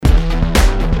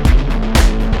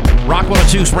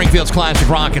102, Springfield's Classic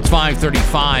Rock. It's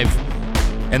 5:35.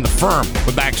 And The Firm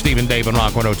with back Steve and Dave on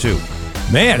Rock 102.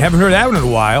 Man, haven't heard that one in a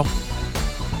while.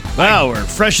 Wow, we're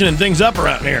freshening things up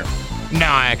around here. No,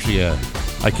 actually,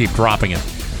 I keep dropping it.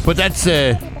 But that's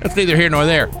neither here nor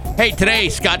there. Hey, today,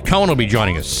 Scott Cohen will be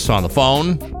joining us on the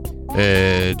phone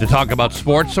to talk about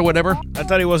sports or whatever. I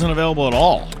thought he wasn't available at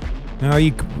all. No,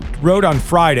 he wrote on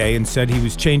Friday and said he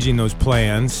was changing those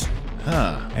plans.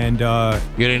 Huh. And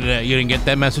You didn't get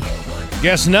that message?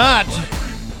 Guess not.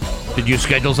 Did you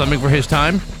schedule something for his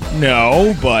time?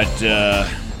 No, but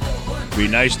be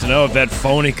nice to know if that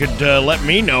phony could let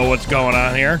me know what's going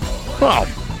on here. Well,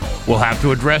 we'll have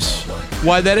to address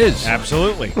why that is.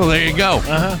 Absolutely. Well, there you go.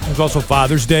 it was also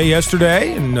Father's Day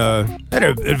yesterday, and had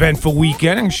an eventful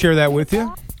weekend. I can share that with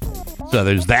you. So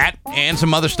there's that and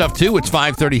some other stuff, too. It's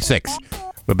 5:36.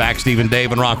 We're back, Steve and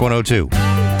Dave on Rock 102.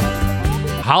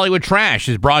 Hollywood Trash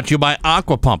is brought to you by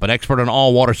Aquapump, an expert on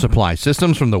all water supply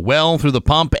systems from the well through the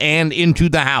pump and into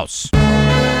the house.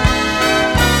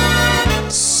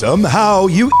 Somehow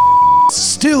you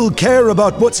still care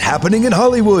about what's happening in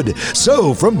Hollywood.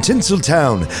 So, from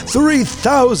Tinseltown,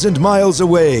 3,000 miles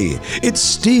away, it's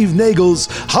Steve Nagel's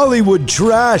Hollywood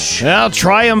Trash. Well,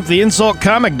 Triumph, the Insult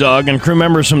Comic Dog, and crew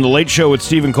members from The Late Show with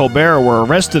Stephen Colbert were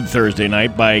arrested Thursday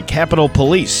night by Capitol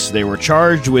Police. They were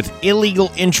charged with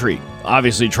illegal entry.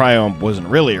 Obviously, Triumph wasn't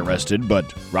really arrested, but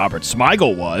Robert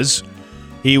Smigel was.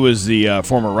 He was the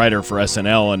former writer for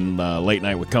SNL and Late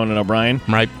Night with Conan O'Brien.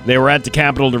 Right. They were at the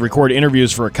Capitol to record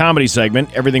interviews for a comedy segment.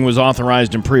 Everything was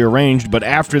authorized and prearranged, but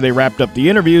after they wrapped up the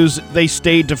interviews, they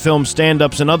stayed to film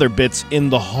stand-ups and other bits in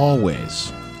the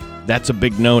hallways. That's a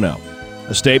big no-no.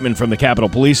 A statement from the Capitol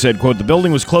Police said, quote, "The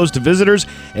building was closed to visitors,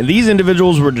 and these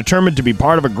individuals were determined to be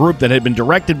part of a group that had been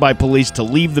directed by police to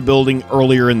leave the building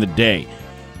earlier in the day.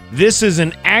 This is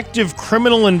an active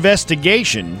criminal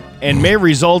investigation and may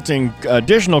result in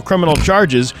additional criminal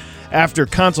charges after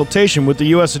consultation with the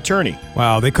U.S. Attorney."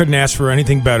 Wow, they couldn't ask for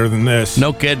anything better than this.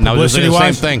 No kidding. I was thinking the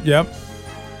same thing. Yep.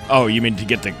 Oh, you mean to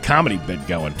get the comedy bit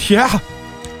going? Yeah.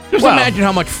 Just Well- imagine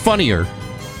how much funnier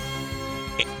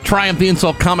Triumph the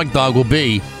Insult Comic Dog will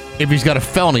be if he's got a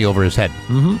felony over his head.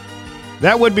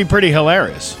 That would be pretty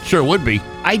hilarious. Sure would be.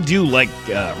 I do like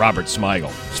Robert Smigel.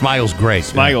 Smile's great.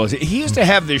 He used to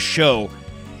have this show,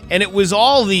 and it was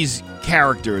all these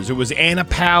characters. It was Anna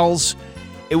Pals.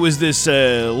 It was this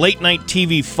late-night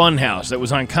TV funhouse that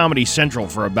was on Comedy Central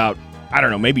for about, I don't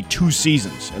know, maybe 2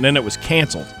 seasons, and then it was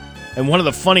canceled. And one of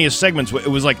the funniest segments, it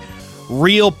was like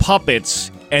real puppets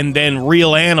and then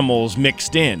real animals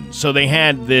mixed in. So they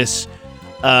had this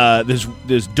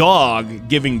this dog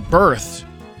giving birth,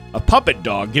 a puppet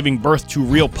dog giving birth to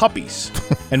real puppies.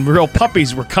 And real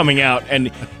puppies were coming out, and,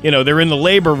 you know, they're in the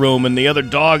labor room, and the other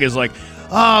dog is like,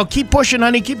 "Oh, keep pushing,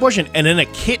 honey, keep pushing." And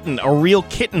then a real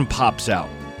kitten pops out.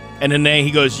 And then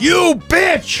he goes, "You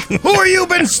bitch! Who are you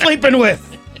been sleeping with?"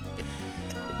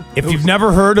 If you've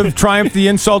never heard of Triumph the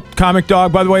Insult Comic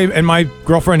Dog, by the way, and my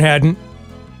girlfriend hadn't,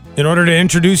 in order to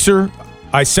introduce her,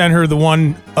 I sent her the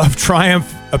one of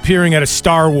Triumph appearing at a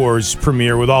Star Wars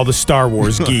premiere with all the Star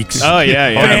Wars geeks. Oh, yeah,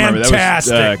 I remember.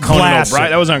 Fantastic. That was Conan Classic.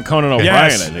 O'Brien. That was on Conan O'Brien,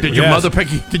 Yes. I think.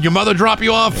 Did your mother drop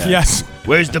you off? Yes.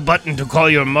 Where's the button to call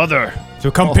your mother?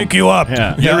 So come pick you up.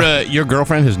 Yeah. Your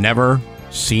girlfriend has never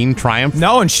seen Triumph?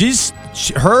 No, and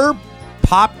her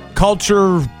pop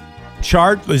culture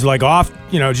chart is like off,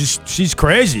 you know, she's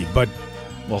crazy, but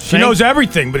she knows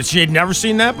everything, but she had never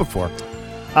seen that before.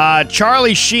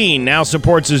 Charlie Sheen now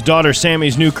supports his daughter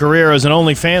Sammy's new career as an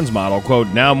OnlyFans model. Quote,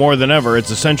 "Now more than ever, it's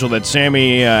essential that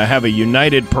Sammy have a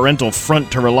united parental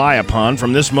front to rely upon.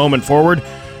 From this moment forward,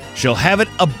 she'll have it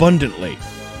abundantly."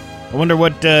 I wonder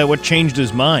what changed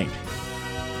his mind.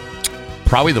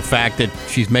 Probably the fact that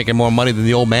she's making more money than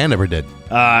the old man ever did.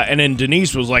 And then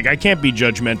Denise was like, "I can't be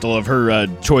judgmental of her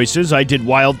choices. I did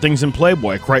wild things in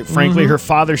Playboy. Quite frankly, her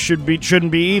father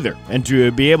shouldn't be either. And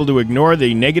to be able to ignore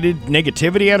the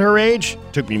negativity at her age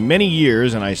took me many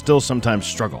years, and I still sometimes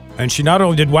struggle." And she not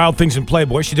only did wild things in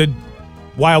Playboy, she did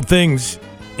wild things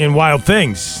in Wild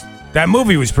Things. That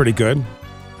movie was pretty good.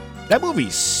 That movie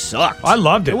sucked. I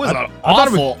loved it. It was I an thought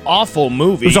it was- awful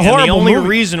movie. It was a and the horrible only movie.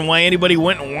 reason why anybody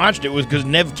went and watched it was because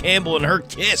Nev Campbell and her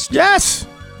kissed. Yes.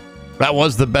 That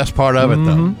was the best part of it,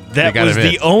 though. That You was gotta the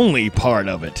admit. only part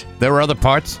of it. There were other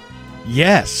parts?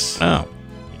 Yes. Oh.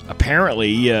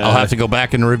 Apparently. I'll have to go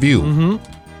back and review.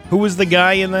 Who was the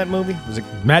guy in that movie? Was it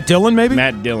Matt Dillon, maybe?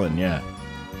 Matt Dillon? Yeah.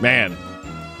 Man.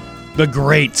 The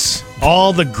greats.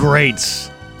 All the greats.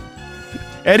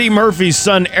 Eddie Murphy's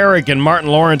son Eric and Martin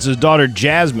Lawrence's daughter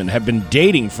Jasmine have been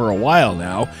dating for a while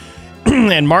now.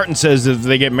 And Martin says if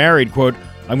they get married, quote,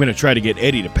 "I'm going to try to get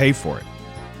Eddie to pay for it."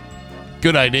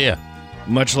 Good idea.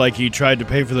 Much like he tried to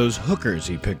pay for those hookers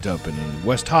he picked up in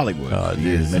West Hollywood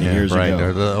many years right.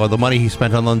 ago. Or the money he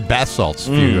spent on bath salts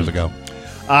a few years ago.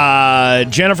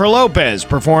 Jennifer Lopez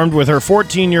performed with her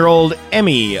 14-year-old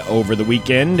Emmy over the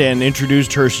weekend and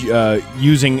introduced her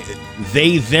using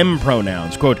they-them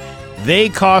pronouns. Quote, "They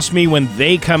cost me when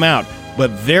they come out,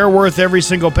 but they're worth every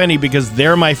single penny because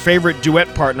they're my favorite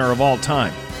duet partner of all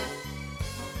time."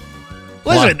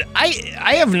 Listen,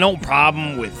 I have no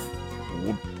problem with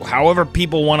however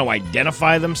people want to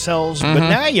identify themselves, but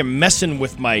now you're messing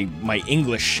with my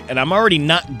English, and I'm already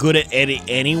not good at it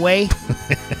anyway.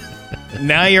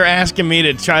 Now you're asking me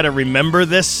to try to remember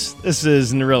this. This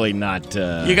is really not.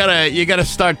 You gotta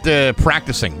start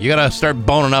practicing. You gotta start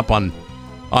boning up on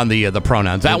the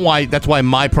pronouns. That's why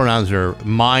my pronouns are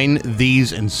mine,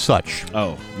 these, and such.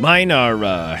 Oh, mine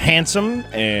are handsome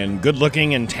and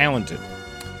good-looking and talented.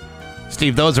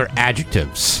 Steve, those are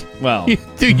adjectives. Well,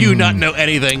 Do you not know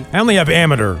anything? I only have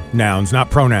amateur nouns,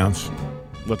 not pronouns.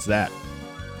 what's that?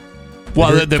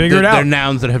 Well, Figure it out. they're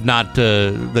nouns that have not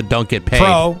that don't get paid.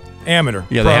 Pro, amateur.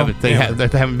 Yeah, Pro, they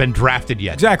amateur. haven't been drafted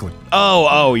yet. Exactly.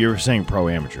 Oh, you were saying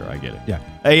pro-amateur. I get it. Yeah.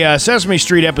 A Sesame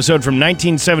Street episode from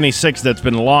 1976 that's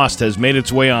been lost has made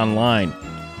its way online.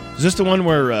 Is this the one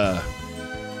where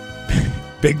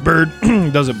Big Bird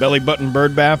does a belly button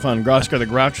bird bath on Oscar the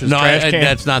Grouch's trash can?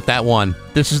 That's not that one.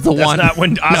 This is the That's one. not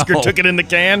when Oscar No. took it in the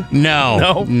can?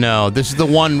 No. This is the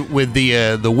one with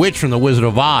the witch from the Wizard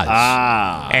of Oz.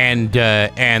 And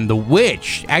the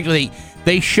witch. Actually,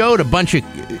 they showed a bunch of.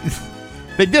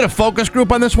 They did a focus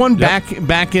group on this one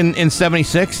back in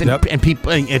 '76, and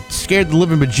people, it scared the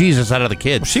living bejesus out of the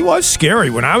kids. She was scary.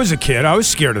 When I was a kid, I was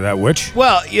scared of that witch.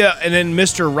 Well, yeah, and then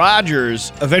Mr.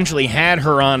 Rogers eventually had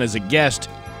her on as a guest,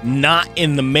 not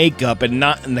in the makeup and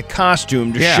not in the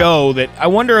costume, to show that. I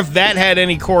wonder if that had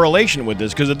any correlation with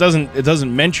this, because it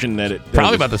doesn't mention that it.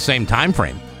 Probably about the same time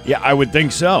frame. Yeah, I would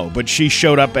think so. But she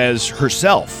showed up as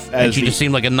herself. And she just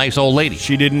seemed like a nice old lady.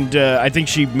 She didn't. I think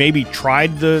she maybe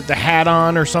tried the hat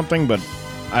on or something, but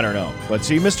I don't know. But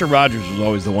see, Mr. Rogers was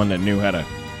always the one that knew how to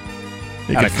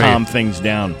calm things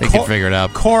down. They could figure it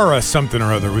out. Cora something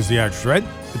or other was the actress, right?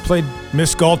 Who played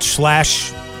Miss Gulch /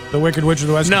 the Wicked Witch of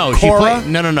the West. No, Cora?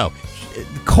 No.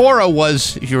 Cora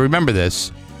was, if you remember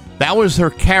this, that was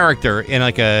her character in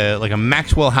like a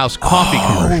Maxwell House coffee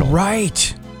commercial. Oh,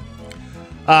 right.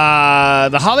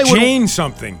 The Hollywood Jane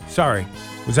something. Sorry.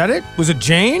 Was that it? Was it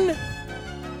Jane?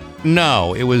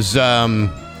 No, it was.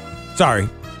 Sorry.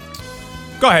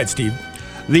 Go ahead, Steve.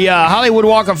 The Hollywood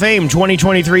Walk of Fame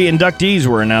 2023 inductees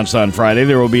were announced on Friday.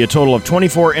 There will be a total of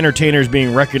 24 entertainers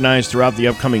being recognized throughout the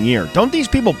upcoming year. Don't these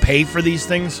people pay for these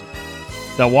things?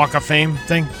 The Walk of Fame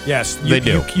thing? Yes, they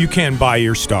do. You can buy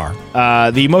your star.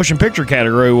 The motion picture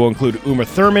category will include Uma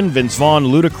Thurman, Vince Vaughn,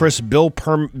 Ludacris,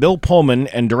 Bill Pullman,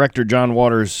 and director John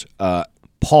Waters'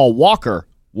 Paul Walker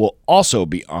will also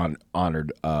be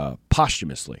honored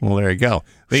posthumously. Well, there you go.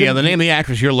 But yeah, the name of the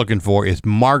actress you're looking for is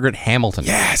Margaret Hamilton.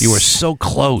 Yes. You were so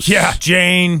close. Yeah,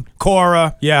 Jane,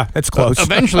 Cora. Yeah, that's close.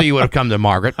 Eventually, you would have come to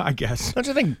Margaret. I guess. Don't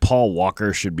you think Paul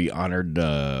Walker should be honored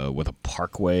with a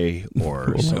parkway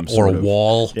or some Or sort a of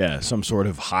wall. Yeah, some sort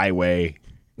of highway.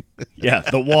 Yeah,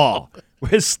 the wall.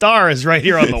 His star is right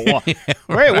here on the wall.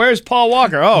 Right, where's Paul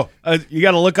Walker? Oh, you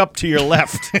got to look up to your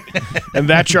left. And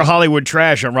that's your Hollywood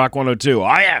trash on Rock 102. Oh,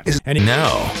 yeah. And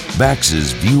Now,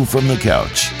 Bax's View from the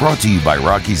Couch, brought to you by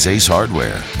Rocky's Ace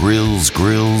Hardware, Grills,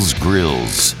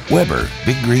 Weber,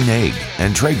 Big Green Egg,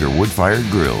 and Traeger Wood-Fired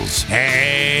Grills.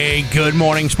 Hey, good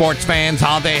morning, sports fans.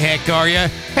 How the heck are you?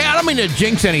 Hey, I don't mean to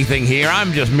jinx anything here.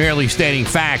 I'm just merely stating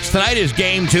facts. Tonight is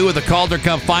Game 2 of the Calder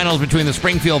Cup Finals between the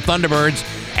Springfield Thunderbirds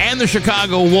and the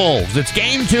Chicago Wolves. It's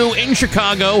Game 2 in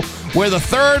Chicago, where the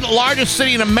third largest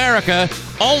city in America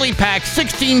only packed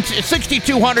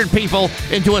 6,200 people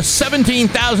into a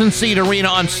 17,000-seat arena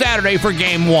on Saturday for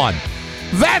Game 1.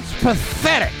 That's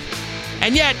pathetic.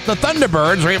 And yet, the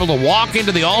Thunderbirds are able to walk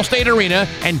into the Allstate Arena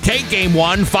and take Game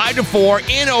 1 5-4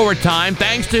 in overtime,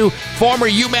 thanks to former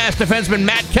UMass defenseman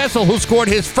Matt Kessel, who scored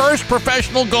his first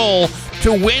professional goal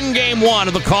to win Game 1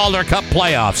 of the Calder Cup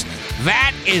playoffs.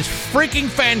 That is freaking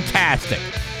fantastic.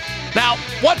 Now,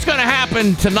 what's going to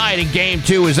happen tonight in Game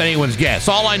 2 is anyone's guess.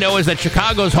 All I know is that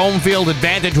Chicago's home field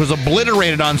advantage was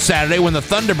obliterated on Saturday when the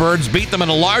Thunderbirds beat them in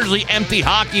a largely empty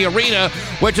hockey arena,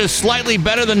 which is slightly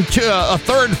better than a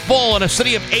third full in a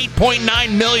city of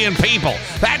 8.9 million people.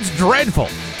 That's dreadful.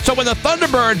 So when the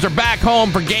Thunderbirds are back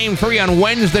home for Game 3 on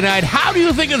Wednesday night, how do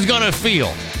you think it's going to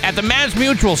feel at the Mass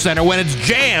Mutual Center when it's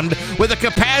jammed with a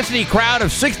capacity crowd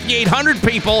of 6,800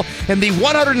 people in the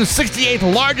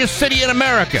 168th largest city in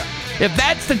America? If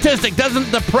that statistic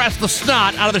doesn't depress the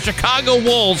snot out of the Chicago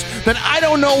Wolves, then I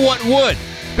don't know what would.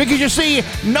 Because you see,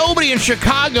 nobody in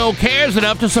Chicago cares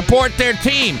enough to support their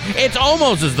team. It's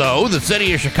almost as though the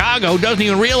city of Chicago doesn't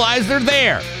even realize they're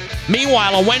there.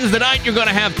 Meanwhile, on Wednesday night, you're going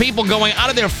to have people going out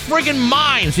of their friggin'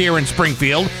 minds here in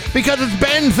Springfield because it's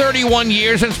been 31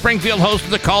 years since Springfield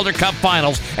hosted the Calder Cup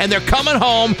Finals, and they're coming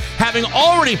home having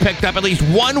already picked up at least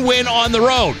one win on the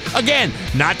road. Again,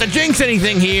 not to jinx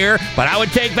anything here, but I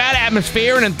would take that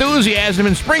atmosphere and enthusiasm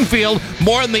in Springfield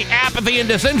more than the apathy and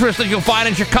disinterest that you'll find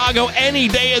in Chicago any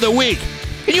day of the week.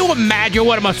 Can you imagine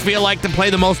what it must feel like to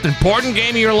play the most important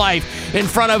game of your life in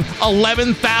front of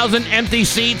 11,000 empty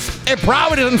seats? It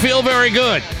probably doesn't feel very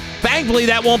good. Thankfully,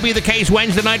 that won't be the case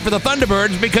Wednesday night for the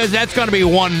Thunderbirds because that's going to be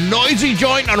one noisy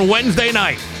joint on Wednesday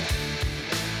night.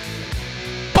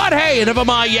 But hey, enough of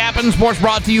my yapping. Sports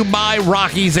brought to you by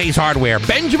Rocky's Ace Hardware.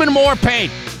 Benjamin Moore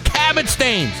Paint, Cabot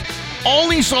Stains,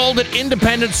 only sold at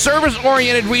independent,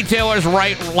 service-oriented retailers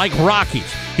like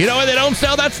Rocky's. You know why they don't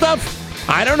sell that stuff?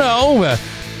 I don't know.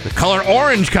 The color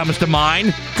orange comes to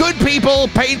mind. Good people,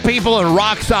 paid people, and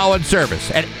rock-solid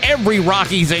service at every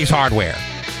Rocky's Ace Hardware.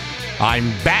 I'm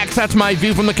back. That's my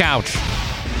view from the couch.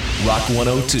 Rock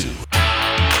 102.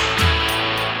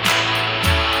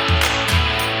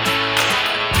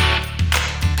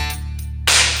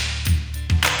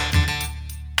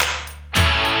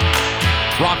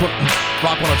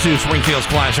 Rock 102, Springfield's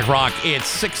Classic Rock. It's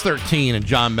 6:13 in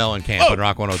John Mellencamp at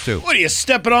Rock 102. What are you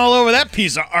stepping all over that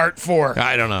piece of art for?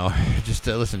 I don't know. Just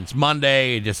listen, it's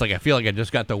Monday. I feel like I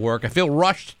just got to work. I feel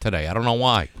rushed today. I don't know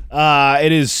why.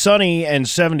 It is sunny and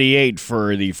 78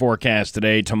 for the forecast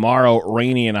today. Tomorrow,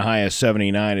 rainy and a high of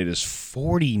 79. It is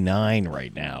 49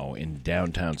 right now in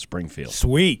downtown Springfield.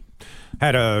 Sweet.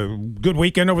 Had a good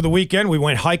weekend over the weekend. We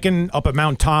went hiking up at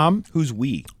Mount Tom. Who's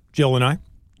we? Jill and I.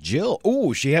 Jill.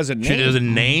 Ooh, she has a name. She has a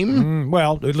name?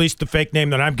 Well, at least the fake name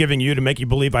that I'm giving you to make you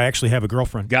believe I actually have a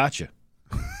girlfriend. Gotcha.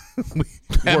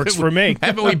 Works for me.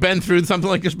 Haven't we been through something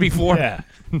like this before? Yeah.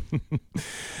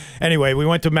 Anyway, we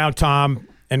went to Mount Tom,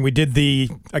 and we did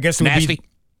I guess it would Nasty? be...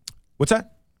 What's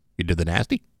that? You did the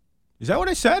nasty? Is that what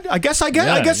I said? I guess I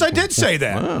did say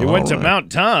that. He went to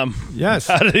Mount Tom. Yes.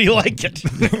 How did he like it?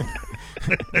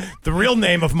 The real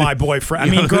name of my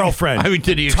boyfriend, girlfriend.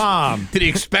 Did he Tom. Did he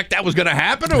expect that was going to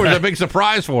happen, or was it a big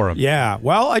surprise for him? Yeah.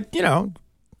 Well,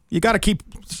 you got to keep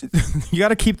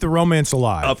the romance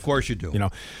alive. Of course you do.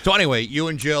 So anyway, you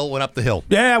and Jill went up the hill.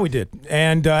 Yeah, we did,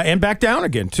 and back down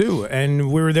again too.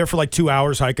 And we were there for like 2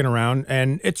 hours hiking around.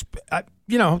 And it's,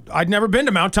 I'd never been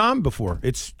to Mount Tom before.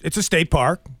 It's a state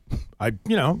park. I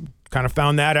kind of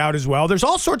found that out as well. There's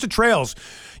all sorts of trails.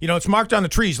 It's marked on the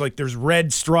trees. Like there's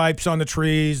red stripes on the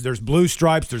trees. There's blue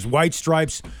stripes. There's white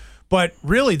stripes. But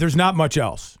really, there's not much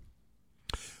else.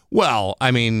 Well,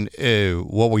 I mean,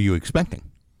 what were you expecting?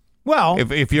 Well,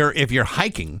 if you're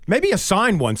hiking, maybe a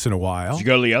sign once in a while. Did you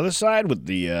go to the other side with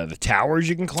the towers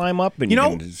you can climb up and you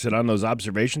can sit on those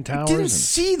observation towers? We didn't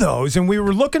see those, and we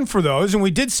were looking for those, and we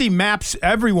did see maps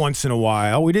every once in a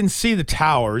while. We didn't see the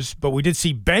towers, but we did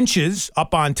see benches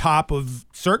up on top of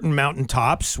certain mountain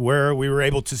tops where we were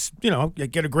able to,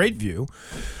 get a great view.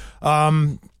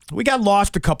 We got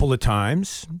lost a couple of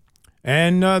times.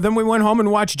 And then we went home and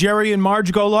watched Jerry and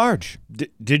Marge Go Large.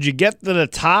 Did you get to the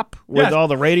top with all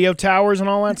the radio towers and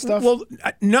all that stuff? Well,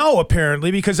 no,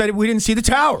 apparently, because we didn't see the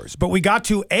towers. But we got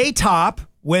to a top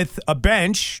with a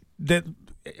bench that,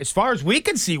 as far as we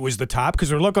could see, was the top,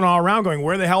 because we're looking all around going,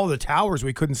 where the hell are the towers?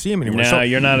 We couldn't see them anymore. No,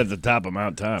 you're not at the top of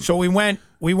Mount Tom. So we went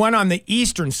on the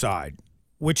eastern side,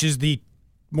 which is the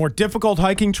more difficult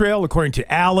hiking trail, according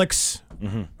to Alex,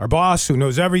 our boss, who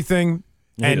knows everything.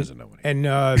 He doesn't know what he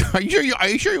Are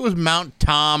you sure it was Mount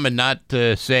Tom and not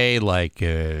say like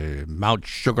Mount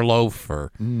Sugarloaf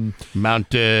or Mount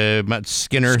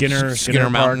Skinner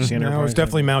Mountain? No, it was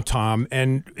definitely Mount Tom.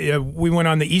 And we went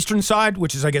on the eastern side,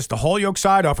 which is, I guess, the Holyoke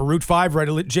side off of Route 5, right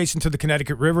adjacent to the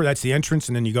Connecticut River. That's the entrance,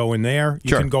 and then you go in there.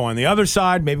 You can go on the other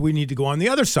side. Maybe we need to go on the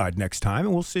other side next time,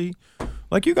 and we'll see.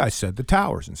 Like you guys said, the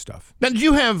towers and stuff. Now, did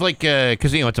you have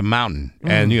because it's a mountain,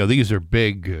 and these are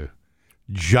big.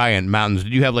 Giant mountains.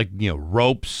 Did you have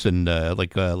ropes and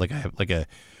like a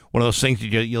one of those things that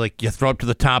you throw up to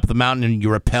the top of the mountain and you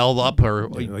rappel up, or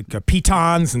like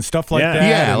pitons and stuff like that?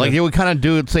 Yeah, like you would kind of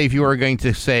do it. Say if you were going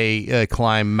to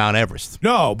climb Mount Everest.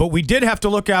 No, but we did have to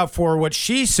look out for what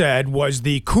she said was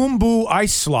the Khumbu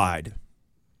ice slide,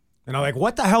 and I'm like,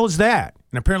 what the hell is that?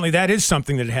 And apparently that is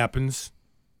something that happens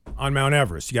on Mount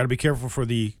Everest. You got to be careful for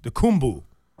the Khumbu.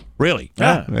 Really?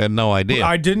 Yeah. I had no idea.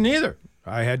 I didn't either.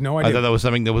 I had no I idea. thought that was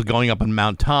something that was going up in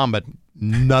Mount Tom, but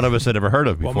none of us had ever heard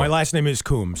of before. Well, my last name is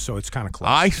Coombs, so it's kind of close.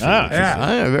 I see.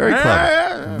 yeah. Very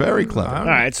clever. Very clever. All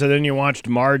right, so then you watched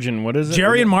Marge and what is it?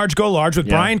 Jerry and Marge Go Large with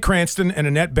Yeah. Bryan Cranston and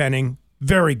Annette Bening.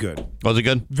 Very good. Was it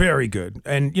good? Very good.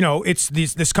 And, it's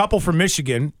this couple from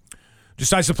Michigan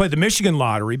decides to play the Michigan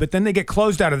lottery, but then they get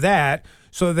closed out of that,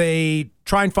 so they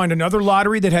try and find another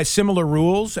lottery that has similar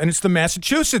rules, and it's the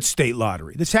Massachusetts State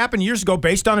Lottery. This happened years ago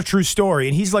based on a true story,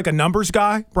 and he's like a numbers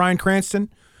guy, Bryan Cranston,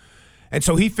 and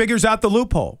so he figures out the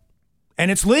loophole,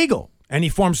 and it's legal, and he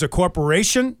forms a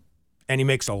corporation, and he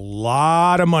makes a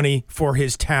lot of money for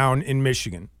his town in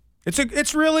Michigan. It's good.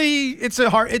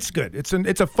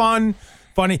 It's a fun,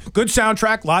 funny, good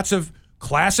soundtrack, lots of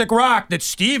classic rock that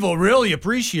Steve will really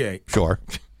appreciate. Sure.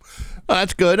 Well,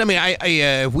 that's good. I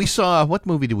mean, we saw, what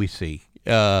movie did we see?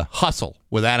 Hustle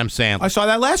with Adam Sandler. I saw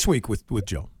that last week with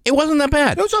Joe. It wasn't that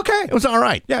bad. It was okay. It was all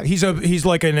right. Yeah, he's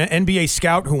like an NBA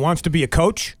scout who wants to be a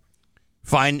coach.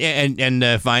 Finds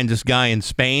this guy in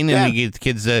Spain, and he gets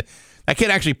kids. That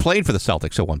kid actually played for the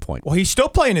Celtics at one point. Well, he's still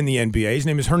playing in the NBA. His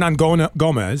name is Hernan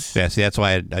Gomez. Yeah, see, that's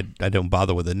why I don't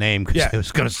bother with the name,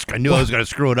 because I knew I was going to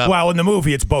screw it up. Well, in the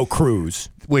movie, it's Bo Cruz.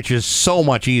 Which is so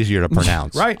much easier to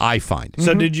pronounce. Right. I find.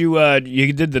 So did you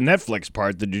you did the Netflix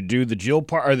part? Did you do the Jill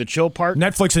part or the chill part?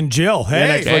 Netflix and Jill.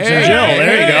 Hey. Netflix and Jill.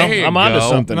 There you go. there you I'm onto go.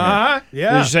 something. Here. Uh-huh.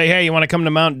 Yeah. Did you say, hey, you want to come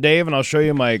to Mount Dave and I'll show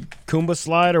you my Kumba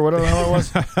slide or whatever the hell it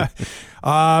was?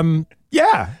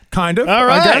 Yeah, kind of. All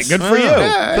right, I guess. good for you.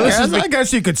 Yeah, So this is I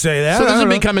guess you could say that. So this I is don't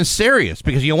know. becoming serious,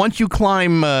 because once you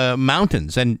climb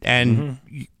mountains and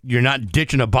you're not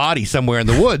ditching a body somewhere in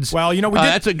the woods. Well, we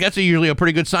did. that's usually a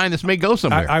pretty good sign this may go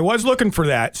somewhere. I was looking for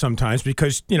that sometimes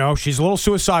because, she's a little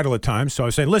suicidal at times. So I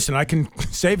was saying, listen, I can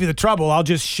save you the trouble. I'll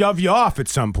just shove you off at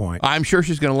some point. I'm sure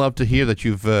she's going to love to hear that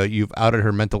you've outed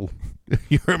her mental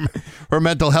her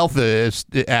mental health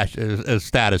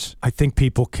status. I think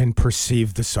people can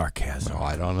perceive the sarcasm. Oh,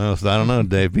 I don't know,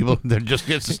 Dave. People, they're just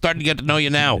starting to get to know you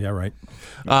now. Yeah, right.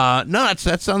 No,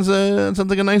 that sounds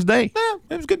like a nice day. Yeah,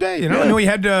 it was a good day. And we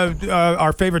had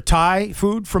our favorite Thai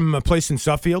food from a place in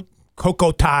Suffield,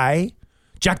 Coco Thai.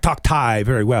 Jack Tok Thai,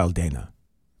 very well, Dana.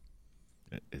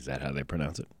 Is that how they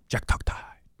pronounce it? Jack Tok Thai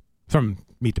from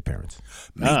Meet the Parents.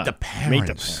 Meet the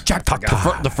Parents. Jack Tok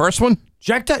Thai. The first one?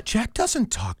 Jack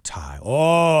doesn't talk Thai.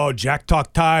 Oh, Jack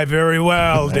Tok Thai very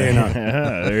well, Dana.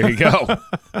 There you go.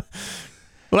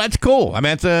 Well, that's cool. I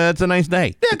mean, it's a nice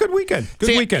day. Yeah, good weekend.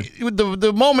 Good weekend.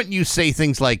 The moment you say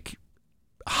things like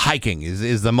hiking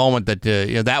is the moment that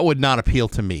that would not appeal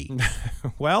to me.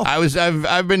 Well,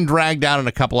 I've been dragged out on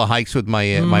a couple of hikes with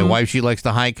my my wife. She likes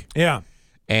to hike. Yeah.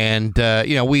 And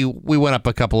we went up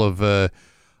a couple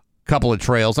of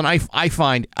trails, and I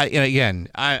find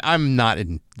I'm not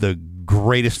in the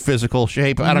greatest physical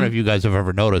shape. I don't know if you guys have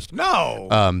ever noticed.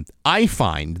 No. I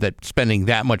find that spending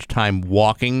that much time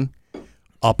walking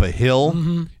up a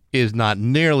hill is not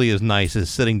nearly as nice as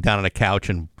sitting down on a couch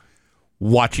and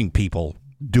watching people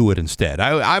do it instead.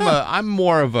 I'm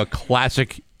more of a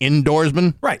classic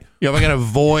indoorsman. Right. If I can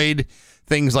avoid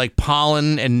things like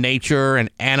pollen and nature and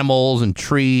animals and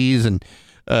trees and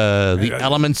the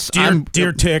elements.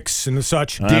 Deer ticks and the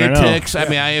such. Deer ticks. I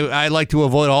mean, I like to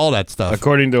avoid all that stuff.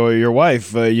 According to your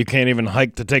wife, you can't even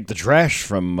hike to take the trash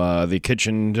from the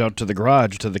kitchen out to the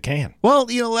garage to the can. Well,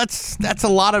 that's a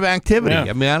lot of activity.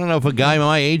 Yeah. I mean, I don't know if a guy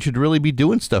my age should really be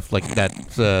doing stuff like that.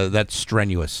 That's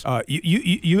strenuous.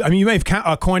 You may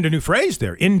have coined a new phrase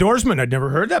there. Indoorsman. I'd never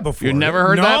heard that before. You never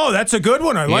heard that? No, that's a good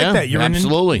one. I like that. You're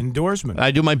absolutely an indoorsman.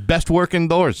 I do my best work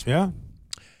indoors. Yeah.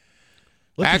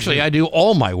 Actually, I do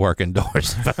all my work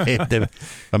indoors.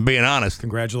 If I'm being honest.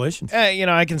 Congratulations.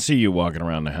 I can see you walking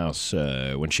around the house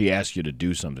when she asked you to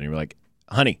do something. You're like,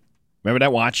 honey, remember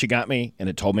that watch you got me and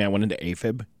it told me I went into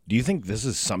AFib? Do you think this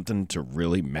is something to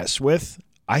really mess with?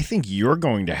 I think you're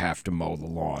going to have to mow the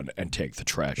lawn and take the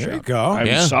trash out. There you go. I'm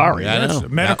Yeah. sorry. Yeah, I know. It's a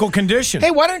medical condition.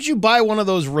 Hey, why don't you buy one of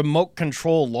those remote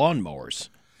control lawnmowers?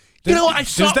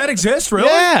 Does that exist, really?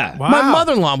 Yeah. Wow. My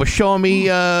mother-in-law was showing me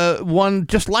one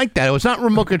just like that. It was not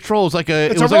remote control. It's like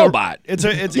It's a robot. It's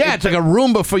like a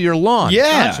Roomba for your lawn.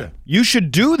 Yeah, Gotcha. you should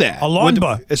do that. A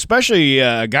lawnba. Especially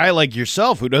a guy like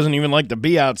yourself who doesn't even like to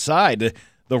be outside.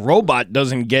 The robot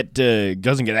doesn't get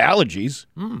allergies.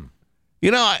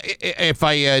 If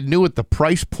I knew what the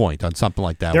price point on something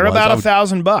like that They're was, about I would-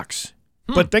 $1,000.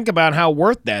 But think about how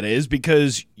worth that is,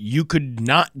 because you could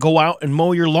not go out and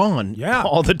mow your lawn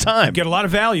all the time. Get a lot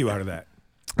of value out of that.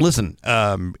 Listen,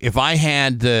 if I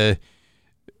had, if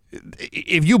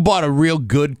you bought a real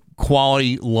good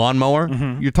quality lawnmower,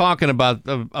 you're talking about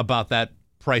that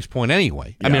price point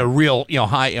anyway. I mean, a real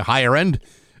higher end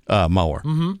mower.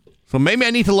 So maybe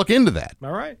I need to look into that.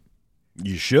 All right.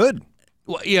 You should.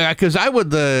 Well, yeah, because I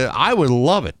would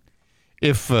love it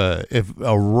if a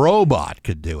robot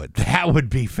could do it. That would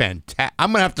be fantastic.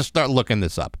 I'm gonna have to start looking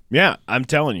this up. Yeah, I'm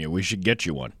telling you, we should get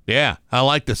you one. Yeah, I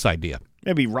like this idea.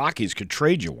 Maybe Rockies could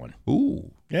trade you one.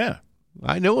 Ooh, Yeah.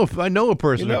 I know a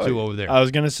person or two over there. I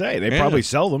was going to say, they probably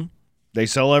sell them. They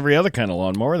sell every other kind of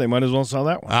lawnmower. They might as well sell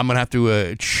that one. I'm gonna have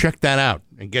to check that out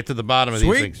and get to the bottom of these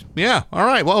Sweet. things. Yeah. All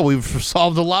right. Well, we've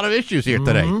solved a lot of issues here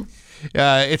today.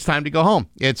 It's time to go home.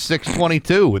 It's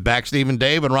 6:22 with Back Steve and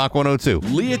Dave and Rock 102.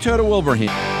 Leota Wilbraham.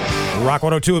 Rock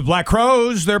 102 with Black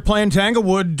Crows. They're playing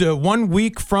Tanglewood 1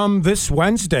 week from this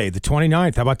Wednesday, the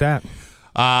 29th. How about that?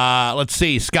 Let's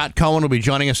see. Scott Cohen will be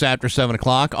joining us after 7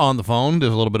 o'clock on the phone.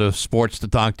 There's a little bit of sports to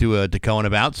talk to Cohen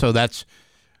about, so that's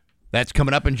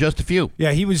coming up in just a few.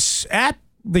 Yeah, he was at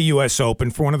the U.S. Open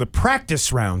for one of the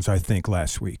practice rounds, I think,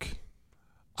 last week.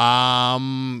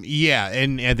 Yeah,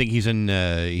 and I think he's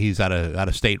out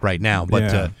of state right now,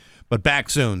 but back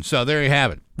soon. So there you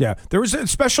have it. Yeah, there was a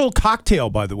special cocktail,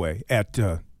 by the way, at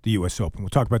the U.S. Open. We'll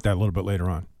talk about that a little bit later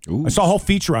on. Ooh. I saw a whole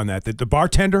feature on that. The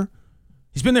bartender,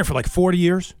 he's been there for like 40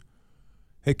 years.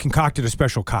 He concocted a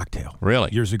special cocktail.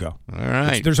 Really? Years ago. All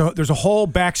right. There's a whole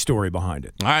backstory behind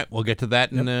it. All right, we'll get to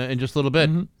that in just a little bit.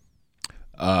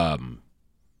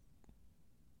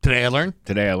 Today I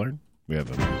learned. We have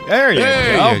there you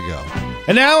go.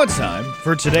 And now it's time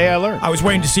for Today I Learned. I was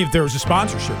waiting to see if there was a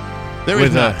sponsorship. There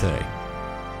is not today.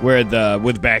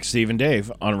 With Back Steve and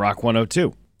Dave on Rock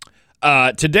 102.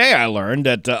 Today I learned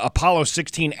that Apollo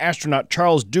 16 astronaut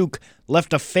Charles Duke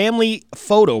left a family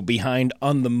photo behind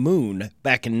on the moon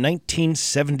back in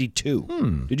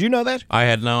 1972. Did you know that? I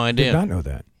had no idea. Did not know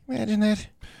that. Imagine that.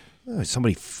 Oh,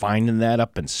 somebody finding that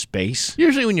up in space.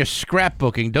 Usually when you're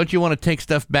scrapbooking, don't you want to take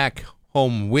stuff back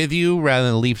home with you rather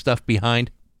than leave stuff behind?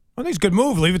 I think it's a good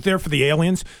move. Leave it there for the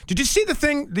aliens. Did you see the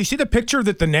thing? Did you see the picture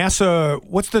that the NASA?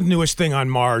 What's the newest thing on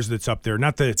Mars that's up there?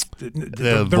 Not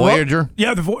the Voyager?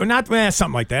 Yeah,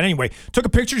 something like that. Anyway, took a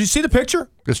picture. Did you see the picture?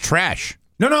 It's trash.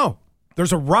 No.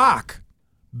 There's a rock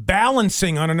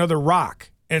balancing on another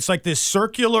rock, and it's like this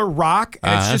circular rock,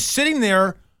 and it's just sitting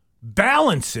there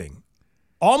balancing,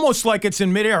 almost like it's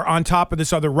in midair on top of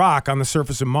this other rock on the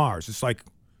surface of Mars. It's like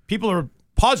people are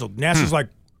puzzled. NASA's like,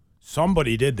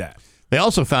 somebody did that. They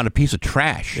also found a piece of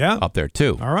trash up there,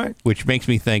 too. All right. Which makes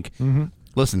me think,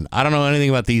 listen, I don't know anything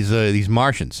about these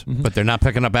Martians, but they're not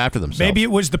picking up after themselves. Maybe it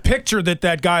was the picture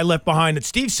that guy left behind that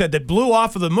Steve said that blew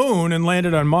off of the moon and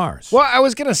landed on Mars. Well, I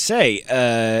was going to say,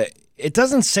 it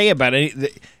doesn't say about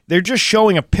it. They're just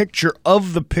showing a picture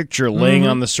of the picture laying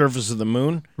on the surface of the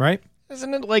moon. Right.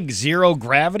 Isn't it like zero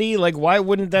gravity? Like, why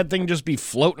wouldn't that thing just be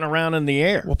floating around in the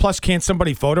air? Well, plus, can't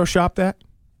somebody Photoshop that?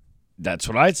 That's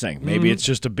what I'd think. Maybe it's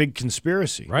just a big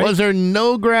conspiracy. Right. Was there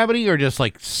no gravity or just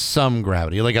like some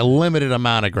gravity, like a limited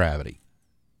amount of gravity?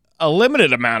 A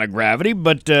limited amount of gravity,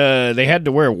 but they had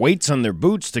to wear weights on their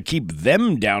boots to keep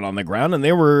them down on the ground, and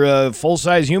they were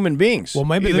full-size human beings. Well,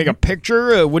 maybe you think a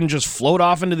picture wouldn't just float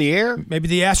off into the air? Maybe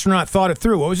the astronaut thought it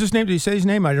through. What was his name? Did he say his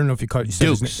name? I don't know if he caught.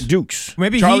 Dukes.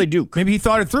 Maybe Charlie Duke. Maybe he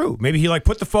thought it through. Maybe he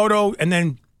put the photo and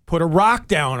then put a rock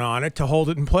down on it to hold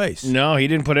it in place. No, he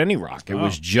didn't put any rock. It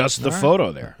was just the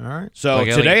photo there. All right. So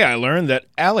today I learned that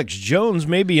Alex Jones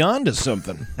may be onto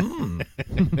something.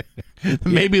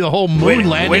 Maybe the whole moon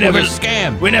landing was a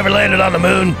scam. We never landed on the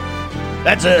moon.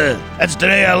 That's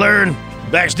today I learned.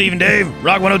 Back Steve and Dave,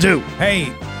 Rock 102. Hey,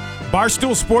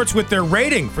 Barstool Sports with their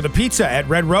rating for the pizza at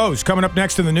Red Rose coming up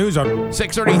next in the news on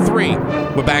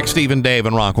 6:33. We're back, Steve and Dave,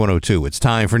 and Rock 102. It's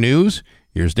time for news.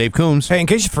 Here's Dave Coombs. Hey, in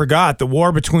case you forgot, the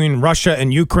war between Russia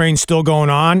and Ukraine is still going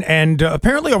on, and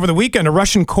apparently over the weekend, a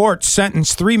Russian court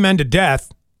sentenced 3 men to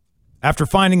death after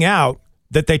finding out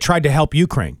that they tried to help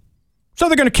Ukraine. So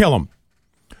they're going to kill them.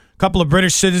 A couple of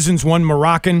British citizens, one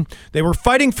Moroccan. They were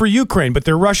fighting for Ukraine, but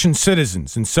they're Russian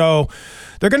citizens, and so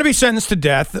they're going to be sentenced to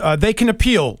death. They can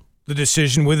appeal the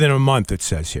decision within a month, it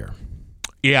says here.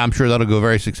 Yeah, I'm sure that'll go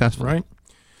very successful. Right?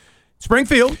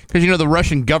 Springfield. Because, the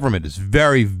Russian government is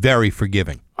very, very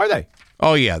forgiving. Are they?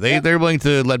 Oh, yeah. They're willing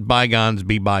to let bygones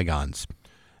be bygones.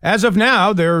 As of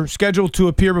now, they're scheduled to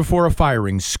appear before a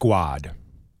firing squad.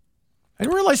 I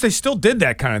didn't realize they still did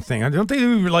that kind of thing. Don't they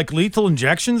do like lethal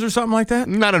injections or something like that?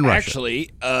 Not in Russia. Actually,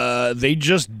 they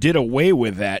just did away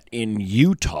with that in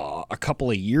Utah a couple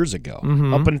of years ago.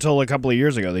 Up until a couple of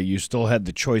years ago, you still had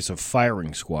the choice of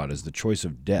firing squad as the choice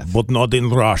of death. But not in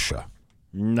Russia.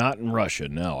 Not in Russia,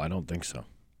 no, I don't think so.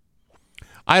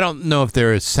 I don't know if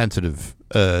they're as sensitive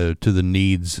to the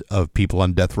needs of people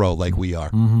on death row like we are.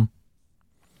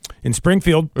 In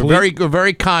Springfield, We're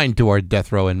very kind to our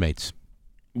death row inmates.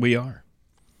 We are.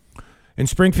 In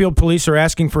Springfield, police are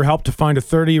asking for help to find a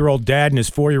 30-year-old dad and his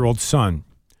 4-year-old son.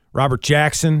 Robert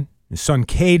Jackson, his son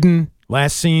Caden,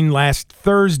 last seen last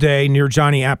Thursday near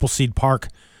Johnny Appleseed Park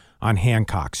on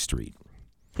Hancock Street.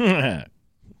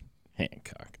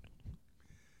 Hancock.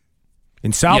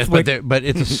 In Southwick, but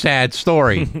it's a sad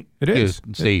story. it is.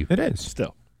 Steve. It is.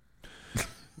 Still.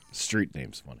 Street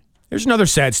name's funny. There's another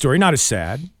sad story, not as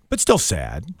sad, but still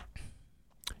sad.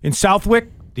 In Southwick,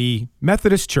 the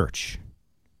Methodist Church,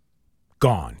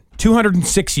 gone.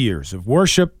 206 years of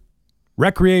worship,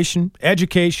 recreation,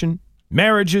 education,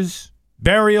 marriages,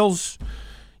 burials,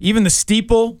 even the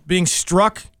steeple being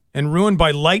struck and ruined by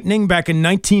lightning back in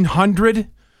 1900.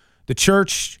 The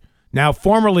church, now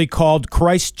formerly called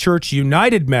Christ Church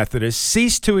United Methodist,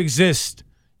 ceased to exist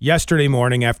yesterday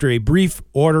morning after a brief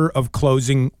order of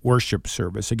closing worship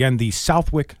service. Again, the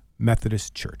Southwick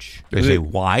Methodist Church. They say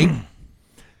why?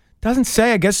 Doesn't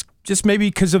say, I guess just maybe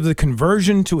because of the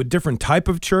conversion to a different type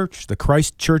of church, the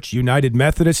Christ Church United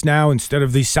Methodist now instead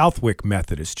of the Southwick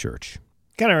Methodist Church.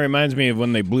 Kind of reminds me of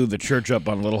when they blew the church up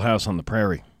on Little House on the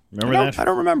Prairie. Remember that? I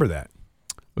don't remember that.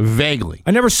 Vaguely.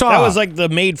 I never saw That was like the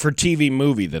made-for-TV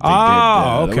movie that they did.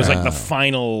 okay. That was like the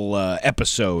final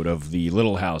episode of the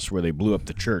Little House where they blew up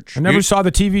the church. I never saw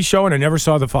the TV show, and I never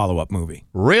saw the follow-up movie.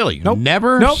 Really? Nope.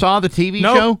 Never Nope. saw the TV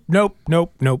Nope, show?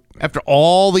 nope. After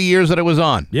all the years that it was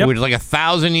on. Yep. Which is like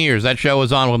 1,000 years that show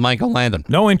was on with Michael Landon.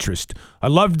 No interest. I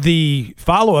loved the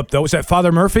follow-up, though. Was that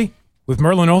Father Murphy with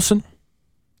Merlin Olsen?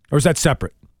 Or was that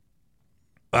separate?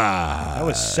 That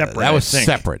was separate. That was I think.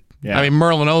 separate. Yeah. I mean,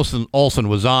 Merlin Olsen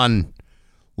was on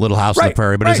Little House on the Right,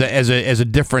 Prairie, but right. as a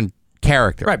different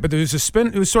character. Right, but there was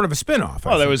it was sort of a spin-off.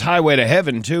 Oh, there was Highway to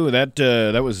Heaven too.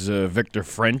 That was Victor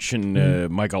French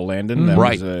and Michael Landon. That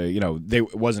Right. was,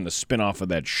 it wasn't a spin-off of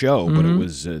that show, but it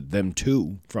was them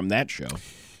two from that show.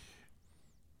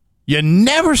 You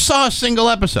never saw a single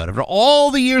episode after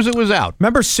all the years it was out.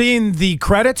 Remember seeing the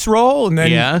credits roll and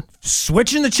then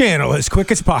switching the channel as quick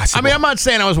as possible. I mean, I'm not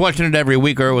saying I was watching it every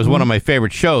week or it was one of my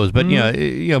favorite shows, but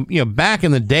you know, back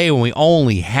in the day when we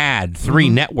only had 3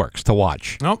 networks to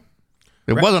watch, Nope.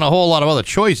 there wasn't a whole lot of other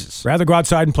choices. Rather go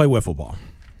outside and play wiffle ball.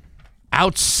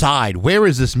 Outside, where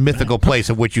is this mythical place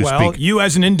of which you Well, speak? you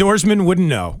as an indoorsman wouldn't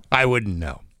know. I wouldn't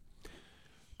know.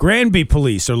 Granby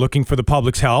police are looking for the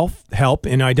public's help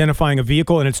in identifying a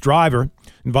vehicle and its driver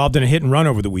involved in a hit and run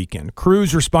over the weekend.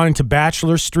 Crews responding to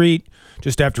Bachelor Street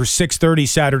just after 6:30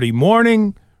 Saturday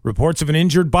morning. Reports of an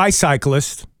injured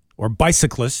bicyclist. When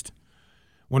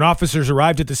officers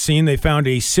arrived at the scene, they found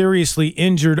a seriously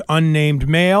injured unnamed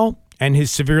male and his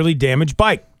severely damaged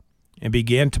bike and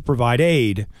began to provide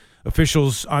aid.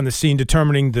 Officials on the scene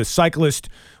determining the cyclist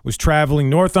was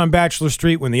traveling north on Bachelor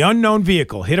Street when the unknown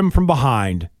vehicle hit him from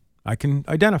behind. I can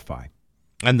identify.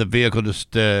 And the vehicle just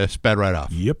sped right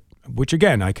off. Yep. Which,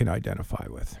 again, I can identify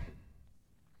with.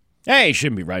 Hey, you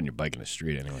shouldn't be riding your bike in the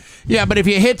street anyway. Yeah, but if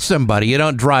you hit somebody, you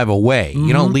don't drive away.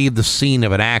 You don't leave the scene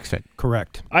of an accident.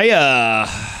 Correct.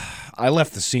 I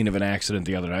left the scene of an accident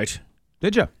the other night.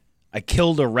 Did you? I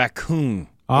killed a raccoon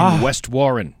in West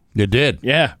Warren. You did.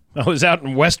 Yeah, I was out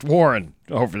in West Warren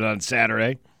over on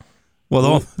Saturday.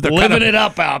 Well, they're living it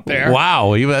up out there.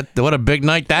 Wow, what a big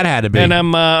night that had to be. And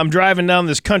I'm driving down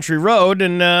this country road,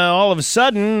 and all of a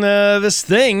sudden, this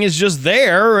thing is just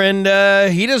there,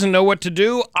 and he doesn't know what to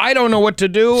do. I don't know what to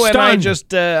do, and I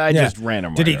Stunned. just ran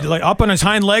him. Did he right over. like up on his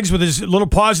hind legs with his little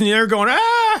paws in the air going,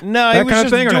 ah? No, that he was kind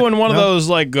of just thing, or doing not? one of No? those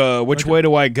like which way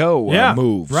do I go Yeah,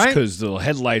 moves, right. because the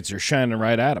headlights are shining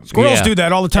right at him. Squirrels Yeah. do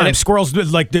that all the time. And Squirrels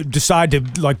decide to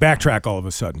like backtrack all of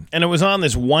a sudden. And it was on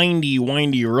this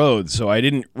windy road, so I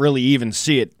didn't really even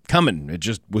see it coming. It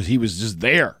just was. He was just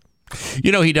there.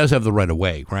 You know, he does have the right of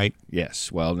way, right?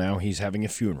 Yes. Well, now he's having a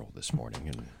funeral this morning,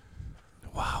 and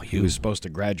Wow, he was supposed to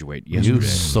graduate you yesterday.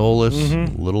 soulless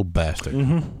little bastard.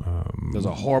 It was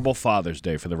a horrible Father's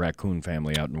Day for the raccoon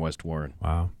family out in West Warren.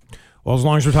 Wow. Well, as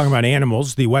long as we're talking about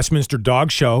animals, the Westminster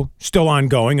Dog Show still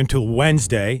ongoing until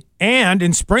Wednesday. And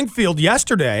in Springfield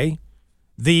yesterday,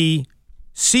 the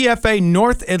CFA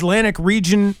North Atlantic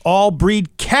Region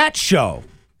All-Breed Cat Show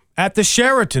at the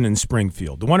Sheraton in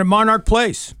Springfield, the one at Monarch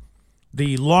Place.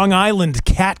 The Long Island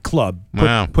Cat Club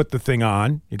Wow. put the thing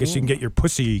on. I guess you can get your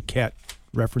pussy cat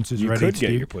references You ready, could get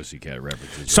Steve. your pussycat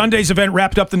references. Sunday's event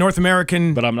wrapped up the North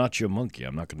American... But I'm not your monkey.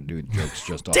 I'm not going to do jokes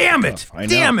just off Damn the it! cuff. I know.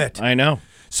 Damn it! I know.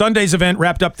 Sunday's event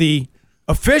wrapped up the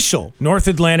official North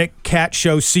Atlantic Cat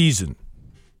Show season.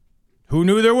 Who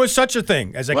knew there was such a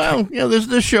thing as a Well, cat? you know,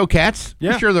 there's show cats.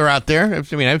 Yeah. I'm sure they're out there.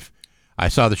 I mean, I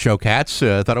saw the show cats.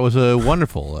 I thought it was a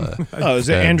wonderful. Oh, is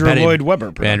it Andrew Lloyd Webber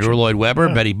production? Andrew Lloyd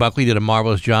Webber. Betty Buckley did a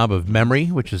marvelous job of Memory,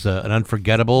 which is an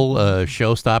unforgettable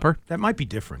showstopper. That might be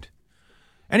different.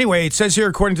 Anyway, it says here,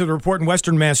 according to the report in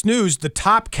Western Mass News, the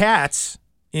top cats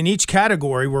in each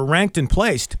category were ranked and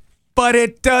placed, but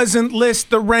it doesn't list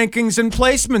the rankings and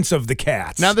placements of the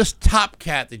cats. Now, this top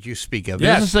cat that you speak of,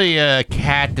 Yes. this is a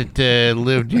cat that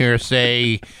lived near,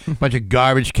 say, a bunch of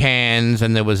garbage cans,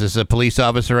 and there was this police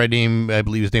officer, I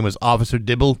believe his name was Officer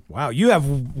Dibble. Wow, you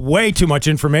have way too much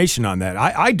information on that.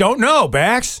 I don't know,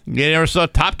 Bax. You never saw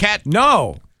Top Cat?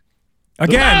 No.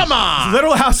 Again, Come on.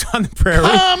 Little House on the Prairie.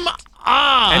 Come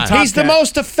on! And Top He's the Cat.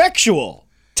 most effectual.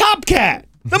 Top Cat.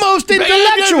 The most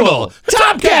intellectual.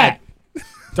 Top Cat.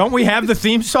 Don't we have the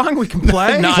theme song we can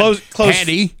play? No.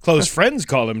 Handy. Close friends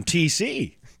call him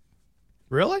TC.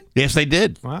 Really? Yes, they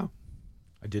did. Wow.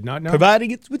 I did not know.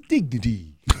 Providing it's with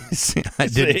dignity. I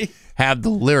didn't have the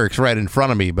lyrics right in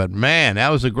front of me, but man, that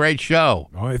was a great show.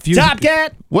 Oh, if you, Top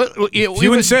Cat. if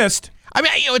you insist. I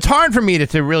mean, it's hard for me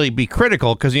to really be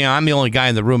critical because, I'm the only guy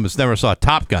in the room that's never saw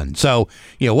Top Gun. So,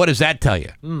 what does that tell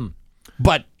you?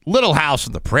 But Little House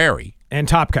on the Prairie And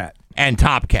Top Cat. and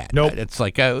Top Cat. Nope. It's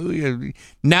like,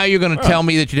 now you're going to tell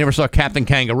me that you never saw Captain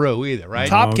Kangaroo either, right?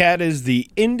 Top Cat is the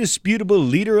indisputable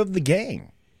leader of the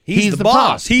gang. He's the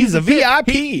boss. He's a VIP.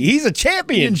 He's a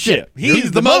championship.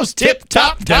 He's the most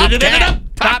tip-top Top Cat.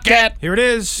 Top Cat. Here it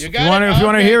is. You If got you want it? to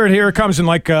Okay. hear it, here it comes in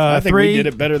like I think 3, we did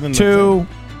it better than the 2,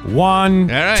 1. All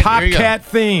right, Top here you go. Cat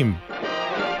theme.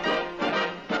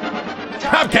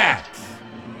 Top Cat.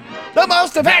 The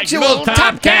most effectual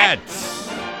Top Cat.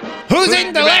 Whose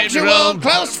intellectual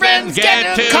close friends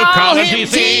get to call him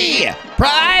T.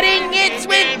 Priding it's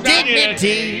with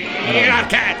dignity. Top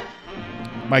Cat.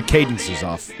 My cadence is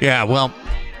off. Yeah, well,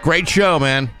 great show,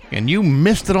 man. And you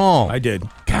missed it all. I did.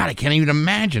 God, I can't even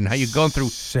imagine how you've gone through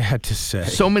Sad to say.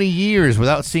 so many years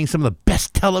without seeing some of the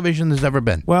best television there's ever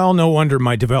been. Well, no wonder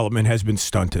my development has been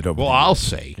stunted over Well, the I'll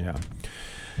say. Yeah.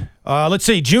 Let's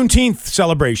see. Juneteenth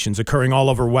celebrations occurring all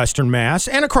over Western Mass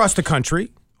and across the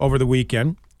country over the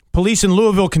weekend. Police in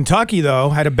Louisville, Kentucky, though,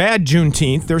 had a bad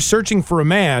Juneteenth. They're searching for a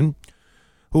man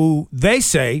who they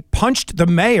say punched the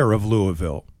mayor of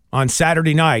Louisville on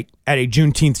Saturday night at a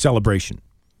Juneteenth celebration.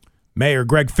 Mayor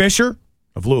Greg Fisher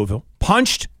of Louisville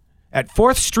punched at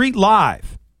 4th Street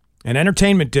Live, an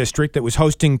entertainment district that was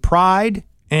hosting Pride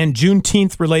and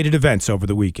Juneteenth-related events over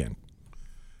the weekend.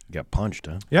 Got punched,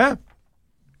 huh? Yeah.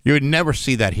 You would never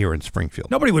see that here in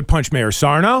Springfield. Nobody would punch Mayor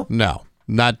Sarno. No.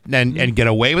 Not and get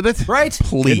away with it? Right.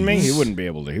 Please. Kidding me? He wouldn't be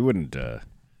able to. He wouldn't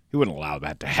allow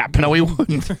that to happen. No, he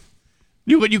wouldn't.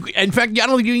 You, in fact, I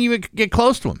don't think you can even get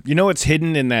close to him. You know what's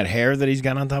hidden in that hair that he's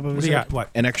got on top of his do you head? got? What?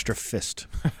 An extra fist.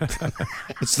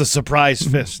 It's the surprise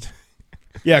fist.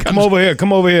 Yeah, come over here.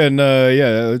 Come over here, and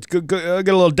let's go, I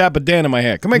got a little Dapper Dan in my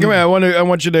hair. Come here. I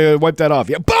want you to wipe that off.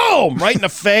 Yeah, boom, right in the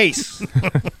face.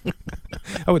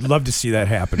 I would love to see that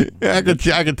happen. Yeah, I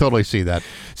could totally see that.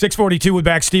 642 with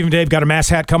back. Steve and Dave got a mass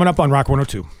hat coming up on Rock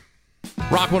 102.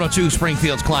 Rock 102,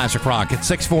 Springfield's Classic Rock at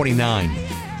 649.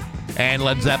 And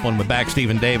Led Zeppelin with back Steve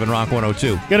and Dave and Rock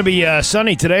 102. Going to be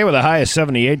sunny today with a high of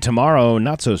 78. Tomorrow,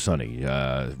 not so sunny.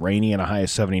 Rainy and a high of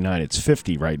 79. It's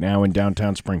 50 right now in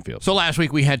downtown Springfield. So last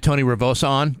week we had Tony Ravosa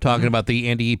on talking about the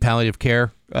Andy E. Palliative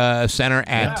Care Center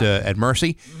at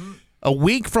Mercy. A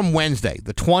week from Wednesday,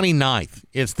 the 29th,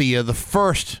 it's the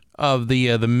first of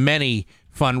the many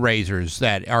fundraisers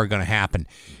that are going to happen.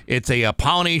 It's a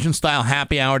Polynesian-style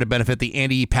happy hour to benefit the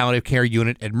Andy E. Palliative Care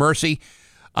Unit at Mercy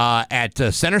at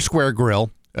Center Square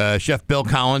Grill. Chef Bill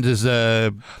Collins is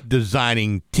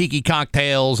designing tiki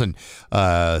cocktails and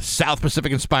South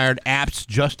Pacific-inspired apps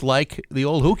just like the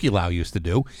old Hukilau used to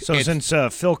do. So since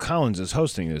Phil Collins is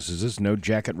hosting this, is this no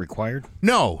jacket required?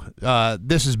 No,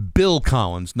 this is Bill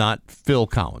Collins, not Phil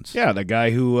Collins. Yeah, the guy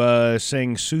who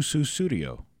sang Susu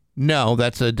Studio. No,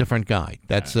 that's a different guy.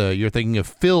 That's you're thinking of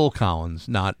Phil Collins,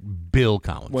 not Bill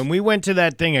Collins. When we went to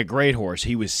that thing at Great Horse,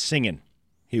 he was singing.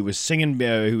 He was singing.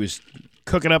 He was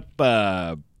cooking up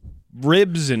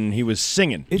ribs, and he was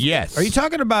singing. Yes. Are you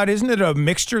talking about, isn't it a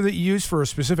mixture that you use for a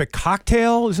specific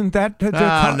cocktail? Isn't that?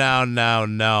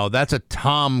 No. That's a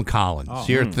Tom Collins.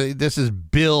 This is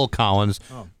Bill Collins,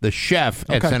 the chef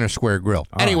at Center Square Grill.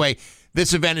 Anyway,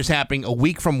 this event is happening a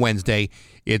week from Wednesday.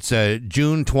 It's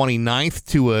June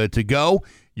 29th to go.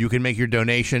 You can make your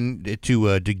donation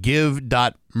to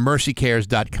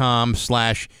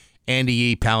give.mercycares.com/Andy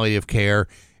E. Palliative Care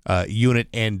Unit,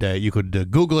 and you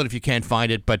could Google it if you can't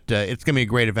find it, but it's going to be a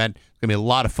great event. It's going to be a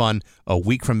lot of fun a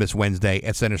week from this Wednesday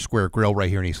at Center Square Grill right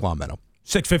here in East Long Meadow.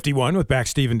 651 with back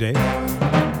Steve and Dave.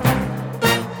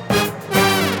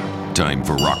 Time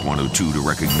for Rock 102 to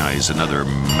recognize another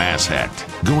mass hat,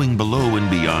 going below and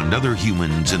beyond other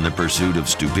humans in the pursuit of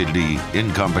stupidity,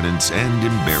 incompetence, and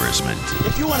embarrassment.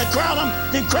 If you want to crown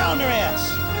them, then crown their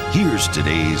ass. Here's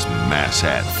today's Mass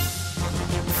Hat.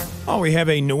 Oh, we have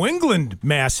a New England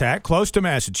Mass Hat close to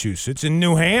Massachusetts. In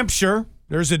New Hampshire,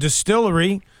 there's a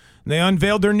distillery, and they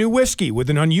unveiled their new whiskey with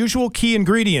an unusual key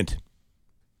ingredient.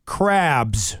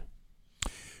 Crabs.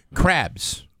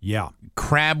 Crabs. Yeah.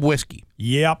 Crab whiskey.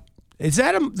 Yep. Is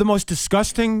that the most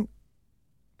disgusting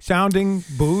sounding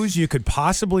booze you could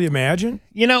possibly imagine?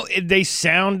 You know, they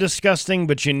sound disgusting,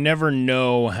 but you never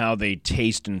know how they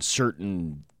taste in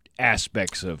certain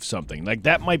aspects of something. Like,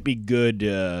 that might be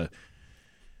good.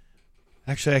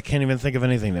 Actually, I can't even think of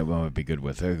anything that one would be good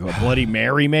with. A Bloody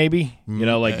Mary, maybe? You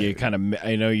know, like you kind of,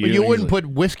 I know you. But you wouldn't put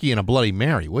whiskey in a Bloody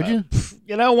Mary, would you?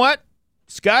 You know what?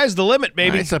 Sky's the limit,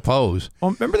 baby. I suppose.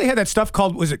 Well, remember they had that stuff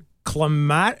called, was it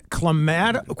Clamato?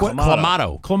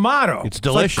 Clamato. It's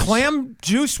delicious. Like clam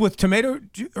juice with tomato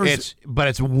juice. But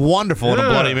it's wonderful in a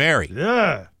Bloody Mary.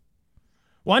 Yeah.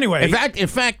 Well, anyway. In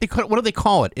fact, what do they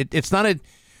call it? It's not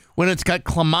when it's got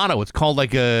Clamato. It's called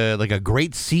like a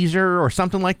Great Caesar or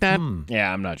something like that.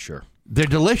 Yeah, I'm not sure. They're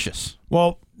delicious.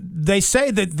 Well, they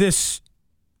say that this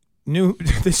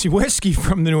whiskey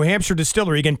from the New Hampshire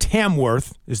distillery, again,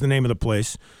 Tamworth is the name of the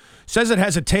place, says it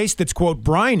has a taste that's, quote,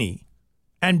 briny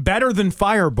and better than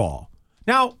Fireball.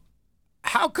 Now,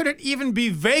 how could it even be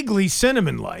vaguely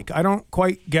cinnamon-like? I don't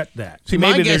quite get that. See,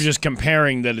 maybe they're just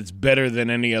comparing that it's better than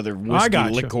any other whiskey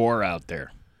liqueur out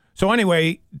there. So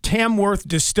anyway, Tamworth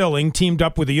Distilling teamed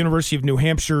up with the University of New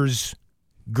Hampshire's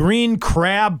Green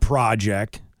Crab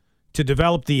Project to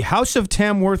develop the House of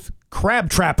Tamworth Crab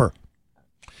Trapper.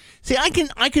 See,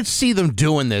 I could see them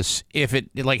doing this if it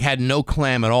like had no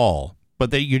clam at all,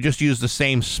 but you just use the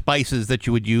same spices that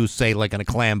you would use, say, like in a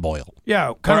clam boil.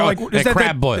 Yeah, kind of like a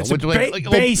crab boil. It's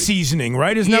bay seasoning,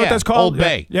 right? Isn't that what that's called? Old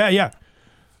Bay. Yeah.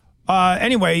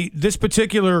 Anyway, this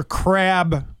particular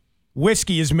crab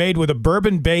whiskey is made with a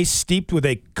bourbon base steeped with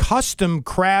a custom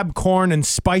crab, corn, and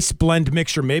spice blend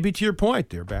mixture. Maybe to your point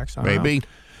there, Bax. Maybe.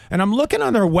 And I'm looking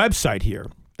on their website here.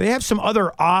 They have some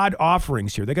other odd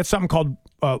offerings here. They got something called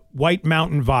White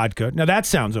Mountain Vodka. Now, that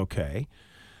sounds okay.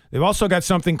 They've also got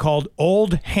something called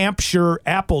Old Hampshire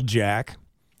Applejack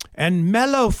and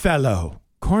Mellow Fellow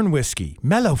corn whiskey.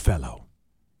 Mellow Fellow.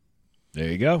 There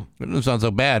you go. It doesn't sound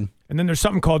so bad. And then there's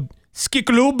something called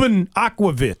Skikluben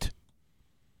Aquavit.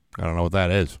 I don't know what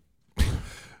that is.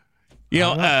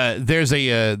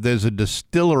 There's a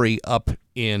distillery up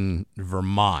in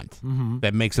Vermont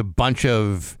that makes a bunch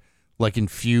of like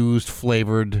infused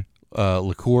flavored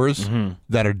liqueurs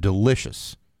that are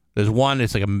delicious. There's one,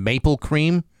 it's like a maple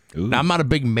cream. Ooh. Now, I'm not a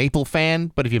big maple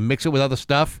fan, but if you mix it with other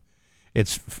stuff,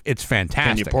 it's fantastic.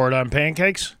 Can you pour it on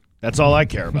pancakes? That's all I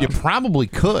care about. You probably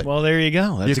could. Well, there you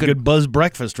go. That's a good buzz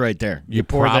breakfast right there. You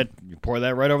pour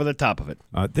that right over the top of it.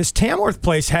 This Tamworth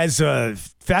place has a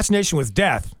fascination with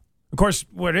death. Of course,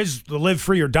 what is the live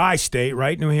free or die state,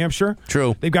 right? New Hampshire.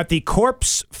 True. They've got the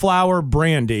Corpse Flower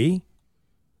Brandy.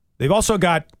 They've also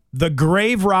got the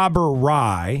Grave Robber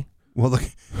Rye. Well,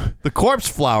 the corpse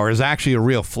flower is actually a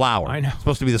real flower. I know. It's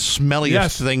supposed to be the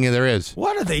smelliest thing there is.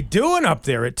 What are they doing up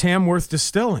there at Tamworth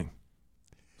Distilling?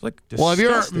 It's like disgusting. Well, have you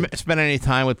ever spent any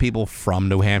time with people from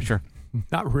New Hampshire?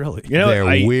 Not really. You know,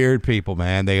 they're weird people,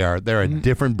 man. They're a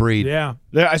different breed. Yeah.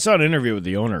 I saw an interview with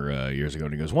the owner years ago,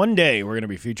 and he goes, one day we're going to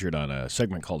be featured on a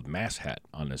segment called Mass Hat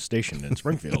on a station in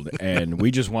Springfield, and we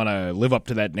just want to live up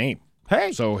to that name.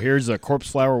 Hey. So here's a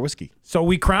Corpse Flower whiskey. So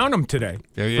we crowned them today.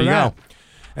 There you go.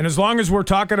 And as long as we're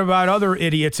talking about other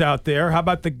idiots out there, how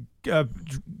about the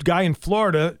guy in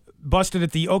Florida busted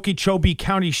at the Okeechobee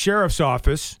County Sheriff's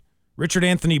Office, Richard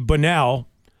Anthony Bunnell,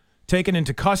 taken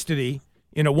into custody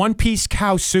in a one-piece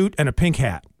cow suit and a pink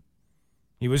hat.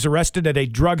 He was arrested at a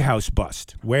drug house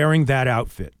bust wearing that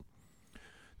outfit.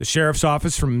 The sheriff's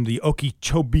office from the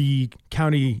Okeechobee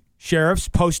County Sheriffs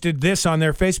posted this on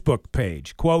their Facebook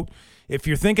page. Quote, if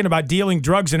you're thinking about dealing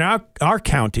drugs in our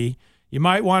county, you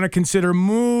might want to consider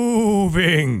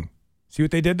moving. See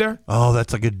what they did there? Oh,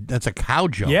 that's a cow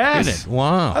joke. Yes. Isn't it?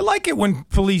 Wow. I like it when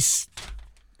police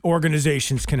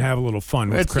organizations can have a little fun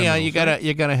with criminals. Yeah, you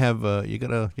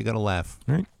gotta laugh.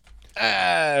 Right?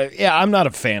 Yeah, I'm not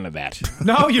a fan of that.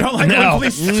 No, you don't like when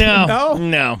police?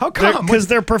 No. How come? Because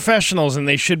they're professionals and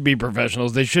they should be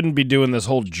professionals. They shouldn't be doing this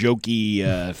whole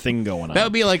jokey thing going on. That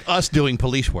would be like us doing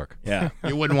police work. Yeah.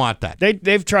 You wouldn't want that.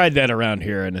 They've tried that around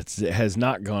here, and it has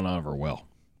not gone over well.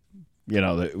 You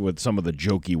know, with some of the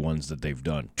jokey ones that they've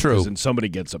done. True. And somebody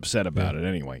gets upset about it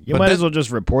anyway. You might as well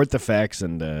just report the facts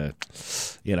and, let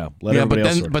everybody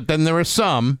else. But then there are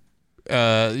some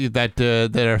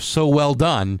that are so well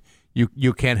done,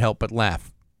 you can't help but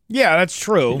laugh. Yeah, that's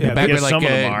true. Yeah, I guess some of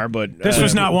them are, but this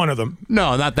was not one of them.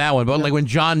 No, not that one. But like when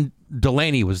John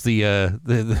Delaney was the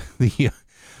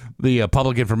the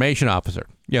public information officer.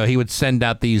 He would send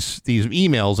out these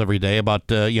emails every day about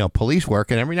police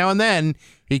work, and every now and then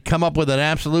he'd come up with an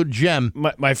absolute gem.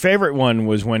 My favorite one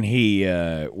was when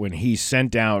he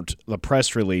sent out the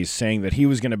press release saying that he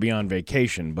was going to be on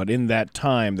vacation, but in that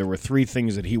time there were 3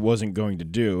 things that he wasn't going to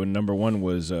do, and number 1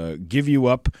 was give you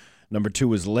up. Number 2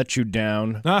 was let you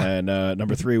down, and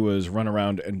number 3 was run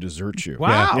around and desert you.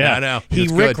 Wow. Yeah, I know. He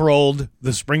It's good. rickrolled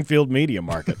the Springfield media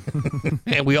market.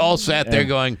 And we all sat there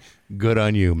going, good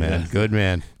on you, man. Good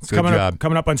man. Good job.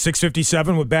 Coming up on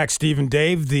 6:57 with back Steve and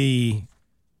Dave, the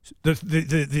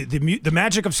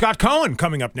magic of Scott Cohen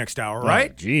coming up next hour,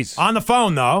 right? Jeez. On the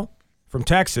phone, though, from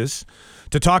Texas,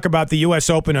 to talk about the U.S.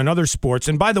 Open and other sports.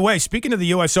 And by the way, speaking of the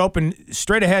U.S. Open,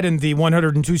 straight ahead in the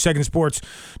 102-second sports,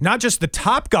 not just the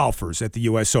top golfers at the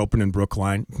U.S. Open in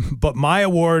Brookline, but my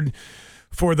award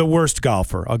for the worst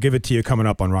golfer. I'll give it to you coming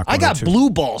up on Rock 102. I got blue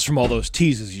balls from all those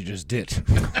teases you just did.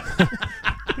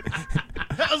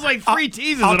 That was like 3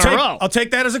 teases in a row. I'll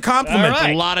take that as a compliment. All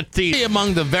right. A lot of tea.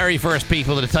 Among the very first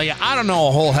people to tell you, I don't know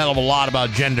a whole hell of a lot about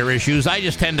gender issues. I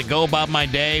just tend to go about my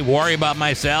day, worry about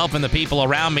myself and the people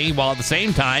around me, while at the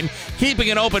same time keeping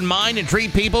an open mind and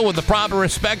treat people with the proper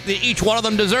respect that each one of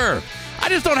them deserve. I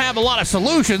just don't have a lot of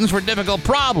solutions for difficult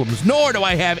problems, nor do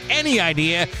I have any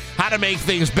idea how to make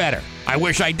things better. I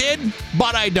wish I did,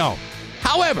 but I don't.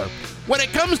 However, when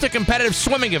it comes to competitive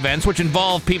swimming events, which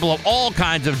involve people of all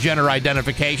kinds of gender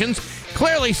identifications,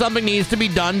 clearly something needs to be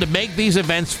done to make these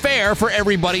events fair for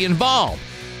everybody involved.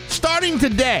 Starting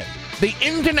today, the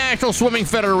International Swimming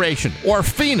Federation, or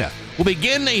FINA, will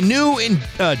begin a new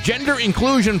gender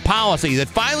inclusion policy that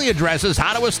finally addresses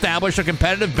how to establish a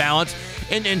competitive balance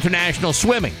in international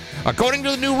swimming. According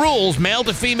to the new rules, male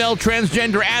to female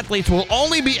transgender athletes will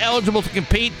only be eligible to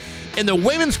compete in the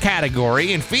women's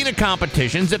category in FINA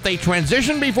competitions if they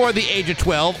transition before the age of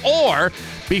 12 or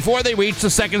before they reach the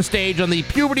second stage on the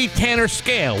puberty Tanner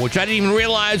scale, which I didn't even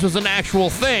realize was an actual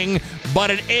thing, but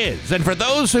it is. And for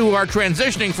those who are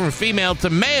transitioning from female to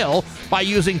male by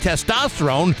using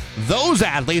testosterone, those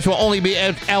athletes will only be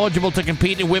eligible to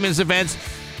compete in women's events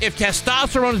if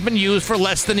testosterone has been used for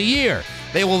less than a year.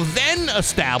 They will then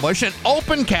establish an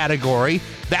open category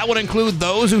that would include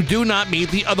those who do not meet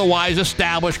the otherwise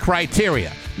established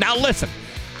criteria. Now listen,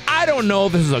 I don't know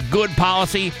if this is a good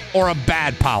policy or a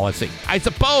bad policy. I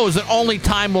suppose that only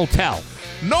time will tell.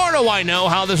 Nor do I know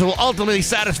how this will ultimately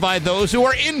satisfy those who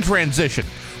are in transition.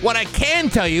 What I can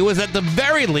tell you is at the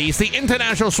very least, the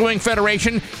International Swimming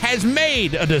Federation has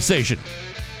made a decision.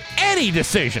 Any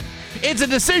decision. It's a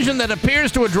decision that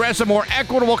appears to address a more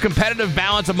equitable competitive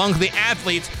balance among the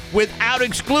athletes without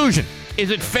exclusion.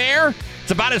 Is it fair?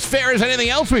 It's about as fair as anything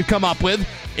else we've come up with.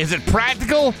 Is it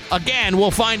practical? Again, we'll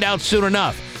find out soon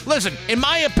enough. Listen, in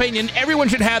my opinion, everyone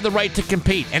should have the right to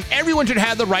compete, and everyone should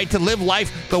have the right to live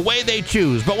life the way they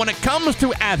choose. But when it comes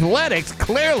to athletics,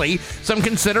 clearly some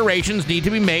considerations need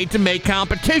to be made to make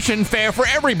competition fair for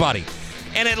everybody.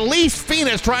 And at least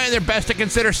FINA is trying their best to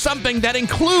consider something that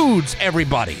includes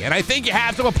everybody. And I think you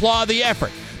have to applaud the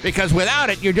effort, because without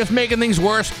it, you're just making things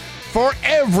worse for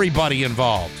everybody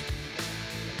involved.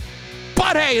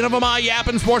 But hey, enough of my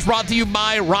yapping. Sports brought to you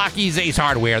by Rocky's Ace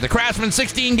Hardware. The Craftsman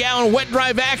 16-gallon wet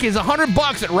dry vac is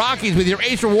 $100 at Rocky's with your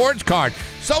Ace Rewards card.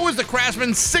 So is the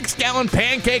Craftsman 6-gallon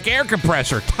pancake air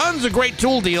compressor. Tons of great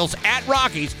tool deals at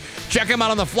Rocky's. Check them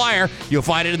out on the flyer. You'll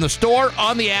find it in the store,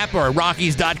 on the app, or at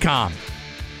Rockies.com.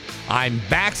 I'm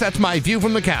back. That's my view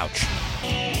from the couch.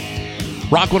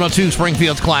 Rock 102,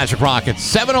 Springfield's Classic Rock at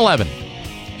 7-Eleven.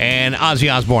 And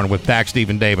Ozzy Osbourne with back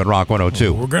Stephen Dave at Rock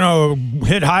 102. We're going to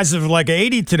hit highs of like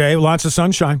 80 today. Lots of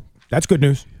sunshine. That's good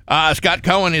news. Scott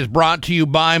Cohen is brought to you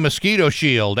by Mosquito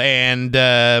Shield. And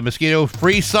Mosquito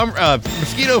Free Summer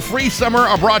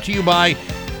are brought to you by,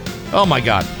 oh my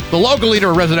God, the local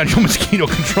leader of residential mosquito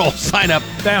control. Sign up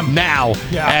now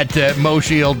at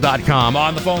MoShield.com.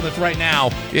 On the phone that's right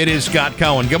now, it is Scott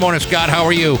Cohen. Good morning, Scott. How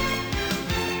are you?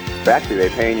 Actually, they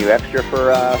paying you extra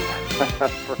for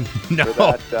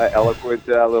that eloquent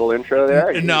little intro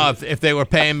there? No, if they were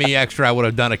paying me extra, I would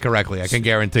have done it correctly. I can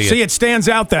guarantee you. See, it stands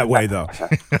out that way, though.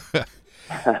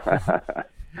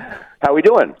 How we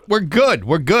doing? We're good.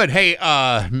 We're good. Hey,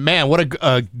 man, what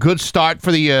a good start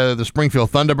for the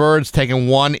Springfield Thunderbirds, taking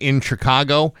one in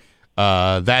Chicago.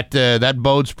 That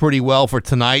bodes pretty well for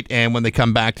tonight and when they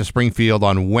come back to Springfield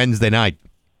on Wednesday night.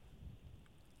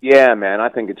 Yeah, man, I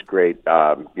think it's great.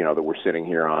 That we're sitting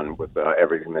here on with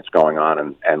everything that's going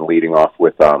on and leading off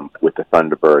with the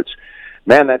Thunderbirds.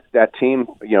 Man, that team,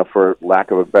 for lack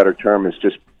of a better term, has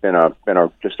just been a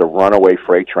runaway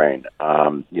freight train.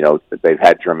 They've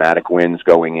had dramatic wins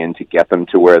going in to get them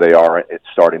to where they are. It's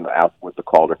starting out with the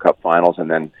Calder Cup Finals, and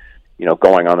then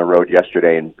going on the road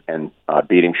yesterday and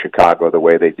beating Chicago the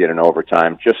way they did in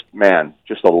overtime. Just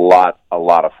a lot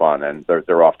of fun, and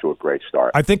they're off to a great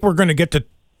start. I think we're going to get to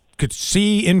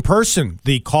see in person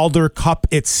the Calder Cup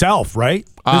itself, right?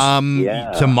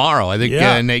 Tomorrow. I think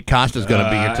Nate Costa's going to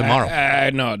be here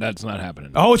tomorrow. No, that's not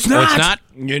happening. Oh, it's not? It's not?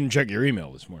 You didn't check your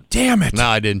email this morning. Damn it. No,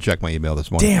 I didn't check my email this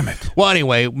morning. Damn it. Well,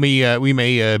 anyway, we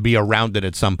may be around it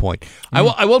at some point.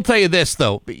 I will tell you this,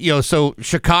 though. So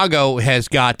Chicago has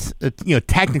got,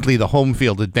 technically the home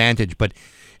field advantage, but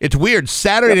it's weird.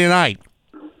 Saturday night,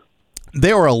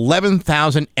 there were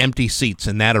 11,000 empty seats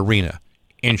in that arena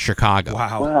in Chicago.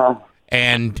 Wow.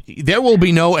 And there will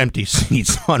be no empty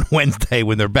seats on Wednesday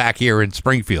when they're back here in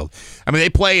Springfield. I mean, they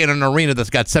play in an arena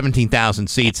that's got 17,000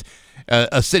 seats.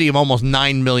 A city of almost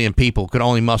 9 million people could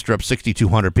only muster up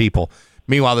 6,200 people.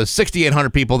 Meanwhile, there's 6,800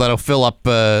 people that'll fill up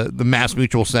the Mass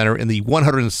Mutual Center in the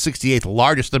 168th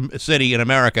largest city in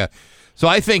America. So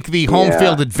I think the home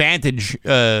field advantage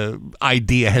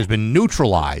idea has been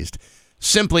neutralized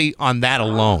simply on that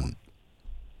alone.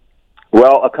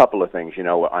 Well, a couple of things, and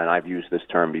I've used this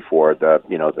term before. The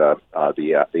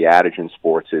adage in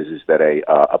sports is that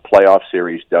a playoff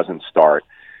series doesn't start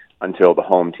until the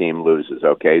home team loses.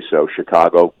 Okay, so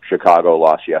Chicago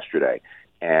lost yesterday,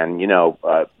 and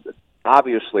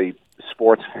obviously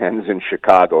sports fans in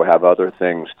Chicago have other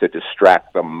things to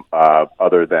distract them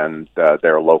other than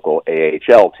their local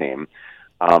AHL team,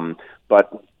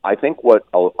 but I think what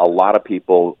a lot of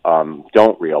people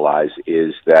don't realize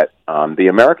is that the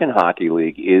American Hockey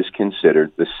League is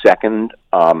considered the second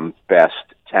best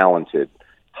talented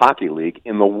hockey league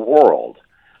in the world.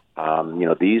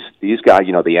 These guys,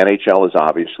 the NHL is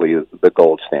obviously the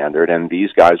gold standard, and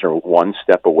these guys are one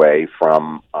step away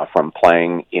from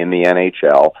playing in the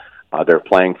NHL. They're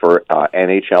playing for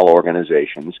NHL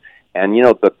organizations. And,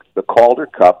 the Calder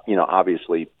Cup,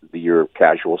 obviously your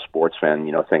casual sports fan,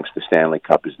 thinks the Stanley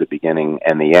Cup is the beginning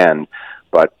and the end.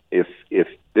 But if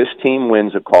this team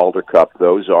wins a Calder Cup,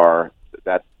 that's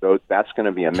going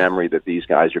to be a memory that these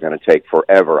guys are going to take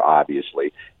forever,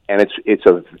 obviously. And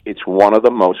it's one of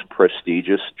the most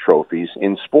prestigious trophies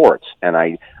in sports. And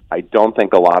I don't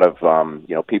think a lot of,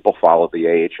 people follow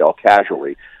the AHL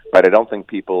casually. But I don't think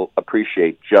people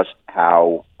appreciate just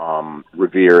how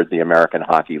revered the American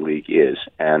Hockey League is.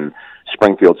 And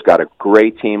Springfield's got a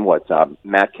great team.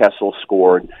 Matt Kessel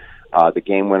scored the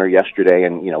game winner yesterday,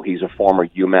 and he's a former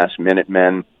UMass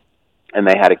Minuteman. And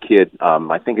they had a kid,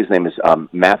 I think his name is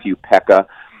Matthew Pekka,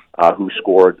 who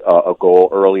scored a goal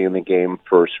early in the game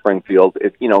for Springfield.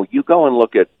 If you go and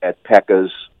look at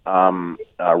Pekka's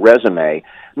resume.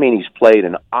 I mean, he's played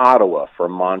in Ottawa for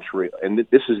Montreal, and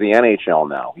this is the NHL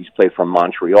now. He's played for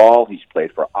Montreal. He's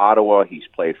played for Ottawa. He's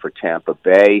played for Tampa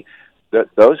Bay.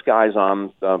 Those guys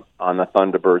on the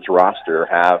Thunderbirds roster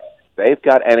they've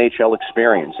got NHL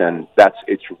experience, and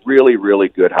it's really, really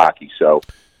good hockey. So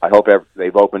I hope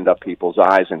they've opened up people's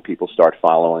eyes and people start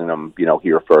following them,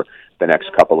 here for the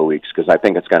next couple of weeks, because I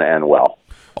think it's going to end well.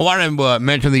 I want to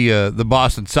mention the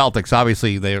Boston Celtics.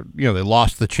 Obviously, they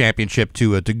lost the championship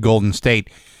to Golden State.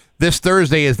 This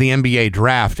Thursday is the NBA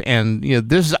draft, and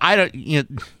this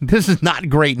is not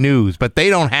great news. But they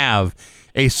don't have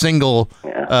a single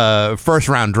first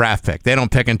round draft pick. They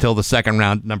don't pick until the second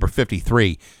round, number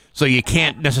 53. So you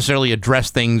can't necessarily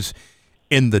address things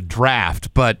in the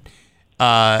draft. But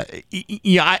I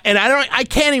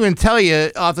can't even tell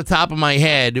you off the top of my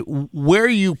head where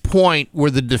you point were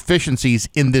the deficiencies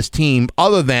in this team,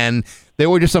 other than there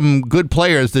were just some good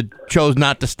players that chose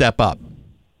not to step up.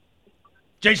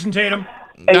 Jason Tatum.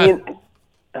 Listen.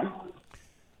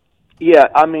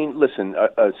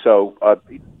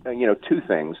 Two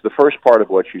things. The first part of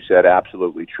what you said,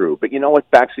 absolutely true. But you know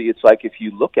what, Baxi? It's like if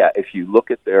you look at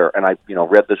their, and I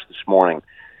read this morning.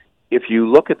 If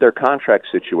you look at their contract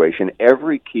situation,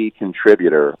 every key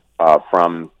contributor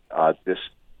from this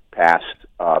past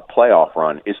playoff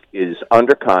run is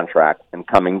under contract and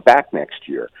coming back next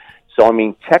year. So, I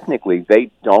mean, technically,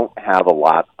 they don't have a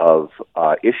lot of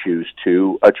issues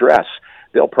to address.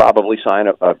 They'll probably sign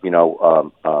a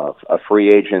free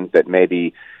agent that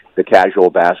maybe the casual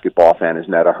basketball fan has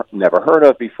never heard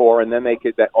of before, and then they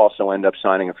could also end up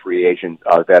signing a free agent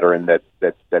veteran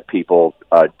that people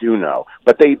do know.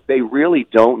 But they really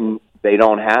don't. They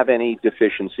don't have any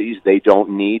deficiencies. They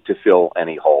don't need to fill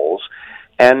any holes.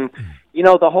 And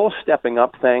the whole stepping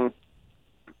up thing.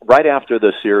 Right after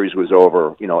the series was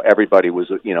over, everybody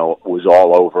was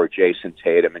all over Jason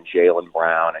Tatum and Jaylen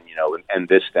Brown and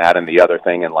this, that, and the other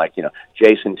thing. And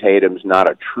Jason Tatum's not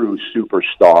a true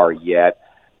superstar yet.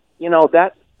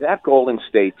 That Golden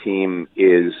State team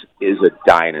is a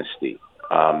dynasty.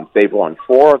 They've won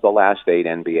 4 of the last 8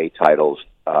 NBA titles.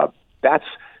 that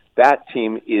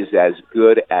team is as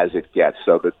good as it gets.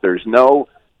 So that there's no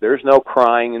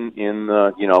crying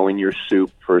in your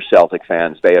soup for Celtic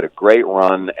fans. They had a great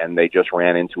run, and they just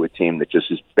ran into a team that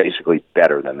just is basically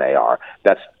better than they are.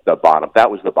 That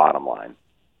was the bottom line.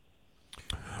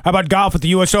 How about golf at the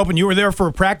U.S. Open? You were there for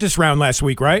a practice round last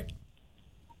week, right?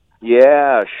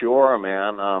 Yeah, sure,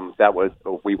 man.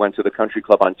 We went to the country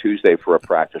club on Tuesday for a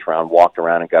practice round, walked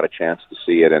around and got a chance to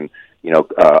see it, and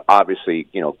obviously,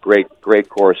 great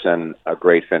course and a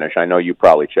great finish. I know you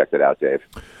probably checked it out, Dave.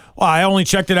 Well, I only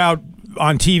checked it out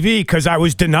on TV because I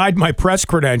was denied my press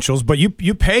credentials, but you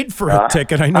paid for a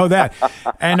ticket. I know that.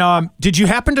 And did you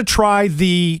happen to try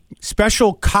the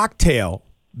special cocktail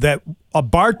that a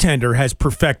bartender has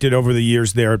perfected over the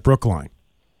years there at Brookline?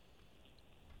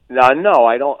 No,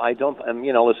 I don't.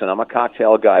 Listen, I'm a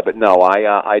cocktail guy, but no,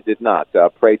 I did not.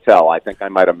 Pray tell. I think I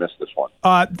might have missed this one.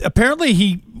 Apparently,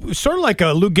 he was sort of like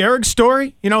a Lou Gehrig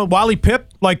story. Wally Pipp,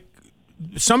 like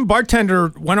some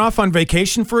bartender went off on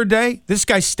vacation for a day. This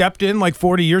guy stepped in like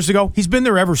 40 years ago. He's been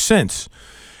there ever since,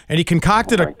 and he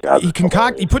concocted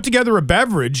he put together a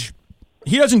beverage.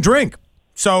 He doesn't drink,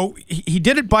 so he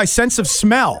did it by sense of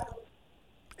smell.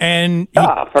 And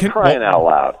crying out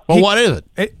loud. Well, what is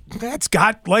it? That's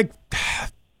got like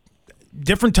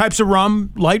different types of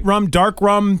rum, light rum, dark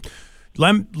rum,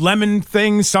 lemon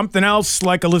things, something else,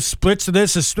 like a little splits of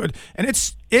this, and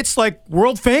it's like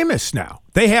world famous now.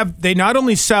 They not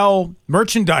only sell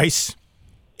merchandise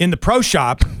in the pro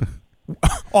shop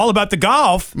all about the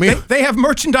golf, they have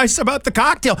merchandise about the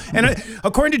cocktail. And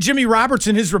according to Jimmy Roberts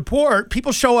in his report,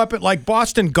 people show up at like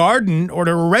Boston Garden or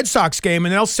to a Red Sox game,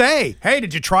 and they'll say, "Hey,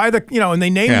 did you try the?" And they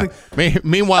name the.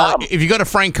 Meanwhile, if you go to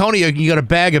Franconia, you get a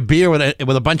bag of beer with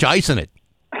a bunch of ice in it.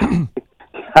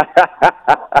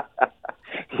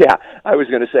 Yeah, I was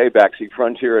going to say, Baxi,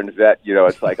 Frontier and Vet.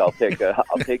 It's like I'll take the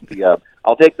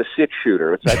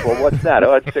 6-shooter. It's like, well, what's that?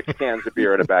 Oh, it's 6 cans of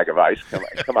beer and a bag of ice.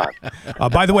 Come on.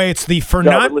 By the way, it's the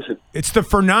Fernando. It's the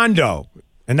Fernando,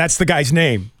 and that's the guy's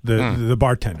name, the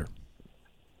bartender.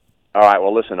 All right.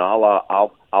 Well, listen,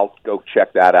 I'll go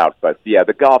check that out. But yeah,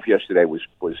 the golf yesterday was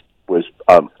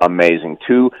amazing.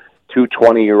 Two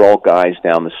 20-year-old guys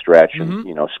down the stretch, and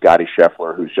Scotty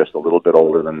Scheffler, who's just a little bit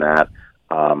older than that.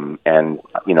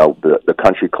 The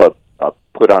country club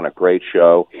put on a great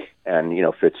show, and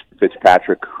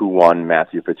Fitzpatrick, who won,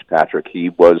 Matthew Fitzpatrick, I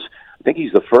think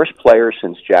he's the first player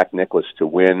since Jack Nicklaus to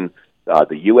win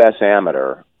the U.S.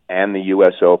 Amateur and the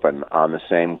U.S. Open on the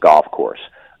same golf course.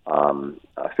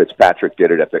 Fitzpatrick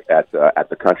did it at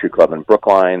the country club in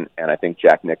Brookline, and I think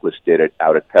Jack Nicklaus did it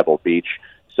out at Pebble Beach.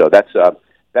 So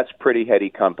that's pretty heady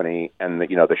company, and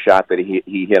the shot that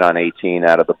he hit on 18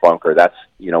 out of the bunker, that's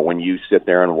when you sit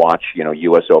there and watch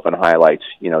U.S. Open highlights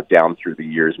down through the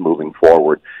years moving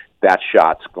forward, that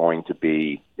shot's going to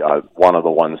be one of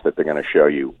the ones that they're going to show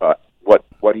you.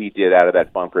 What he did out of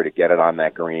that bunker to get it on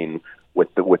that green with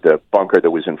the bunker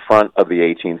that was in front of the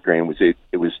 18th green was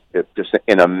just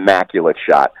an immaculate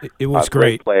shot. It was great.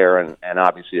 Great player and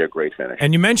obviously a great finish.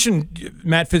 And you mentioned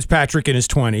Matt Fitzpatrick in his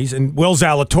 20s, and Will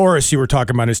Zalatoris, you were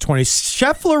talking about in his 20s.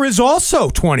 Scheffler is also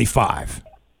 25.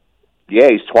 Yeah,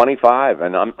 he's 25,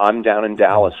 and I'm down in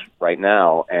Dallas right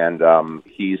now, and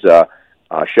he's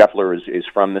Scheffler is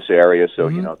from this area, so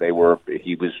he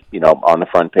was on the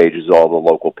front pages of all the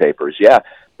local papers. Yeah.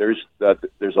 There's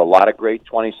a lot of great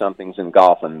 20-somethings in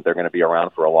golf, and they're going to be around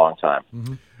for a long time.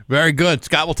 Mm-hmm. Very good.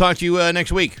 Scott, we'll talk to you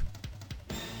next week.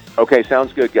 Okay,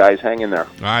 sounds good, guys. Hang in there.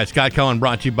 All right, Scott Cohen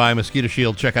brought to you by Mosquito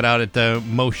Shield. Check it out at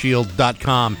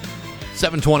moshield.com.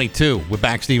 722. We're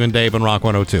back, Steve and Dave on Rock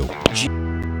 102.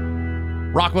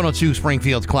 Rock 102,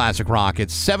 Springfield's Classic Rock.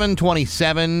 It's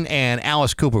 7:27, and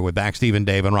Alice Cooper with back Steve and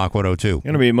Dave on Rock 102.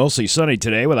 Going to be mostly sunny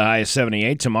today with a high of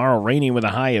 78. Tomorrow, rainy with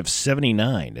a high of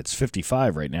 79. It's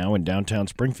 55 right now in downtown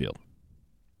Springfield.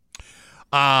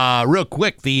 Real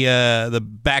quick, the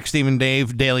Back Steve and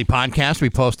Dave daily podcast we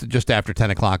posted just after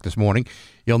 10 o'clock this morning.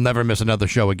 You'll never miss another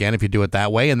show again if you do it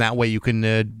that way, and that way you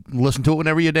can listen to it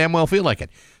whenever you damn well feel like it.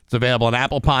 It's available on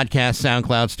Apple Podcasts,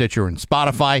 SoundCloud, Stitcher, and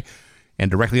Spotify, and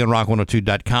directly on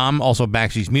rock102.com. Also,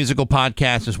 Baxi's musical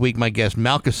podcast this week. My guest,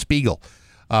 Malkus Spiegel,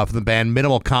 from the band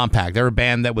Minimal Compact. They're a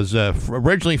band that was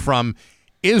originally from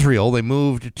Israel. They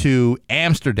moved to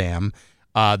Amsterdam.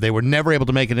 They were never able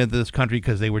to make it into this country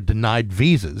because they were denied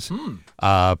visas,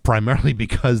 primarily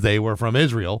because they were from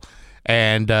Israel.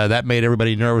 And that made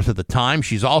everybody nervous at the time.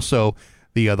 She's also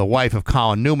the wife of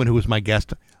Colin Newman, who was my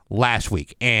guest last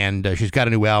week. And she's got a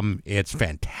new album. It's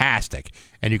fantastic.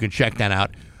 And you can check that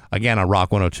out again on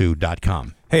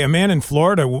rock102.com. Hey, a man in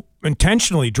Florida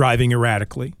intentionally driving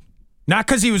erratically. Not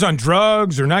because he was on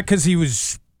drugs or not because he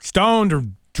was stoned or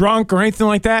drunk or anything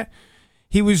like that.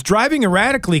 He was driving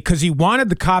erratically because he wanted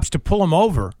the cops to pull him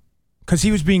over because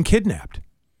he was being kidnapped.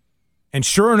 And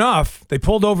sure enough, they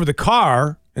pulled over the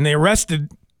car and they arrested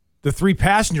the 3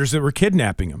 passengers that were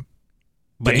kidnapping him.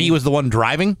 But he was the one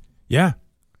driving? Yeah.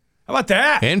 How about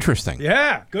that? Interesting.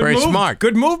 Yeah. Good Very move. smart.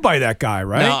 Good move by that guy,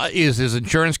 right? Now, is his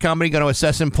insurance company going to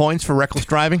assess him points for reckless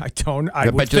driving? I don't. I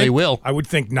bet you they will. I would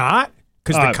think not,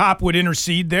 because the cop would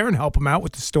intercede there and help him out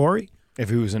with the story. If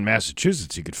he was in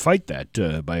Massachusetts, he could fight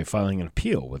that by filing an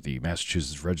appeal with the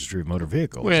Massachusetts Registry of Motor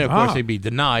Vehicles. Well, of course, he'd be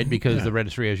denied because the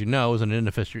registry, as you know, is an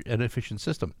inefficient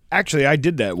system. Actually, I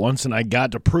did that once, and I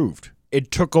got approved. It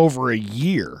took over a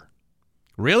year.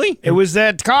 Really? It was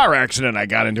that car accident I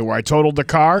got into where I totaled the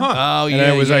car. Oh,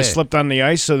 and yeah, I slipped on the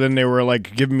ice, so then they were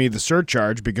like giving me the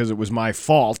surcharge because it was my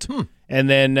fault. And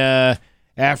then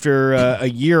after a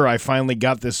year, I finally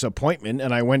got this appointment,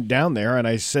 and I went down there, and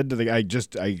I said to the guy,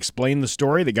 I explained the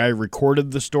story. The guy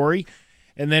recorded the story,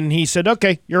 and then he said,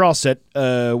 "Okay, you're all set.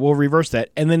 We'll reverse that."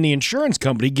 And then the insurance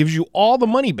company gives you all the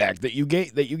money back that you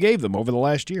gave them over the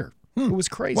last year. It was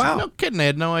crazy. Wow. No kidding. I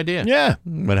had no idea. Yeah.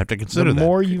 Might have to consider The that.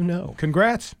 more you know.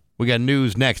 Congrats. We got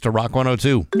news next to Rock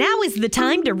 102. Now is the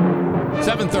time to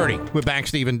 7:30. We're back,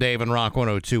 Steve and Dave and Rock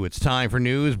 102. It's time for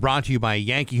news brought to you by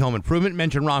Yankee Home Improvement.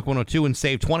 Mention Rock 102 and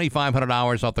save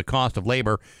 $2,500 off the cost of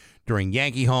labor during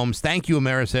Yankee Home's Thank You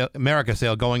America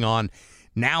sale going on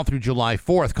now through July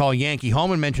 4th. Call Yankee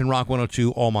Home and mention Rock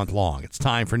 102 all month long. It's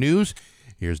time for news.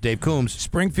 Here's Dave Coombs.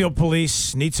 Springfield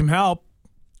police need some help.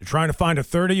 They're trying to find a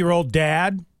 30-year-old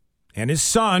dad and his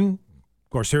son. Of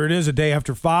course, here it is, a day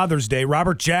after Father's Day.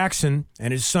 Robert Jackson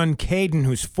and his son Caden,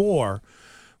 who's 4,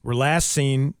 were last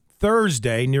seen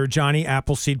Thursday near Johnny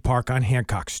Appleseed Park on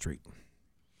Hancock Street.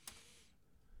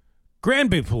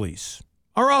 Granby police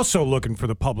are also looking for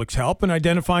the public's help in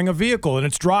identifying a vehicle and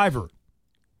its driver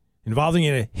involving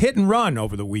a hit and run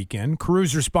over the weekend.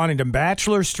 Crews responding to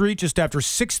Bachelor Street just after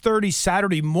 6:30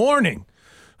 Saturday morning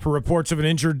for reports of an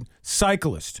injured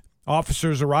cyclist.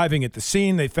 Officers arriving at the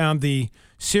scene, they found the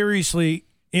seriously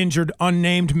injured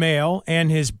unnamed male and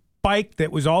his bike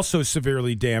that was also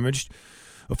severely damaged.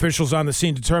 Officials on the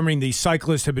scene determining the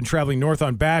cyclist had been traveling north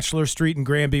on Bachelor Street in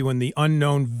Granby when the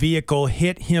unknown vehicle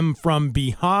hit him from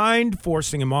behind,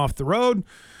 forcing him off the road.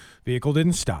 Vehicle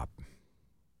didn't stop.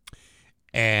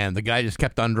 And the guy just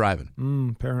kept on driving.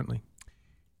 Apparently.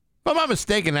 If I'm not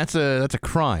mistaken, that's a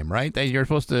crime, right? That you're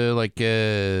supposed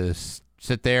to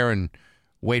sit there and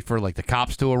wait for the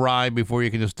cops to arrive before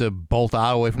you can just bolt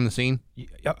out away from the scene.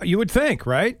 You would think,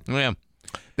 right? Yeah.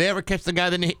 They ever catch the guy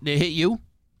that hit you?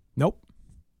 Nope.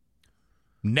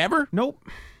 Never? Nope.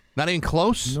 Not even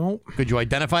close? Nope. Could you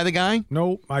identify the guy?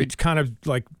 Nope. I kind of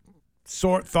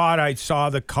thought I saw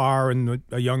the car and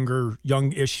a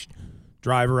youngish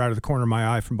driver out of the corner of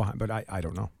my eye from behind, but I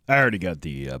don't know. I already got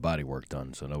the body work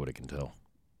done, so nobody can tell.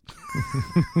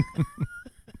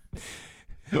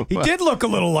 He did look a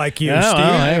little like you, Yeah, Steve.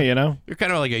 well, hey, you know. You're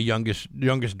kind of like a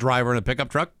youngest driver in a pickup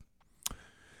truck.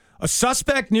 A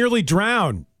suspect nearly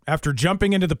drowned after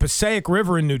jumping into the Passaic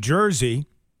River in New Jersey.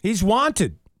 He's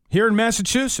wanted here in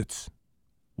Massachusetts.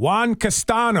 Juan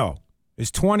Castano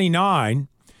is 29,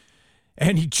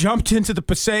 and he jumped into the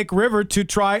Passaic River to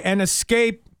try and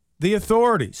escape the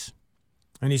authorities.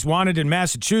 And he's wanted in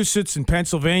Massachusetts and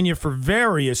Pennsylvania for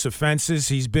various offenses.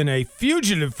 He's been a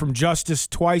fugitive from justice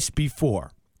twice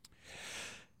before.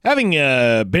 Having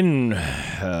been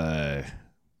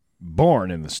born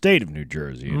in the state of New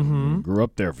Jersey and grew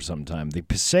up there for some time, the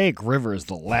Passaic River is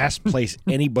the last place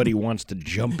anybody wants to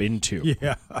jump into.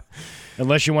 Yeah.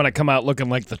 Unless you want to come out looking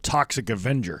like the Toxic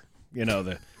Avenger,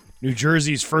 the New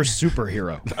Jersey's first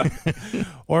superhero.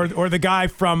 or the guy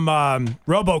from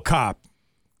RoboCop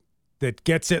that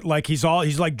gets it like he's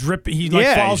like dripping. He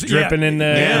falls he's dripping in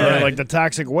like the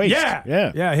toxic waste.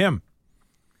 Yeah, him.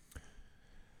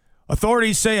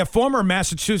 Authorities say a former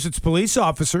Massachusetts police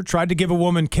officer tried to give a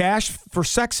woman cash for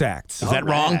sex acts. Is that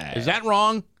wrong? Is that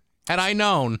wrong? Had I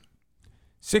known.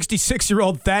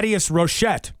 66-year-old Thaddeus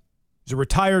Rochette is a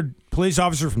retired police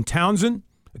officer from Townsend,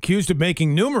 accused of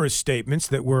making numerous statements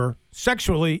that were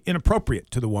sexually inappropriate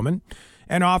to the woman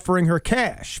and offering her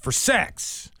cash for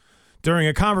sex during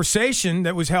a conversation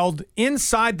that was held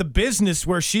inside the business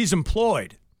where she's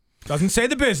employed. Doesn't say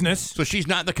the business. So she's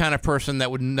not the kind of person that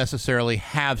would necessarily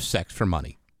have sex for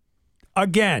money.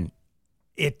 Again,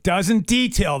 it doesn't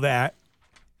detail that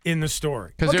in the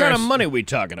story. What kind of money are we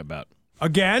talking about?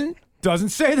 Again, doesn't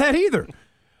say that either.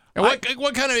 And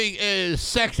what kind of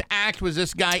sex act was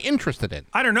this guy interested in?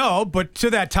 I don't know, but to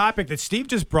that topic that Steve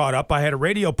just brought up, I had a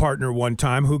radio partner one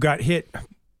time who got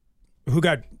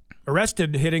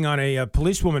arrested hitting on a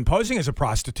policewoman posing as a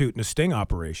prostitute in a sting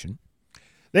operation.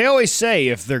 They always say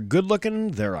if they're good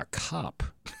looking, they're a cop.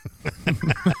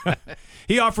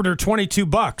 He offered her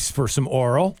 $22 for some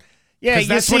oral. Yeah, 'Cause you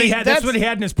that's see, what he had. That's what he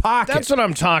had in his pocket. That's what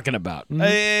I'm talking about.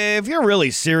 If you're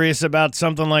really serious about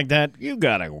something like that, you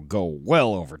gotta go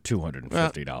well over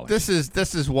 $250. This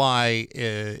is why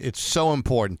it's so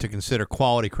important to consider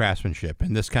quality craftsmanship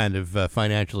in this kind of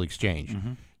financial exchange.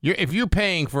 If you're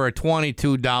paying for a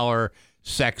 $22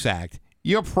 sex act,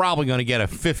 you're probably going to get a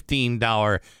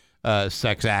 $15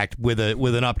 sex act with an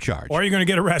upcharge, or you're going to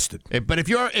get arrested. But if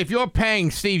you're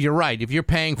paying, Steve, you're right. If you're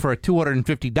paying for a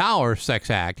 $250 sex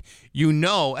act, you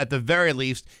know at the very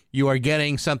least you are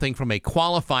getting something from a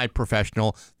qualified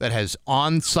professional that has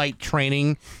on-site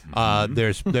training.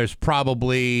 There's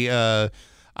probably I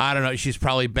don't know. She's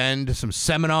probably been to some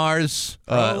seminars,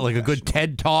 like a good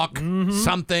TED Talk,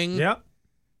 something. Yep.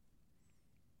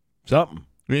 Something.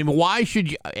 I mean, why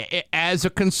should you, as a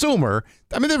consumer,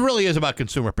 I mean, it really is about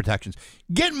consumer protections.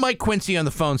 Get Mike Quincy on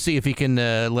the phone, see if he can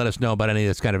let us know about any of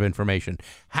this kind of information.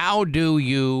 How do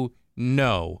you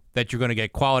know that you're going to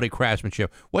get quality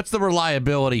craftsmanship? What's the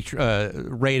reliability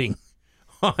rating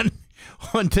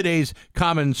on today's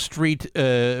common street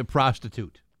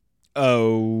prostitute?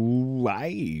 Oh,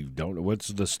 I don't know. What's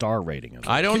the star rating?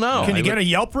 I don't know. Can you get a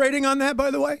Yelp rating on that, by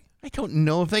the way? I don't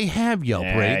know if they have Yelp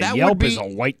rating. That Yelp would be is a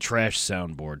white trash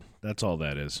soundboard. That's all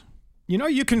that is. You know,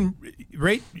 you can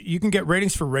get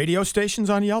ratings for radio stations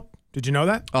on Yelp. Did you know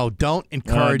that? Oh, don't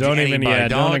encourage don't anybody. even- yeah,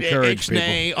 don't encourage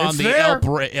ixnay people. on It's the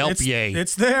there. Yelp yay.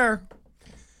 It's there.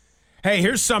 Hey,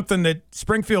 here's something that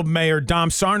Springfield Mayor Dom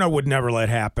Sarno would never let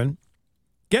happen.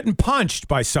 Getting punched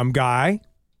by some guy.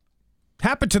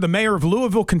 Happened to the mayor of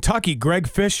Louisville, Kentucky, Greg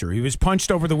Fisher. He was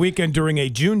punched over the weekend during a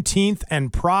Juneteenth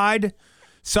and Pride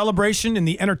celebration in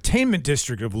the entertainment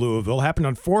district of Louisville. Happened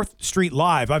on 4th Street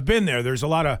Live. I've been there. There's a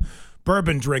lot of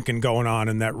bourbon drinking going on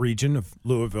in that region of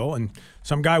Louisville. And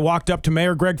some guy walked up to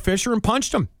Mayor Greg Fisher and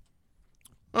punched him.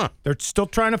 They're still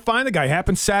trying to find the guy.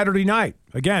 Happened Saturday night.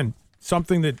 Again,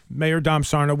 something that Mayor Dom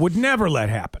Sarno would never let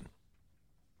happen.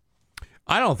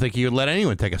 I don't think he would let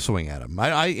anyone take a swing at him.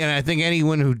 I think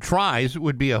anyone who tries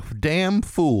would be a damn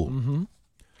fool.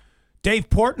 Dave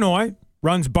Portnoy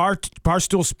runs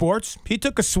Barstool Sports. He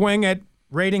took a swing at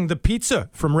rating the pizza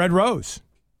from Red Rose.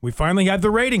 We finally had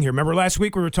the rating here. Remember last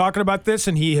week we were talking about this,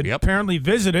 and he had apparently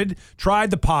visited,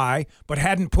 tried the pie, but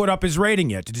hadn't put up his rating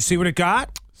yet. Did you see what it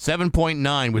got?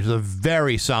 7.9, which is a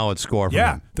very solid score for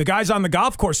him. The guys on the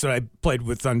golf course that I played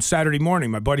with on Saturday morning,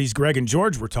 my buddies Greg and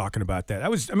George were talking about that.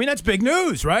 That's big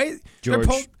news, right? George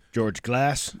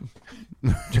Glass.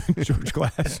 George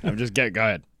Glass. I'm just getting. Go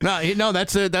ahead. No,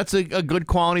 that's a good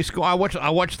quality score. I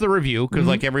watched the review because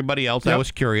like everybody else, I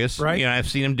was curious. Right. You know, I've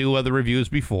seen him do other reviews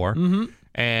before.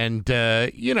 And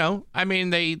you know, I mean,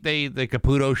 the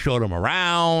Caputo showed him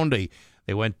around.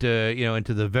 They went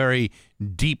into the very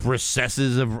deep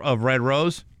recesses of Red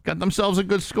Rose. Got themselves a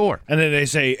good score. And then they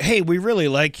say, "Hey, we really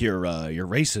like your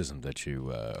racism that you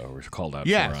were called out for."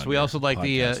 Yes, we also like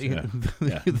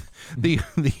podcast."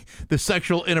 the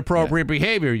sexual inappropriate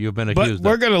behavior you've been accused But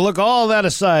we're of. going to look all that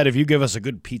aside if you give us a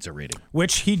good pizza rating.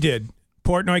 Which he did.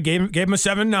 Portnoy gave him a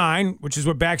 7.9, which is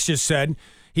what Bax just said.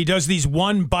 He does these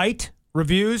one bite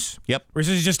reviews. Yep. Where he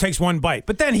says he just takes one bite.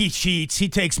 But then he cheats. He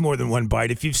takes more than one bite.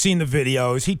 If you've seen the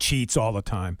videos, he cheats all the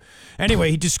time.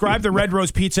 Anyway, he described the Red Rose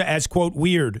pizza as, quote,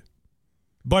 weird,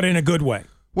 but in a good way.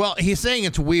 Well, he's saying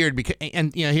it's weird because,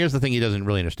 and you know, here's the thing he doesn't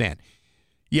really understand.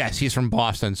 Yes, he's from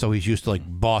Boston, so he's used to like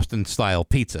Boston-style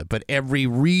pizza, but every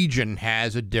region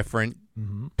has a different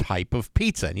type of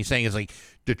pizza. And he's saying it's like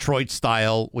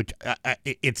Detroit-style, which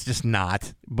it's just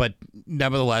not. But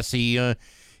nevertheless, he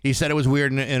said it was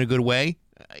weird in a good way.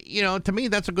 You know, to me,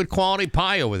 that's a good quality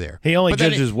pie over there. He only But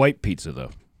then judges white pizza,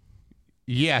 though.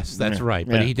 Yes, that's right.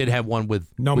 But he did have one with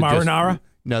No with just- marinara?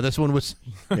 No, this one was.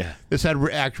 Yeah. This had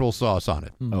actual sauce on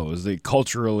it. Oh, it was the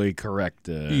culturally correct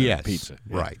Yes, pizza.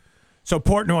 Yeah. right. So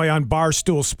Portnoy on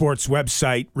Barstool Sports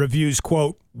website reviews,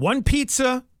 quote, one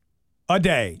pizza a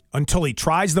day until he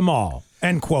tries them all,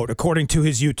 end quote, according to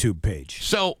his YouTube page.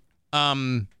 So,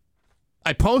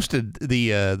 I posted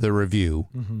the review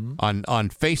on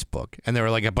Facebook, and there were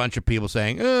like a bunch of people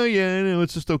saying, "Oh yeah, no,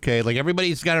 it's just okay." Like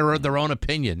everybody's got their own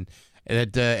opinion,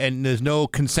 and there's no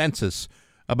consensus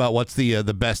about what's the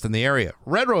best in the area.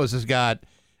 Red Rose has got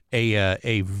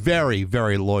a very,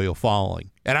 very loyal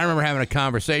following, and I remember having a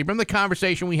conversation. Remember the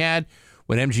conversation we had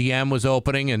when MGM was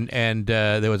opening, and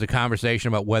there was a conversation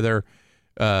about whether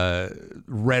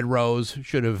Red Rose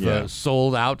should have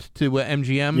sold out to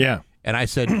MGM. Yeah. And I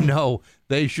said, no,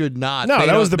 they should not. No, They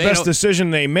that was don't- the they best don't- decision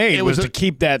they made It was was to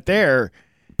keep that there.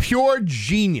 Pure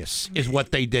genius is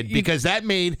what they did, because that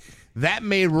made that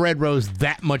made Red Rose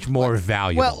that much more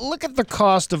valuable. Well, look at the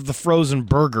cost of the frozen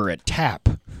burger at Tap.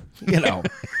 You know,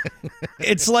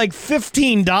 it's like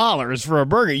 $15 for a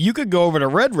burger. You could go over to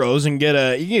Red Rose and get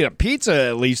a pizza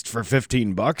at least for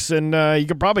 $15, and you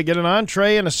could probably get an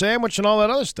entree and a sandwich and all that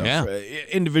other stuff,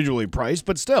 individually priced,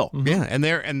 but still. Yeah, and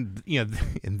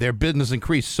their business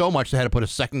increased so much they had to put a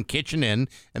second kitchen in,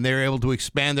 and they were able to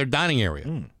expand their dining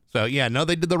area. So yeah, no,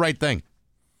 they did the right thing.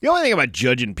 The only thing about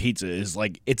judging pizza is,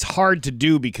 like, it's hard to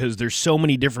do because there's so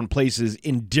many different places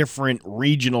in different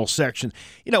regional sections.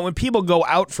 You know, when people go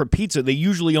out for pizza, they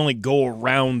usually only go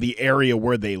around the area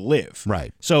where they live.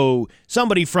 Right. So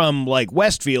somebody from, like,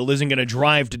 Westfield isn't going to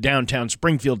drive to downtown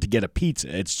Springfield to get a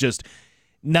pizza. It's just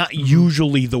not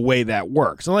usually the way that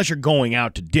works. Unless you're going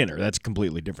out to dinner. That's a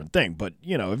completely different thing. But,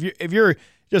 you know, if you're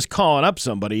just calling up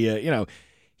somebody, you know,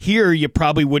 here you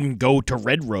probably wouldn't go to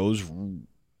Red Rose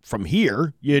from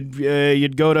here.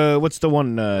 You'd go to, what's the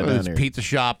one down There's there? Pizza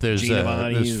Shop. There's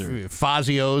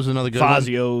Fazio's, another good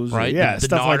Fazio's, one. Right? Yeah, The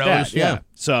stuff like that. Nardos, Yeah.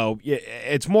 So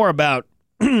it's more about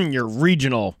your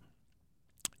regional,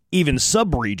 even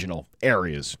sub-regional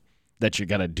areas that you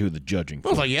got to do the judging for.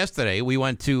 Well, it was like yesterday. We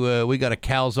went to, we got a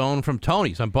calzone from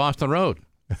Tony's on Boston Road.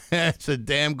 It's a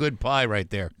damn good pie right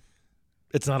there.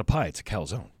 It's not a pie. It's a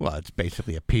calzone. Well, it's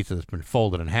basically a pizza that's been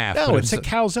folded in half. No, but it's a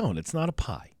calzone. It's not a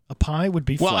pie. A pie would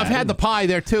be Well, flat. I've had the pie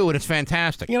there, too, and it's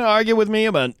fantastic. You know, argue with me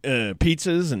about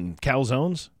pizzas and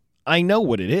calzones? I know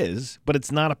what it is, but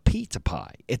it's not a pizza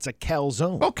pie. It's a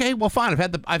calzone. Okay, well, fine.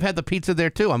 I've had the pizza there,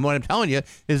 too. What I'm telling you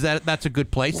is that that's a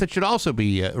good place that should also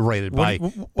be rated by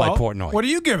Portnoy. What do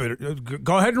you give it?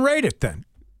 Go ahead and rate it, then.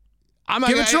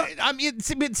 My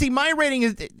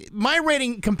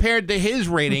rating compared to his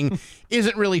rating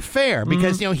isn't really fair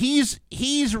because you know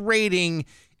he's rating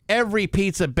every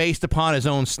pizza based upon his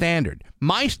own standard.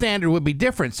 My standard would be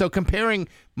different, so comparing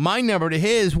my number to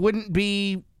his wouldn't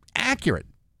be accurate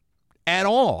at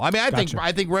all. I mean,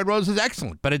 I think Red Rose is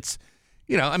excellent, but it's,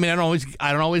 you know, I mean, I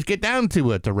don't always get down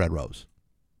to Red Rose,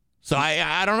 so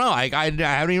I don't know. I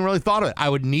haven't even really thought of it. I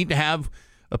would need to have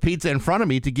a pizza in front of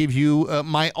me to give you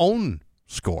my own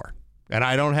score, and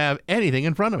I don't have anything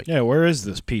in front of me. Yeah, where is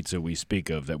this pizza we speak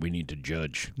of that we need to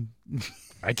judge?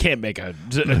 I can't make a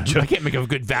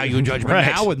good value judgment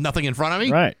now with nothing in front of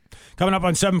me. Right. Coming up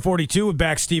on 742 with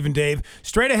Bax, Steve, and Dave.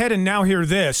 Straight ahead, and now hear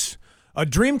this. A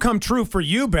dream come true for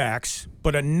you, Bax,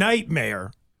 but a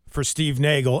nightmare for Steve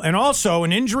Nagel. And also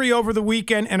an injury over the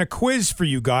weekend and a quiz for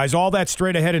you guys. All that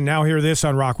straight ahead, and now hear this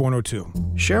on Rock 102.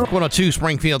 Sheriff 102,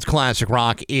 Springfield's Classic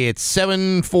Rock. It's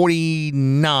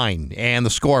 7:49, and the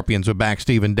Scorpions are back.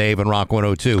 Steve and Dave on Rock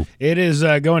 102. It is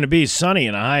going to be sunny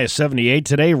and a high of 78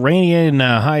 today. Rainy and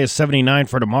a high of 79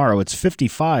 for tomorrow. It's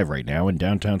 55 right now in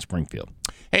downtown Springfield.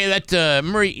 Hey,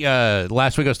 remember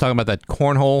last week I was talking about that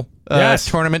cornhole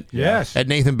tournament? Yes. At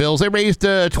Nathan Bill's, they raised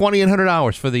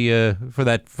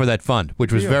 $2,800 for that fund,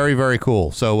 which was very, very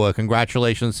cool. So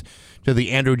congratulations to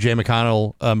the Andrew J.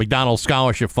 McDonald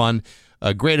Scholarship Fund.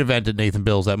 A great event at Nathan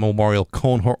Bill's, that Memorial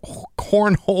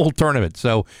Cornhole Tournament.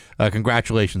 So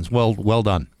congratulations. Well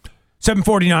done.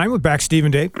 749 with Bax, Steve,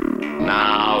 and Dave.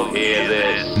 Now hear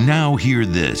this. Now hear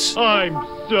this. I'm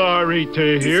sorry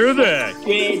to hear that.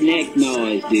 Redneck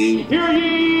noise, dude. Hear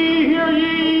ye, hear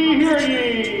ye, hear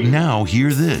ye. Now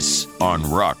hear this on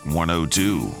Rock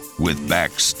 102 with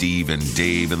Bax, Steve, and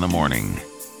Dave in the morning.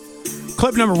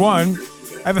 Clip number one.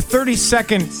 I have a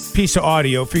 30-second piece of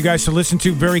audio for you guys to listen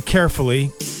to very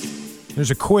carefully.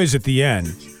 There's a quiz at the end.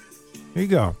 Here you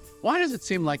go. Why does it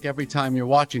seem like every time you're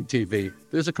watching TV,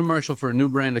 there's a commercial for a new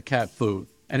brand of cat food,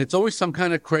 and it's always some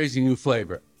kind of crazy new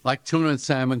flavor, like tuna and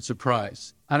salmon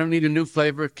surprise? I don't need a new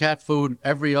flavor of cat food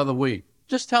every other week.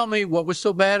 Just tell me what was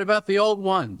so bad about the old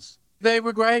ones. They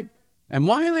were great. And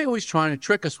why are they always trying to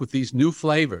trick us with these new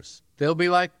flavors? They'll be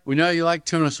like, we know you like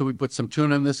tuna, so we put some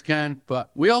tuna in this can,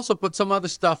 but we also put some other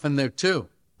stuff in there too.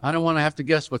 I don't want to have to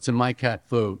guess what's in my cat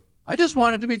food. I just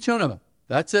want it to be tuna.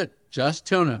 That's it. Just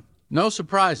tuna. No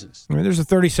surprises. I mean, there's a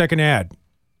 30-second ad.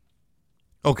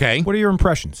 Okay. What are your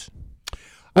impressions?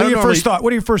 What are your first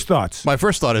thoughts? My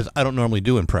first thought is I don't normally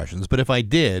do impressions, but if I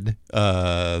did,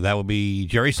 that would be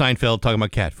Jerry Seinfeld talking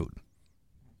about cat food.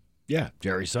 Yeah,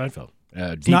 Jerry Seinfeld.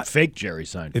 Fake Jerry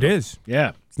Seinfeld. It is.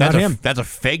 Yeah. Not him. That's a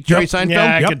fake Jerry Seinfeld?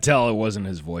 Yeah, I could tell it wasn't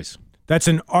his voice. That's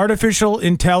an artificial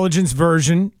intelligence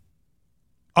version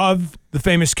of the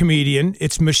famous comedian.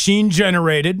 It's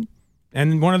machine-generated,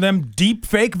 and one of them deep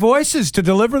fake voices to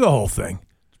deliver the whole thing.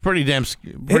 It's pretty damn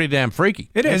freaky.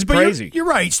 It is, but crazy. You're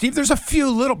right, Steve. There's a few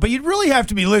little, but you'd really have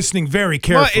to be listening very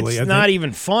carefully. Well, it's not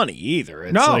even funny either.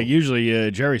 It's like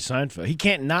usually Jerry Seinfeld. He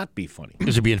can't not be funny.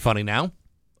 Is he being funny now?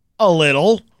 A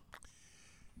little.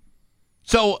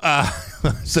 So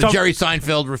Jerry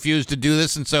Seinfeld refused to do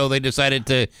this, and so they decided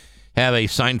to have a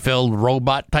Seinfeld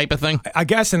robot type of thing? I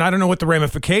guess, and I don't know what the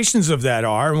ramifications of that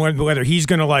are, and whether he's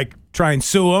going to, like, try and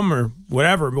sue him or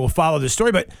whatever. We'll follow the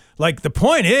story. But, like, the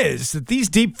point is that these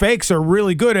deep fakes are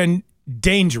really good and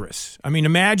dangerous. I mean,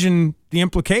 imagine the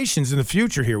implications in the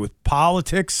future here with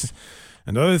politics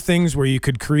and other things where you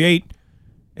could create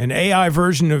an AI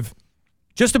version of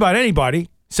just about anybody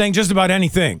saying just about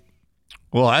anything.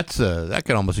 Well, that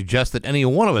could almost suggest that any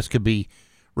one of us could be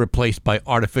replaced by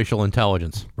artificial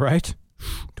intelligence. Right?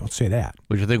 Don't say that.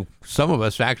 Which I think some of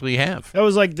us actually have. That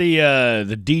was like the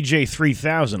DJ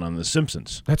 3000 on The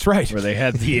Simpsons. That's right. Where they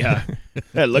had the,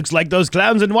 it looks like those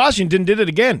clowns in Washington did it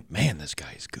again. Man, this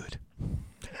guy is good.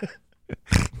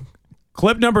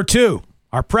 Clip number 2.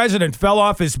 Our president fell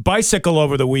off his bicycle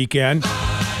over the weekend.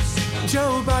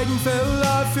 Joe Biden fell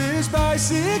off his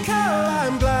bicycle.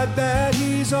 I'm glad that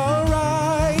he's all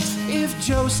right. If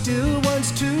Joe still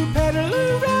wants to pedal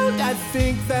around, I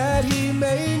think that he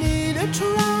may need a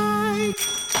trike.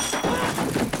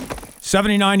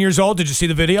 79 years old. Did you see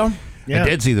the video? Yeah. I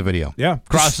did see the video. Yeah.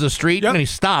 Crosses the street and he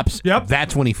stops. Yep.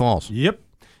 That's when he falls. Yep.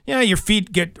 Yeah, your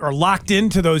feet are locked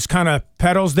into those kind of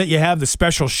pedals that you have. The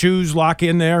special shoes lock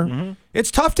in there. Mm-hmm. It's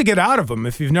tough to get out of them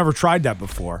if you've never tried that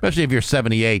before. Especially if you're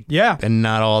 78. Yeah. And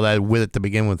not all that with it to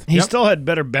begin with. He still had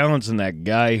better balance than that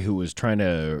guy who was trying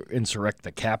to insurrect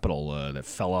the Capitol that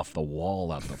fell off the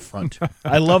wall out the front.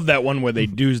 I love that one where they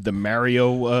do the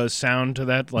Mario sound to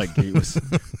that. Like he was...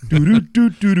 The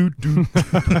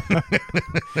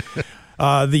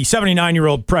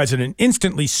 79-year-old president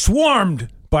instantly swarmed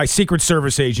by Secret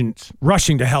Service agents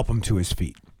rushing to help him to his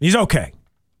feet. He's okay,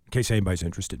 in case anybody's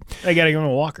interested. They got to give him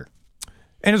a walker.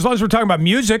 And as long as we're talking about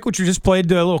music, which we just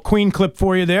played a little Queen clip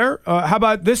for you there, how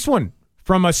about this one?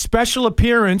 From a special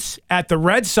appearance at the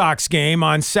Red Sox game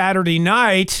on Saturday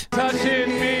night.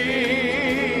 Touching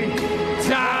me,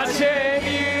 touching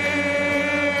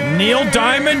you. Neil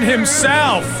Diamond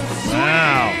himself.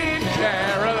 Wow.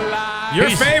 Your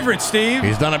favorite, Steve.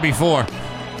 He's done it before.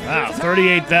 Wow,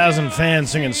 38,000 fans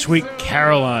singing Sweet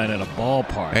Caroline at a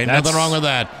ballpark. Ain't nothing wrong with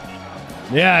that.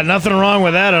 Yeah, nothing wrong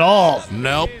with that at all.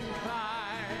 Nope.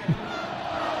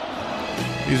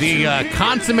 He's the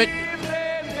consummate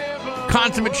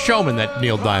showman, that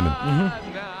Neil Diamond.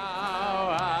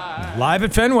 Mm-hmm. Live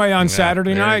at Fenway on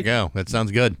Saturday night. There you go. That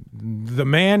sounds good. The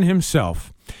man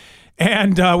himself.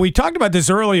 And we talked about this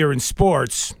earlier in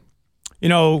sports. You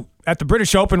know, at the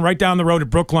British Open right down the road at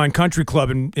Brookline Country Club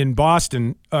in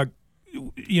Boston,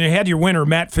 you had your winner,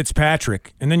 Matt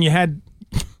Fitzpatrick, and then you had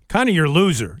kind of your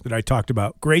loser that I talked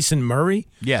about, Grayson Murray.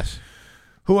 Yes.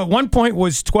 Who at one point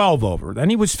was 12 over,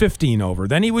 then he was 15 over,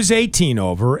 then he was 18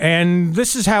 over, and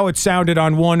this is how it sounded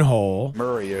on one hole.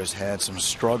 Murray has had some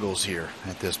struggles here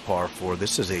at this par 4.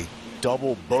 This is a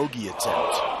double bogey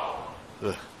attempt.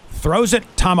 Ugh. Throws it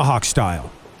tomahawk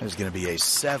style. There's going to be a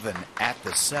 7 at the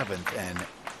 7th, and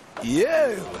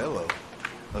hello.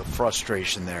 The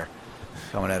frustration there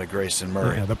coming out of Grayson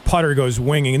Murray. Yeah, the putter goes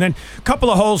winging, and then a couple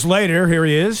of holes later, here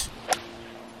he is.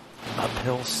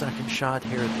 Uphill second shot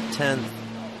here at the 10th.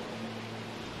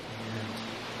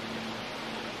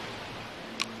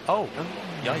 Oh,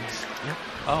 yikes. Yeah.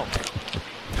 Oh.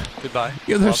 Goodbye.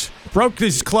 Broke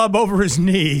his club over his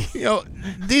knee. You know,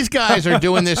 these guys are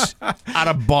doing this out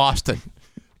of Boston.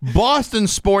 Boston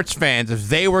sports fans, if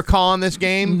they were calling this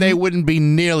game, they wouldn't be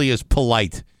nearly as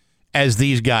polite as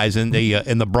these guys in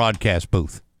the broadcast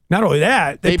booth. Not only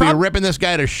that, they'd be ripping this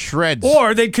guy to shreds.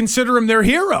 Or they'd consider him their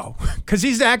hero because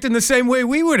he's acting the same way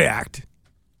we would act.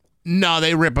 No,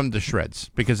 they rip him to shreds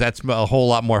because that's a whole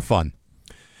lot more fun.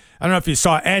 I don't know if you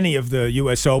saw any of the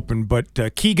U.S. Open,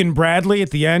 but Keegan Bradley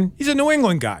at the end, he's a New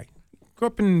England guy. Grew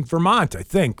up in Vermont, I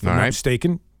think, if I'm not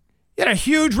mistaken. He had a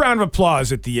huge round of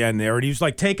applause at the end there, and he was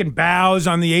like taking bows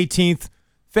on the 18th.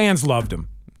 Fans loved him.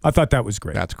 I thought that was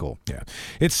great. That's cool. Yeah.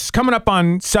 It's coming up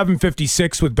on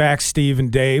 7:56 with Bax, Steve,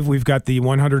 and Dave. We've got the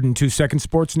 102-second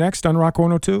sports next on Rock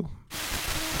 102.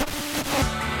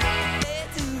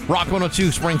 Rock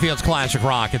 102, Springfield's Classic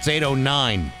Rock. It's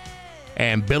 8:09.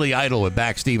 And Billy Idol with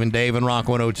Bax, Steve, and Dave, and Rock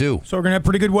 102. So we're going to have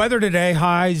pretty good weather today.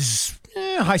 Highs,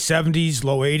 high 70s,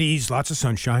 low 80s, lots of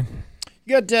sunshine.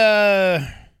 You got,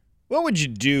 what would you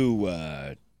do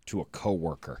to a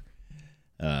coworker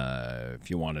if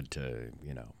you wanted to,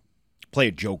 play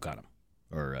a joke on him?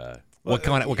 Or what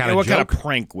kind of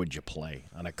prank would you play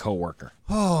on a coworker?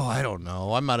 Oh, I don't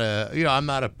know. I'm not a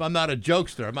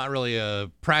jokester. I'm not really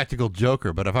a practical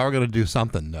joker. But if I were going to do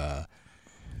something,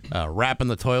 wrapping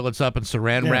the toilets up in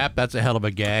saran wrap, that's a hell of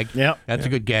a gag. Yeah, that's a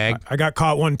good gag. I got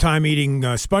caught one time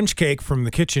eating sponge cake from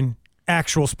the kitchen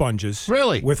actual sponges.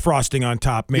 Really? With frosting on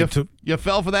top. You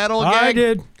fell for that old gag? I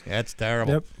did. That's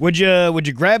terrible. Yep. Would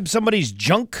you grab somebody's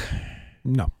junk?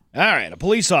 No. All right, a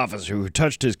police officer who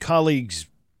touched his colleague's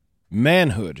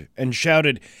manhood and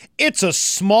shouted, "It's a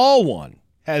small one,"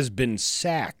 has been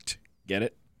sacked. Get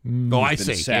it? Oh, I Been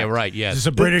see. sacked. Yeah, right. Yes. Is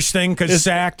this a British thing? Because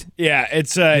sacked? Yeah,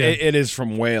 it is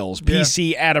from Wales.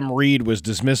 PC Adam Reed was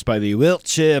dismissed by the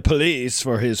Wiltshire Police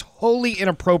for his wholly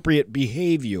inappropriate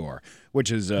behavior,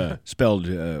 which is spelled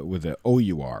with an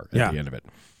O-U-R at the end of it.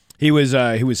 He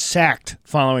was sacked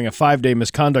following a 5-day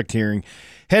misconduct hearing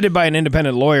headed by an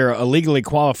independent lawyer, a legally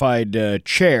qualified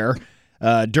chair.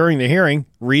 During the hearing,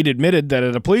 Reed admitted that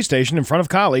at a police station in front of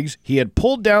colleagues, he had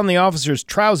pulled down the officer's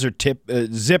trouser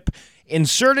zip,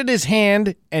 inserted his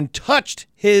hand, and touched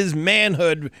his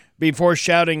manhood before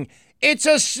shouting, "It's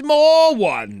a small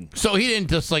one." So he didn't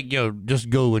just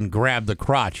go and grab the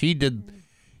crotch.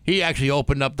 He actually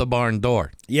opened up the barn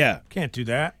door. Yeah. Can't do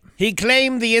that. He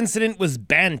claimed the incident was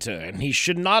banter and he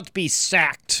should not be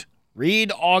sacked.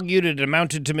 Reed argued it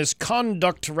amounted to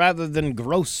misconduct rather than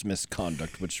gross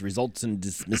misconduct, which results in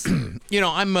dismissal.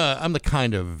 I'm the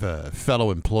kind of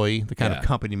fellow employee, the kind of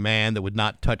company man that would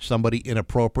not touch somebody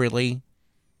inappropriately,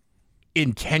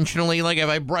 intentionally. Like if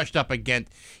I brushed up against,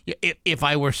 if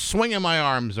I were swinging my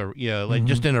arms, or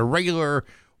just in a regular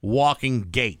walking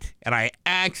gait, and I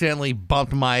accidentally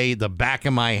bumped the back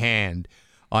of my hand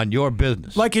on your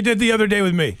business. Like you did the other day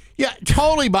with me. Yeah,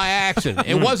 totally by accident.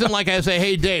 It wasn't like I say,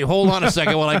 "Hey, Dave, hold on a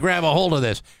second while I grab a hold of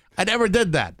this." I never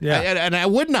did that. Yeah. And I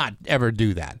would not ever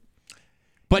do that.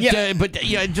 But I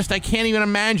can't even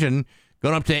imagine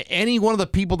going up to any one of the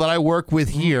people that I work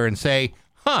with here and say,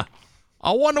 "Huh,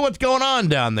 I wonder what's going on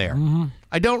down there." Mm-hmm.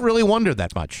 I don't really wonder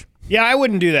that much. Yeah, I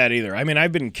wouldn't do that either. I mean,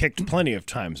 I've been kicked plenty of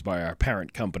times by our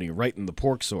parent company right in the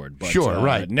pork sword. But,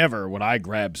 right. Never would I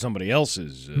grab somebody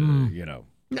else's,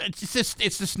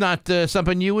 It's just not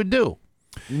something you would do.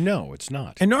 No, it's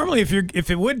not. And normally if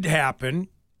it would happen,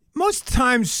 most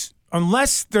times,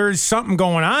 unless there's something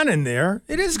going on in there,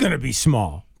 it is going to be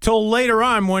small. Till later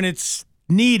on when it's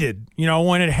needed,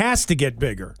 when it has to get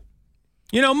bigger.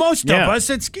 Most of us,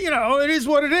 it is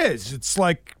what it is. It's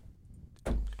like...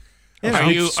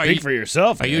 Speak for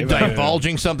yourself. Are you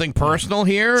divulging something personal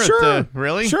here? Sure.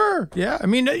 Really? Sure. Yeah. I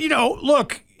mean,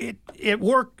 look,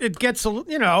 it gets,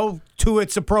 to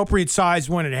its appropriate size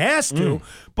when it has to,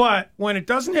 but when it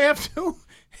doesn't have to,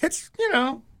 it's,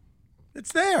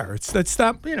 it's there. It's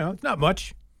not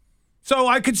much. So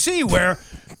I could see where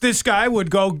this guy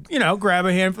would go, grab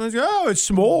a handful and say, "Oh, it's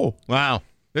small." Wow.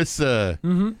 This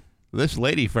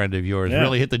lady friend of yours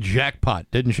really hit the jackpot,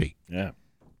 didn't she? Yeah.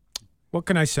 What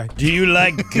can I say? Do you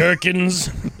like gherkins?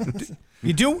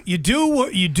 You do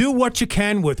what you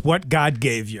can with what God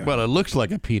gave you. Well, it looks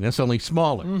like a penis, only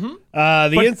smaller.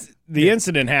 Mm-hmm. The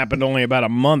incident happened only about a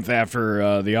month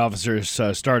after the officers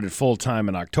started full-time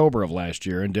in October of last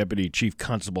year, and Deputy Chief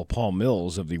Constable Paul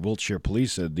Mills of the Wiltshire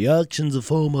Police said the actions of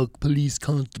former Police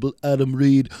Constable Adam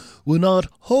Reed were not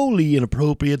wholly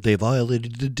inappropriate. They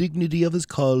violated the dignity of his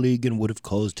colleague and would have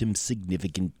caused him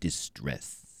significant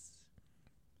distress.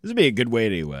 This would be a good way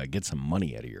to get some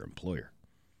money out of your employer.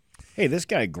 Hey, this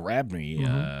guy grabbed me.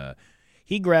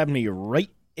 He grabbed me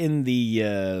right in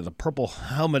the purple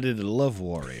helmeted love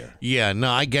warrior. Yeah,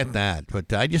 no, I get that,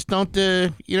 but I just don't.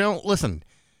 Listen,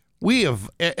 we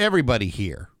have everybody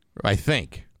here. I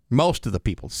think most of the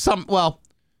people,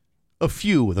 a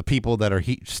few of the people that are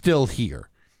still here,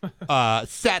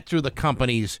 sat through the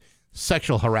company's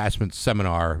sexual harassment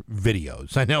seminar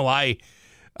videos. I know I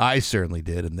certainly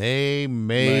did, and they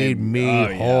made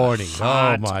me horny.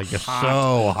 Hot, oh my god,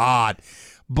 so hot.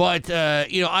 But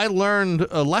I learned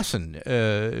a lesson,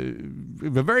 a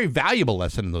very valuable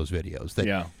lesson in those videos.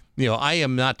 That I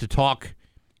am not to talk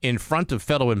in front of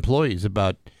fellow employees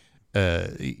about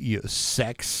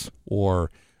sex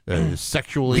or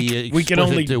sexually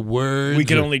explicit words. We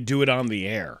can only do it on the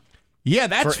air. Yeah,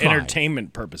 that's for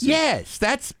entertainment purposes. Yes,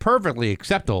 that's perfectly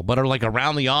acceptable. But like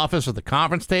around the office or the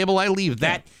conference table, I leave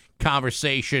that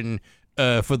conversation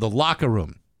for the locker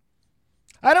room.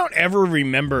 I don't ever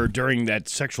remember during that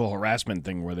sexual harassment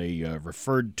thing where they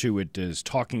referred to it as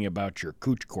talking about your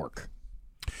cooch cork.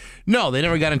 No, they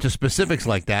never got into specifics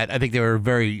like that. I think they were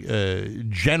very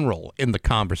general in the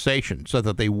conversation so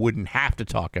that they wouldn't have to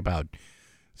talk about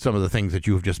some of the things that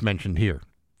you have just mentioned here.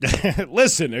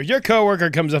 Listen, if your coworker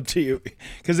comes up to you,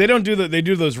 because they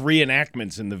do those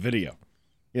reenactments in the video.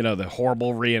 The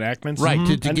horrible reenactments. Right,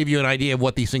 to give you an idea of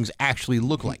what these things actually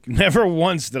look like. Never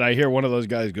once did I hear one of those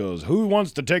guys goes, "Who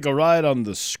wants to take a ride on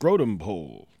the scrotum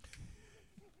pole?"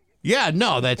 Yeah,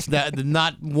 no, that's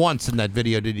not once in that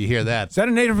video did you hear that. Is that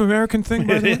a Native American thing?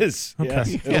 By the way? It is.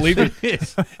 Okay.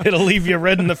 Yes. It'll leave you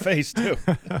red in the face too.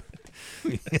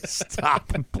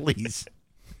 Stop, please.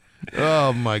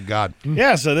 Oh my God.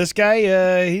 Yeah. So this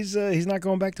guy, he's not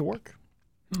going back to work.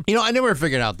 You know, I never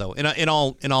figured out though. In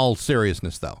all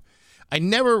seriousness, though, I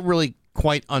never really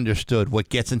quite understood what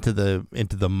gets into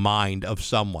the mind of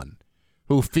someone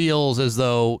who feels as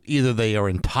though either they are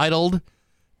entitled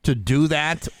to do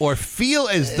that or feel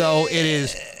as though it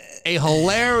is a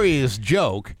hilarious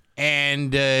joke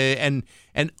and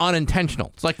unintentional.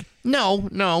 It's like,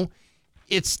 no,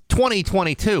 it's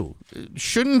 2022.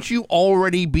 Shouldn't you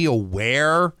already be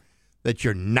aware that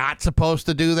you're not supposed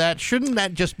to do that? Shouldn't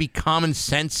that just be common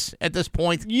sense at this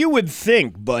point? You would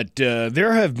think, but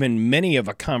there have been many of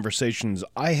the conversations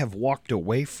I have walked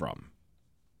away from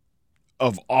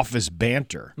of office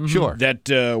banter. Sure. That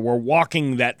we're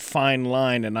walking that fine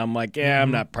line, and I'm like,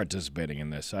 I'm not participating in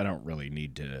this. I don't really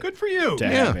need to. Good for you.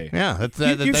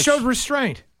 You showed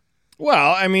restraint.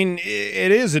 Well, I mean,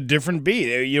 it is a different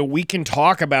beat. You know, we can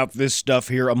talk about this stuff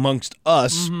here amongst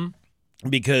us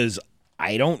because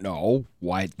I don't know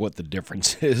what the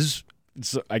difference is.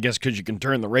 It's, I guess because you can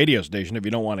turn the radio station if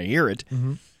you don't want to hear it.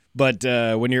 But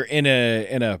when you're in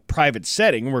a private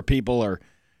setting where people are,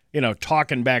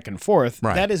 talking back and forth,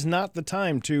 that is not the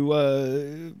time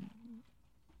to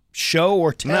show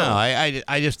or tell. No,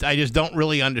 I just don't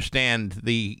really understand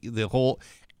the whole.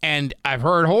 And I've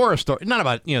heard horror stories, not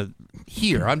about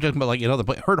here. I'm talking about like other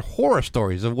places. Heard horror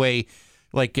stories of way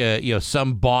like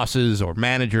some bosses or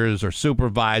managers or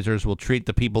supervisors will treat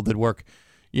the people that work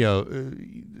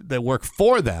that work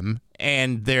for them,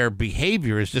 and their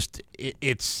behavior is just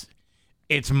it's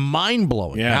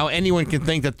mind-blowing how anyone can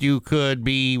think that you could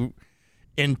be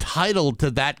entitled to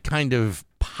that kind of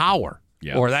power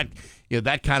or that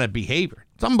that kind of behavior.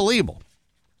 It's unbelievable.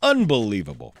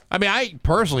 Unbelievable. I mean, I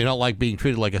personally don't like being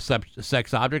treated like a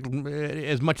sex object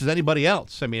as much as anybody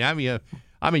else. I mean, I'm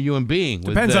a human being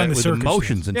with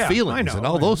emotions and feelings and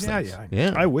all those things.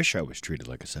 Yeah. I wish I was treated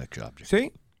like a sex object.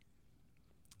 See?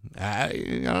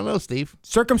 I don't know, Steve.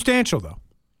 Circumstantial, though.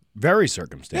 Very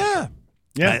circumstantial.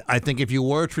 Yeah. I think if you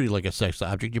were treated like a sex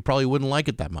object, you probably wouldn't like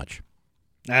it that much.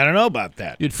 I don't know about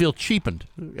that. You'd feel cheapened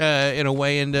in a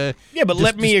way. And but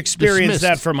let me experience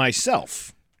that for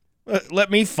myself. Let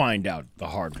me find out the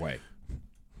hard way.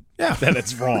 Yeah. That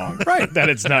it's wrong. Right. That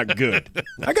it's not good.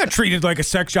 I got treated like a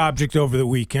sex object over the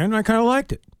weekend. I kind of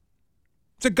liked it.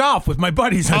 It's a golf with my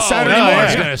buddies on Saturday morning. I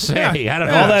was going to say, I don't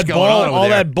know all what's that going on over all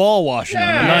there. that ball washing on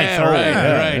the ninth hole.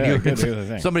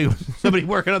 Right. Somebody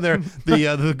working on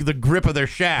the grip of their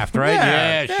shaft, right?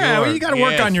 Yeah, sure. Well, you got to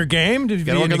work on your game. You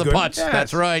got to work on the putts. Yes.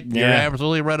 That's right. You're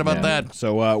absolutely right about that.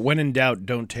 So when in doubt,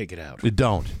 don't take it out.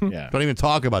 Don't. Yeah. Don't even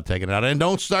talk about taking it out, and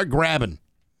don't start grabbing.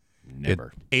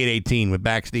 Never. 8:18 with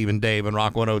back Steve and Dave and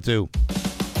Rock 102.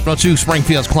 102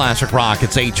 Springfield's Classic Rock.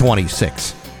 It's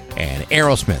 8:26. And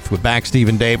Aerosmith with back Steve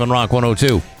and Dave on Rock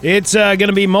 102. It's going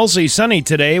to be mostly sunny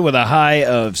today with a high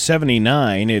of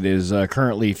 79. It is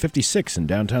currently 56 in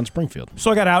downtown Springfield.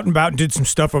 So I got out and about and did some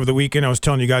stuff over the weekend. I was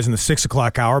telling you guys in the 6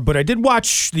 o'clock hour, but I did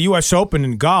watch the U.S. Open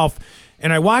in golf,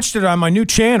 and I watched it on my new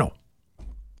channel.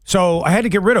 So I had to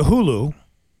get rid of Hulu,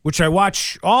 which I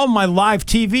watch all my live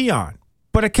TV on,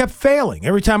 but it kept failing.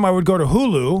 Every time I would go to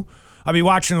Hulu, I'd be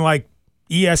watching like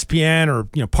ESPN or,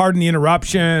 Pardon the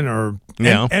Interruption or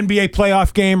NBA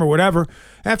playoff game or whatever.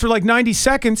 After like 90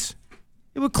 seconds,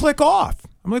 it would click off.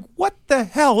 I'm like, what the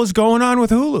hell is going on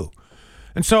with Hulu?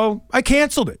 And so I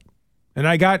canceled it. And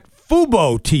I got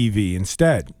Fubo TV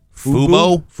instead.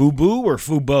 Fubo? Fubu or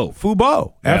Fubo?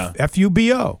 Fubo. Yeah.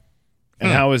 F-U-B-O.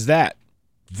 And how is that?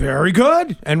 Very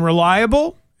good and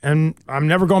reliable. And I'm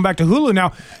never going back to Hulu.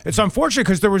 Now, it's unfortunate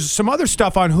because there was some other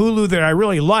stuff on Hulu that I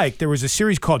really liked. There was a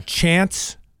series called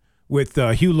Chance with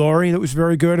Hugh Laurie that was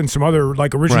very good, and some other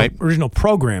like original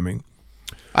programming.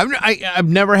 I've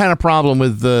never had a problem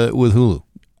with Hulu.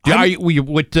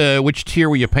 Which tier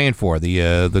were you paying for?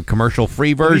 The commercial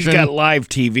free version? He's got live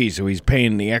TV, so he's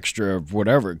paying the extra of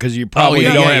whatever because you probably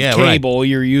don't have cable. Right.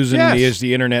 You're using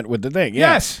the internet with the thing.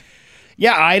 Yeah. Yes.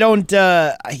 Yeah,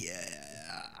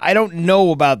 I don't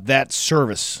know about that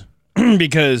service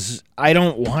because I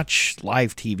don't watch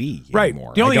live TV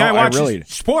anymore. The only thing I watch is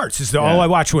sports. Is all I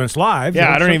watch when it's live.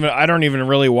 Yeah, I don't even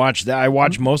really watch that. I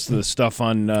watch most of the stuff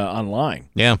online.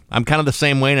 Yeah, I'm kind of the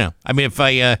same way now. I mean, if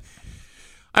there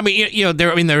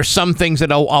are some things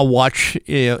that I'll watch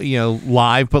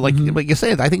live, but like you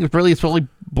said, I think it's really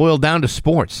boiled down to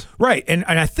sports. Right, and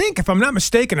I think, if I'm not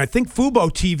mistaken, Fubo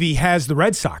TV has the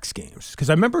Red Sox games because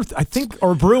I remember,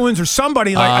 or Bruins or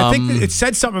somebody, I think it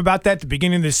said something about that at the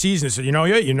beginning of the season. It said,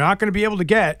 you're not going to be able to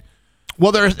get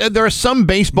Well, there are some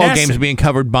baseball Yes. games being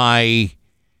covered by.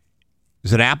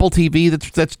 Is it Apple TV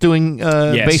that's doing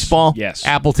baseball? Yes.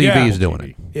 Apple TV Yeah. is doing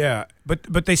it. Yeah,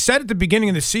 but they said at the beginning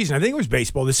of the season, I think it was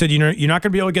baseball, they said, you're not going to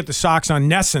be able to get the Sox on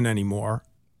Nessun anymore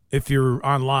if you're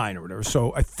online or whatever.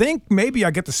 So I think maybe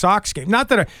I get the Sox game. Not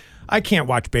that I can't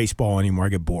watch baseball anymore. I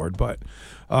get bored. But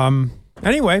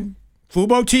anyway,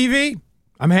 Fubo TV,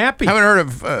 I'm happy. I haven't heard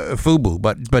of Fubo,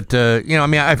 but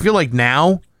I feel like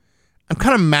now I'm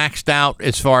kind of maxed out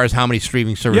as far as how many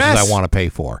streaming services Yes. I want to pay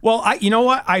for. Well, you know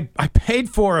what? I paid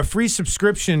for a free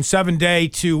subscription 7-day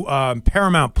to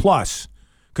Paramount Plus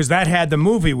because that had the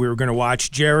movie we were going to watch,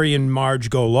 Jerry and Marge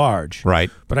Go Large. Right.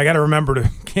 But I got to remember to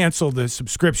cancel the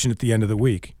subscription at the end of the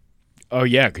week. Oh,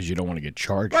 yeah, because you don't want to get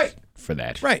charged for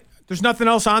that. Right. There's nothing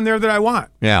else on there that I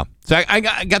want. Yeah. So I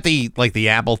got the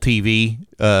Apple TV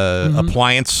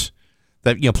appliance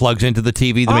that plugs into the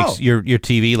TV that makes your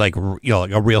TV like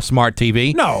a real smart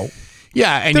TV. No.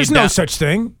 Yeah, and There's no such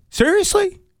thing.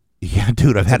 Seriously? Yeah,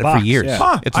 dude, I've had it for box, years. yeah.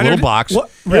 Huh, It's I a little didn't- box. What?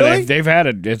 Yeah, Really? they've had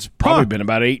it. It's probably been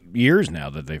about 8 years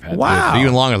now that they've had Wow.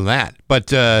 Even longer than that.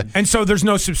 But And so there's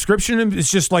no subscription?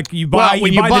 It's just like you buy, Well,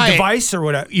 when you you buy buy the it- device or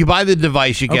whatever? you buy the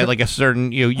device, you Okay. get like a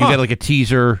certain you Huh. get like a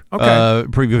teaser Okay.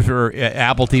 preview for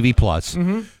Apple TV Plus.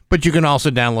 But you can also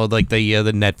download like the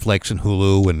Netflix and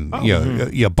Hulu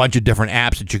and a bunch of different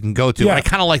apps that you can go to. Yeah. I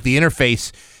kind of like the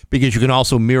interface because you can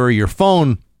also mirror your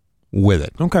phone with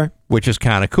it. Okay. Which is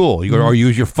kind of cool. You or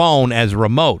use your phone as a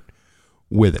remote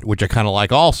with it, which I kind of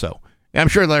like also. I'm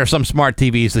sure there are some smart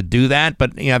TVs that do that,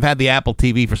 but I've had the Apple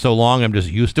TV for so long, I'm just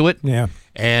used to it. Yeah.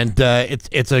 And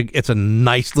it's a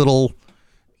nice little.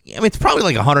 I mean, it's probably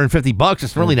like $150.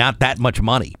 It's really not that much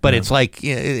money, but it's like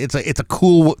it's a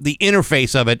cool. The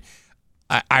interface of it,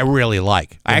 I really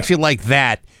like. I actually like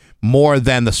that more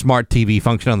than the smart TV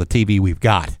function on the TV we've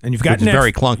got. And you've got which is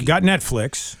very clunky. You got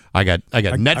Netflix. I got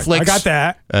Netflix. I got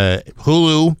that.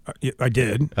 Hulu. I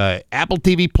did. Apple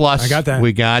TV Plus. I got that.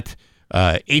 We got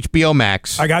HBO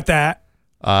Max. I got that.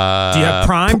 Do you have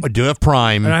Prime? I do have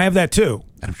Prime. And I have that too.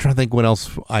 I'm trying to think what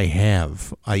else I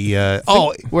have. We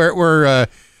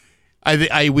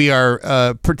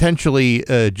are potentially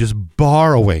just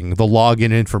borrowing the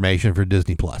login information for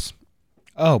Disney Plus.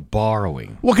 Oh,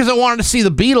 borrowing. Well, because I wanted to see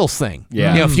the Beatles thing,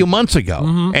 Yeah. a few months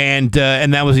ago, and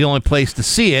that was the only place to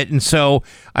see it, and so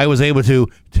I was able to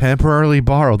temporarily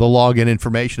borrow the login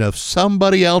information of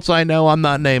somebody else I know. I'm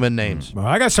not naming names. Well,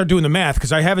 I got to start doing the math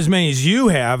because I have as many as you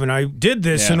have, and I did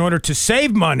this in order to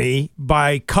save money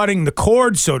by cutting the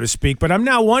cord, so to speak. But I'm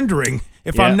now wondering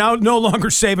if I'm now no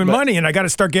longer saving money, and I got to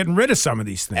start getting rid of some of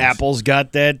these things. Apple's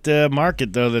got that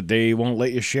market, though, that they won't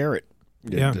let you share it.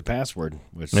 The password.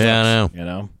 Which sucks, Yeah, I know. You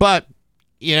know? But,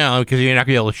 because you're not going to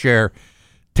be able to share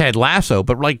Ted Lasso.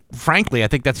 But, frankly, I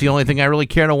think that's the only thing I really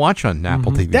care to watch on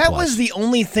Apple TV That Plus. was the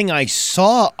only thing I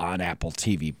saw on Apple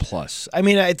TV Plus. I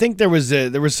mean, I think there was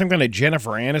some kind of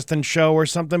Jennifer Aniston show or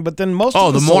something, but then most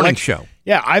of the morning show.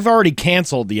 Yeah, I've already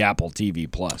canceled the Apple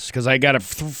TV Plus because I got it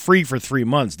free for 3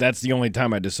 months. That's the only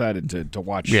time I decided to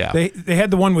watch. Yeah. They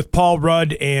had the one with Paul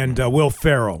Rudd and Will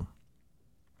Ferrell.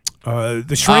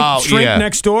 The Shrink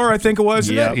Next Door, I think it was.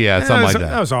 Yeah. Something like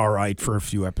that. That was all right for a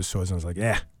few episodes. I was like,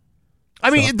 yeah. I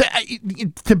mean,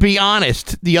 to be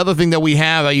honest, the other thing that we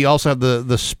have, you also have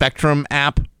the Spectrum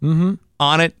app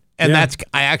on it, and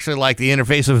I actually like the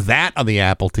interface of that on the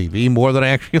Apple TV more than I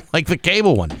actually like the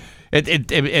cable one.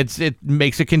 It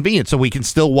makes it convenient, so we can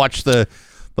still watch the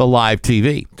live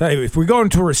TV. Tell you, if we go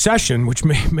into a recession, which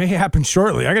may happen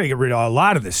shortly, I got to get rid of a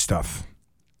lot of this stuff.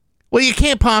 Well, you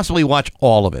can't possibly watch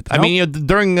all of it. I mean,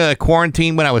 during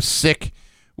quarantine when I was sick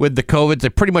with the COVID, I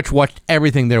pretty much watched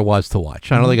everything there was to watch.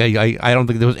 I don't think I don't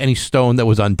think there was any stone that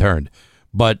was unturned.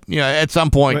 But at some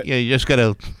point, you just got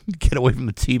to get away from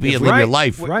the TV and live your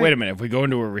life. Wait a minute. If we go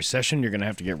into a recession, you're going to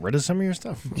have to get rid of some of your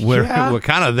stuff. We're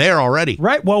kind of there already,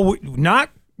 right? Well, not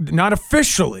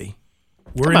officially.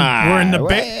 We're in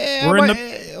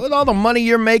the with all the money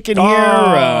you're making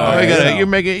here. You're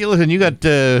making. Listen, you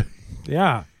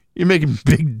got. You're making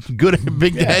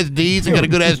big ass D's and got a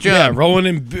good ass job. Yeah,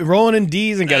 rolling in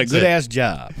D's and got a good ass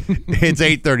job. It's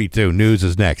 8:32. News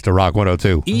is next to Rock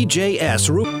 102. EJS.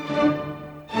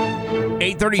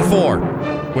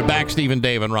 8:34. We're back, Stephen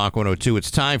Dave on Rock 102. It's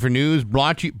time for news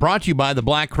brought to you by the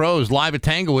Black Crows, live at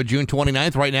Tanglewood, June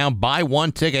 29th. Right now, buy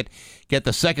one ticket, get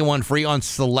the second one free on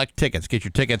select tickets. Get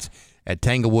your tickets at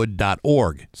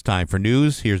tanglewood.org. It's time for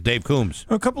news. Here's Dave Coombs.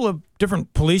 A couple of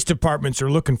different police departments are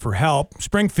looking for help.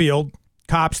 Springfield,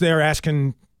 cops there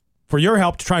asking for your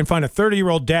help to try and find a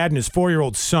 30-year-old dad and his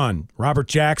 4-year-old son. Robert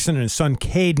Jackson and his son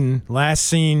Caden, last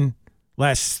seen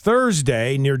last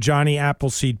Thursday near Johnny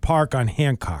Appleseed Park on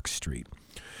Hancock Street.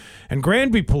 And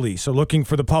Granby police are looking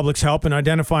for the public's help in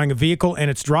identifying a vehicle and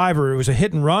its driver. It was a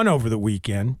hit and run over the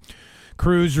weekend.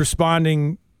 Crews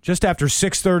responding just after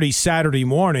 6:30 Saturday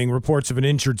morning, reports of an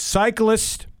injured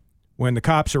cyclist. When the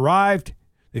cops arrived,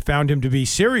 they found him to be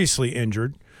seriously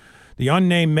injured. The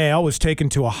unnamed male was taken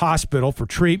to a hospital for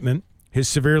treatment. His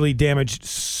severely damaged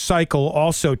cycle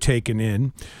also taken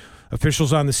in.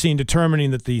 Officials on the scene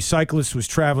determining that the cyclist was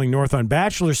traveling north on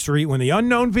Bachelor Street when the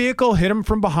unknown vehicle hit him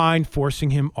from behind, forcing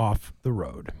him off the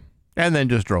road. And then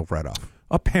just drove right off.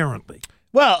 Apparently.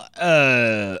 Well,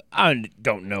 I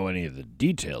don't know any of the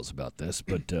details about this,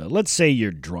 but let's say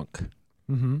you're drunk.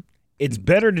 Mm-hmm. It's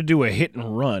better to do a hit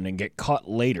and run and get caught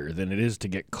later than it is to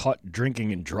get caught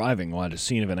drinking and driving while at a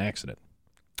scene of an accident.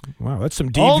 Wow, that's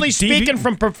some Only speaking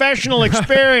from professional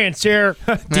experience here.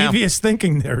 Devious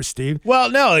thinking there, Steve. Well,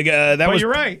 no, that was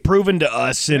you're right. proven to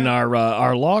us in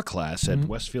our law class at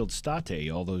Westfield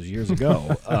State all those years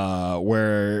ago,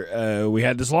 where we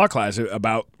had this law class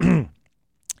about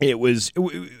it was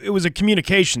a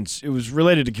communications. It was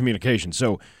related to communication.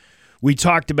 So we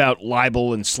talked about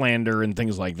libel and slander and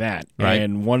things like that. Right.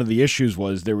 And one of the issues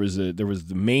was one of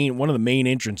the main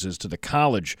entrances to the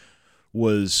college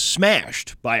was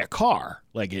smashed by a car.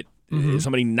 Like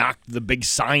somebody knocked the big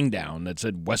sign down that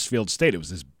said Westfield State. It was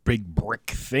this big brick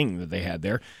thing that they had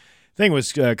there. Thing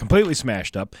was completely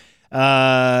smashed up.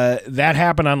 That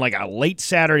happened on like a late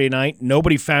Saturday night.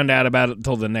 Nobody found out about it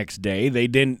until the next day.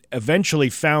 They eventually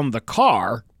found the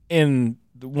car in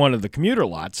one of the commuter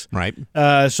lots. Right.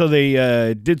 So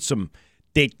they did some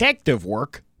detective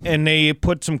work, and they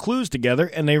put some clues together,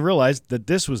 and they realized that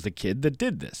this was the kid that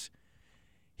did this.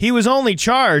 He was only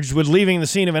charged with leaving the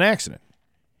scene of an accident.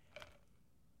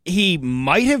 He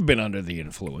might have been under the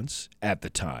influence at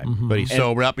the time. But he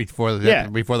sobered up before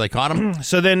they caught him?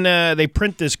 So then they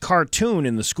print this cartoon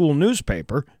in the school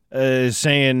newspaper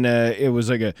saying it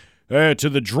was like to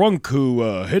the drunk who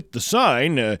hit the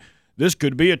sign, this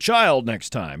could be a child next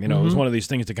time. You know, it was one of these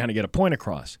things to kind of get a point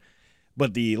across.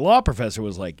 But the law professor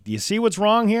was like, do you see what's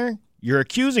wrong here? You're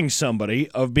accusing somebody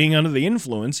of being under the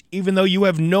influence, even though you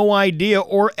have no idea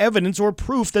or evidence or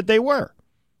proof that they were.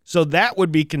 So that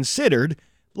would be considered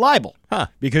libel,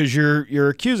 because you're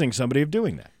accusing somebody of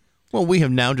doing that. Well, we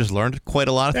have now just learned quite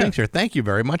a lot of things here. Thank you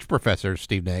very much, Professor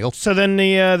Steve Nagel. So then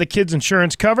the kid's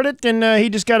insurance covered it, and he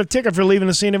just got a ticket for leaving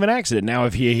the scene of an accident. Now,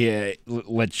 if he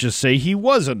let's just say he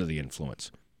was under the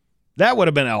influence, that would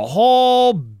have been a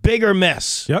whole bigger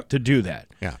mess to do that.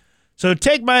 Yeah. So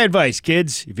take my advice,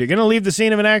 kids. If you're going to leave the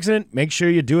scene of an accident, make sure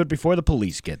you do it before the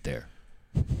police get there.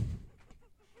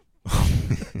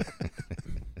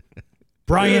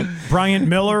 Bryant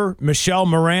Miller, Michelle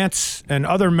Morantz, and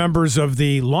other members of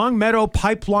the Longmeadow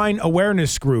Pipeline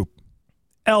Awareness Group,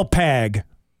 LPAG.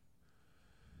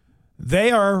 They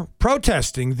are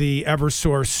protesting the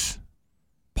Eversource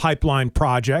pipeline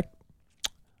project. A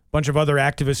bunch of other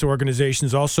activist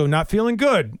organizations also not feeling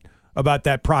good about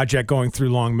that project going through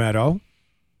Longmeadow.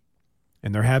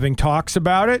 And they're having talks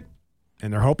about it,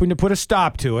 and they're hoping to put a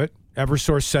stop to it.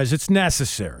 Eversource says it's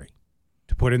necessary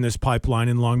to put in this pipeline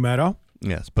in Longmeadow.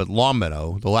 Yes, but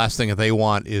Longmeadow, the last thing that they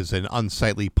want is an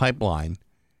unsightly pipeline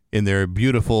in their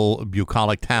beautiful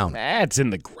bucolic town. That's in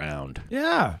the ground.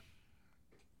 Yeah.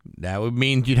 That would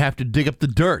mean you'd have to dig up the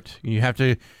dirt. You have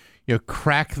to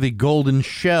crack the golden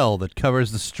shell that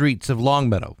covers the streets of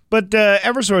Longmeadow. But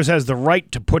Eversource has the right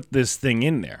to put this thing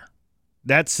in there.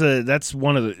 That's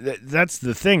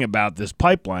the thing about this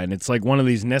pipeline. It's like one of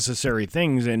these necessary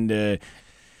things, and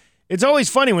it's always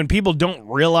funny when people don't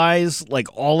realize like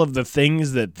all of the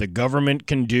things that the government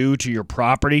can do to your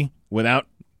property without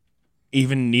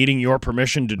even needing your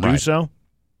permission to do so.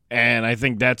 And I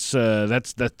think that's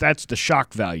the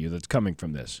shock value that's coming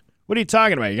from this. What are you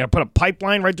talking about? You're going to put a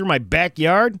pipeline right through my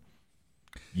backyard?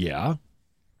 Yeah.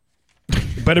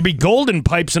 It better be golden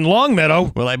pipes in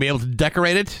Longmeadow. Will I be able to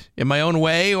decorate it in my own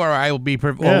way, or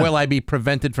will I be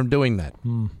prevented from doing that?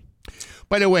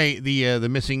 By the way, the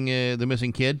missing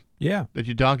kid, that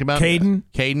you talked about,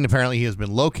 Caden, apparently he has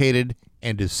been located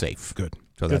and is safe. Good.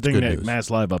 So that's good news. Mass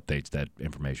Live updates that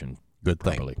information. Good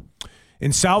thing. Properly.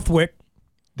 In Southwick,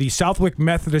 the Southwick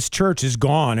Methodist Church is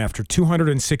gone after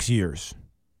 206 years.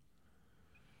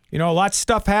 You know, a lot of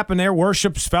stuff happened there.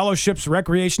 Worships, fellowships,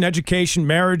 recreation, education,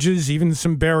 marriages, even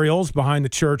some burials behind the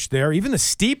church there. Even the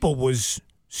steeple was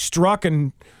struck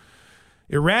and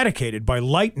eradicated by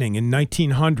lightning in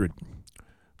 1900.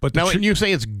 But now, when you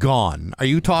say it's gone, are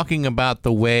you talking about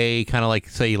the way, kind of like,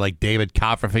 say, like David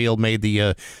Copperfield made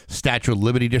the Statue of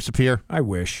Liberty disappear? I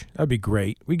wish. That'd be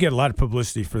great. We get a lot of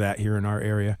publicity for that here in our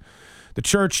area. The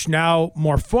church, now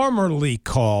more formally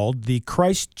called the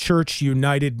Christ Church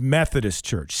United Methodist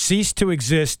Church, ceased to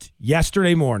exist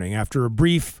yesterday morning after a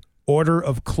brief order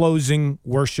of closing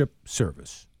worship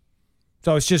service.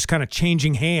 So it's just kind of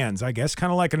changing hands, I guess,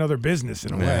 kind of like another business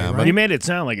in a way. Right? But you made it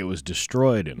sound like it was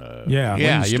destroyed in a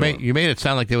You made it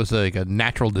sound like there was like a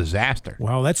natural disaster.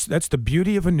 Well, that's the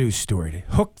beauty of a news story, to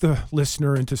hook the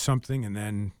listener into something and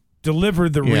then deliver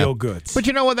the real goods. But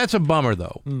you know what? That's a bummer,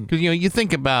 though, because you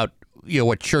think about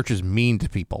what churches mean to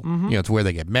people. It's where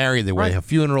they get married, where they have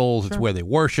funerals, it's where they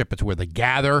worship, it's where they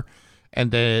gather,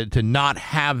 and to not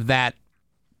have that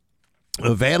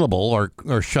available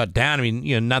or shut down. I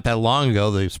mean, not that long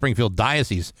ago, the Springfield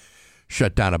Diocese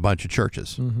shut down a bunch of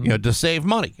churches, to save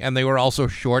money, and they were also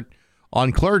short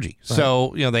on clergy. Right.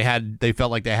 So they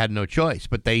felt like they had no choice,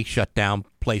 but they shut down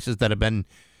places that have been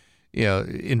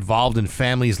involved in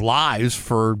families' lives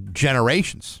for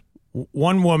generations.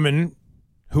 One woman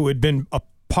who had been a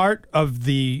part of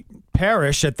the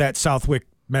parish at that Southwick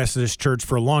Methodist Church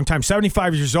for a long time,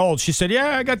 75 years old, she said,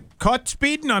 I got caught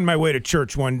speeding on my way to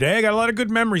church one day. I got a lot of good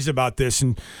memories about this.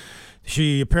 And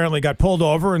she apparently got pulled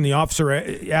over, and the officer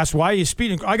asked, why are you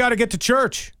speeding? I got to get to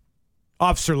church.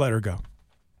 Officer let her go.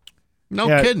 No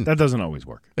kidding. That doesn't always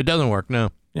work. It doesn't work, no.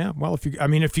 Yeah, well, if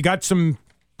you got some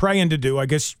praying to do, I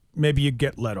guess maybe you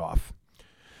get let off.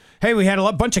 Hey, we had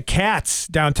a bunch of cats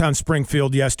downtown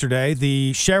Springfield yesterday.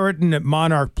 The Sheraton at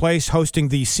Monarch Place hosting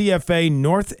the CFA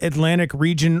North Atlantic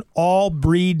Region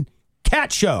All-Breed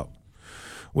Cat Show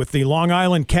with the Long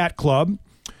Island Cat Club.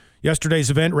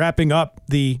 Yesterday's event wrapping up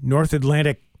the North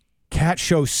Atlantic Cat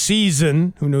Show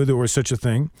season. Who knew there was such a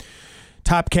thing?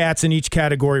 Top cats in each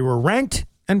category were ranked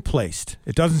and placed.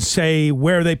 It doesn't say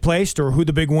where they placed or who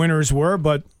the big winners were,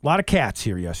 but a lot of cats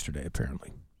here yesterday,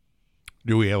 apparently.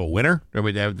 Do we have a winner? Do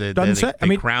we have they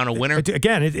crown a winner?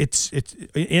 It's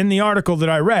in the article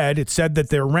that I read, it said that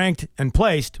they're ranked and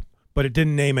placed, but it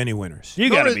didn't name any winners.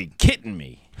 You got to be kidding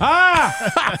me.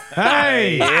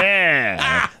 Hey!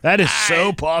 Yeah. That is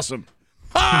so possum.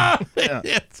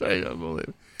 Yes, I don't believe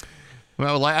it.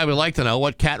 Well, I would like to know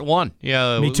what cat won.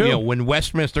 Me too. When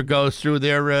Westminster goes through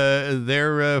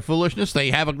their foolishness,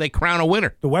 they crown a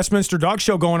winner. The Westminster Dog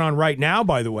Show going on right now,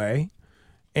 by the way.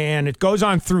 And it goes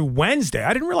on through Wednesday.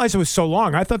 I didn't realize it was so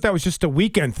long. I thought that was just a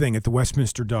weekend thing at the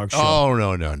Westminster Dog Show. Oh,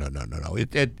 no.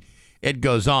 It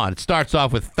goes on. It starts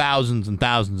off with thousands and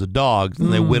thousands of dogs,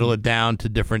 and they whittle it down to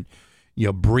different,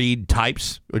 breed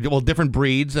types. Well, different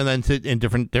breeds, and then in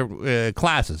different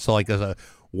classes. So, like, there's a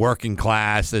working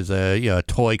class, there's a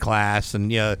toy class,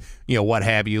 and what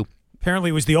have you. Apparently,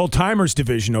 it was the old timers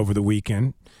division over the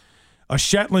weekend. A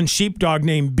Shetland sheepdog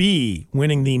named B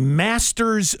winning the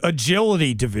Masters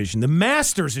Agility Division. The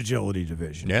Masters Agility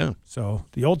Division. Yeah. So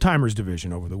the Old Timers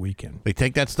Division over the weekend. They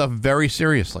take that stuff very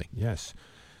seriously. Yes.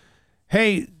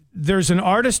 Hey, there's an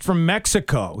artist from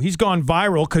Mexico. He's gone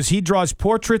viral because he draws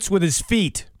portraits with his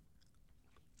feet.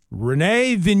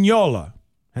 Rene Vignola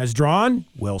has drawn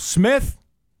Will Smith,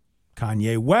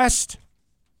 Kanye West,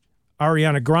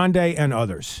 Ariana Grande, and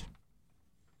others.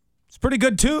 Pretty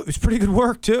good, too. It's pretty good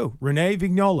work, too. Rene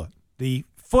Vignola, the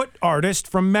foot artist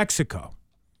from Mexico.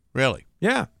 Really?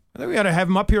 Yeah. I think we got to have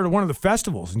him up here to one of the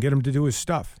festivals and get him to do his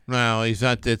stuff. No, he's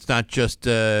not. It's not just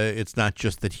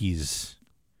that he's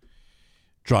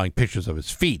drawing pictures of his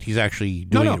feet. He's actually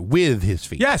doing it with his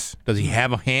feet. Yes. Does he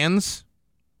have hands?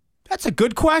 That's a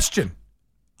good question.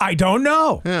 I don't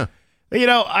know. Yeah.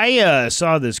 I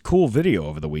saw this cool video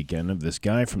over the weekend of this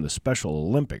guy from the Special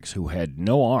Olympics who had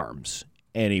no arms.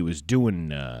 And he was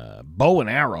doing bow and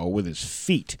arrow with his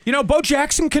feet. Bo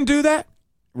Jackson can do that.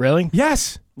 Really?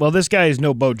 Yes. Well, this guy is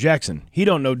no Bo Jackson. He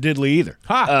don't know diddly either.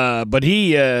 But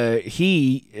he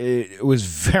was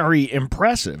very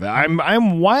impressive.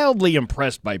 I'm wildly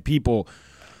impressed by people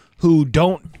who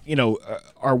don't,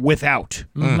 are without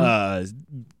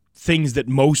things that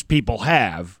most people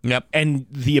have. Yep. And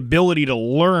the ability to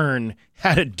learn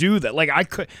how to do that. Like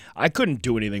I couldn't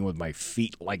do anything with my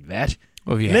feet like that.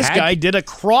 Well, this guy did a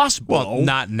crossbow. Well,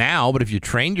 not now, but if you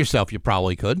trained yourself, you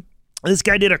probably could. This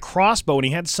guy did a crossbow, and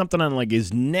he had something on like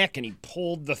his neck, and he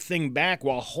pulled the thing back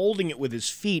while holding it with his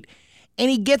feet,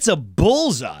 and he gets a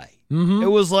bullseye. Mm-hmm.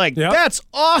 It was like, that's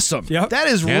awesome. Yep. That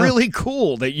is really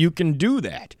cool that you can do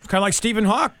that. Kind of like Stephen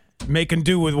Hawke making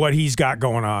do with what he's got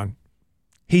going on.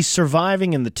 He's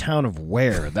surviving in the town of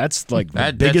Ware. That's like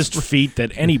the biggest feat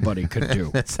that anybody could do.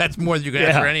 That's more than you could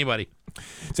ask for anybody.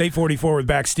 It's 8:44 with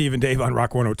back Steve and Dave on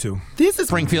Rock 102. This is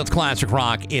Springfield's Classic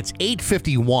Rock. It's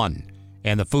 8:51,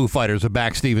 and the Foo Fighters are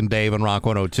back, Steve and Dave on Rock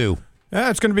 102. Yeah,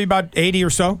 it's going to be about 80 or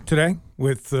so today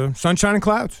with sunshine and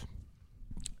clouds.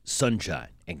 Sunshine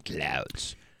and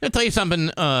clouds. I'll tell you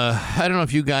something. I don't know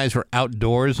if you guys were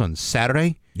outdoors on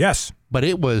Saturday. Yes. But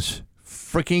it was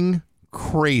freaking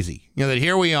crazy. You know, that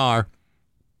here we are,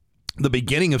 the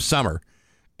beginning of summer,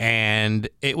 and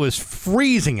it was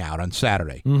freezing out on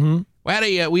Saturday.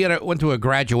 Mm-hmm. We went to a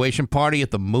graduation party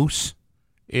at the Moose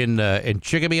in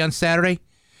Chicopee on Saturday,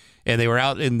 and they were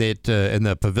out in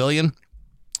the pavilion,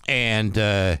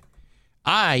 and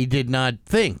I did not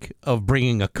think of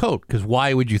bringing a coat, because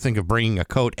why would you think of bringing a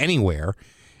coat anywhere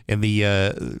in the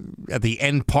at the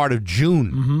end part of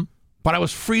June? Mm-hmm. But I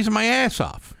was freezing my ass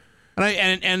off,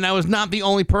 and I was not the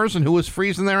only person who was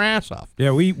freezing their ass off.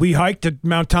 Yeah, we hiked at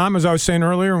Mount Tom, as I was saying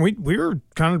earlier, and we were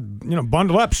kind of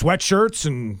bundled up, sweatshirts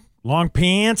and long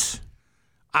pants.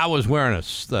 I was wearing I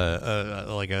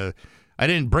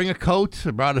didn't bring a coat.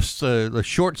 I brought a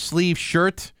short sleeve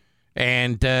shirt,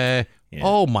 and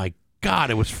oh my God,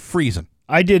 it was freezing.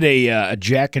 I did a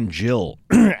Jack and Jill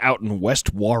out in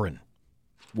West Warren,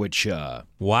 which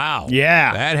wow,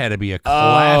 yeah, that had to be a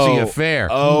classy affair.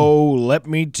 Oh, let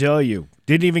me tell you,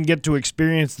 didn't even get to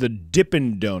experience the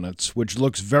Dippin' Donuts, which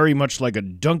looks very much like a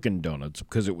Dunkin' Donuts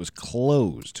because it was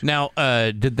closed. Now,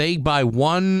 did they buy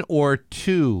one or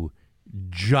two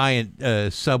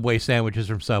giant Subway sandwiches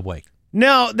from Subway?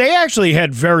 No, they actually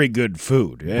had very good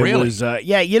food. It Really? was,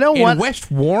 yeah, you know what? In West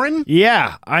Warren?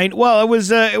 Yeah, it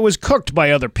was cooked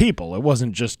by other people. It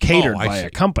wasn't just catered by a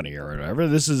company or whatever.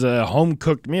 This is home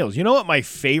cooked meals. You know what my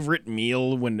favorite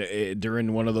meal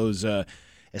during one of those,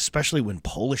 especially when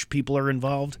Polish people are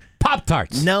involved?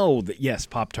 Pop-Tarts. No, yes,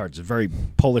 Pop-Tarts, a very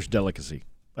Polish delicacy.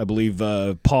 I believe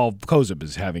Paul Kozub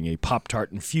is having a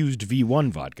Pop-Tart infused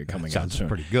V1 vodka coming out soon. Sounds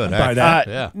pretty good. I'd buy that.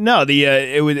 Yeah. No,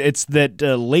 it's that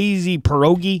lazy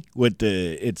pierogi with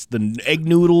the egg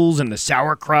noodles and the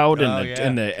sauerkraut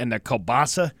and the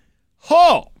kielbasa.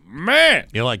 Oh man,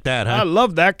 You like that, huh? I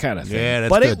love that kind of thing. Yeah, that's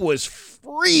but good. it was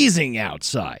freezing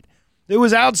outside. It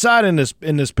was outside in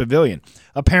this pavilion.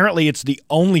 Apparently, it's the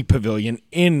only pavilion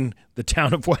in the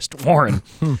town of West Warren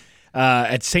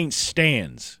at St.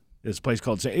 Stan's. This place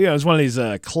called, it's one of these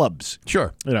clubs.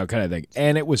 Sure. Kind of thing.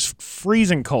 And it was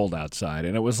freezing cold outside.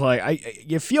 And it was like,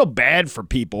 you feel bad for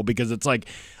people because it's like,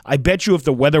 I bet you if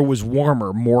the weather was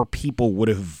warmer, more people would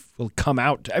have come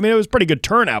out. I mean, it was pretty good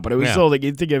turnout, but it was still like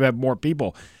you'd think you'd have more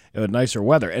people with nicer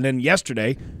weather. And then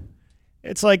yesterday,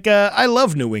 it's like, I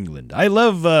love New England. I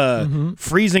love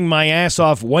freezing my ass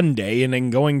off one day and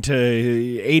then going to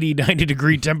 80, 90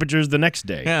 degree temperatures the next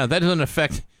day. Yeah, that doesn't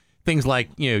affect things like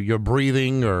your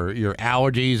breathing or your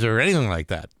allergies or anything like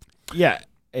that. Yeah,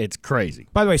 it's crazy.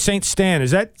 By the way, St. Stan, is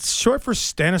that short for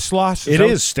Stanislaus? It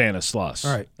is Stanislaus.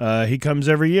 All right. He comes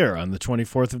every year on the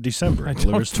 24th of December and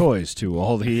delivers toys to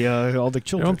all the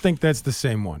children. I don't think that's the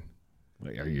same one.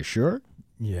 Are you sure?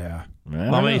 Yeah.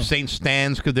 How many St.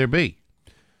 Stans could there be?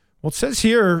 Well, it says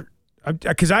here,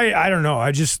 because I don't know.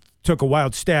 I just took a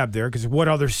wild stab there because what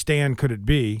other Stan could it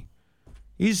be?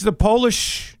 He's the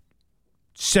Polish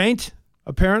saint,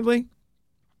 apparently,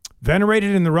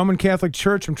 venerated in the Roman Catholic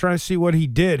Church. I'm trying to see what he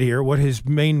did here, what his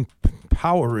main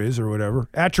power is or whatever.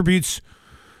 Attributes,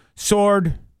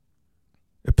 sword,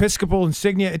 episcopal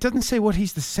insignia. It doesn't say what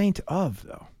he's the saint of,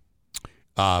 though.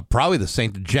 Probably the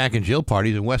St. Jack and Jill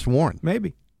parties in West Warren.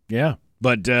 Maybe. Yeah.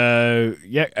 But,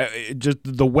 just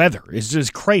the weather is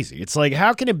just crazy. It's like,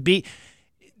 how can it be?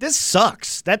 This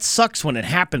sucks. That sucks when it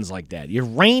happens like that. You're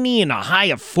rainy and a high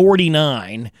of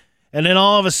 49, and then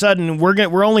all of a sudden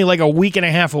we're only like a week and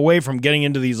a half away from getting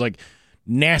into these like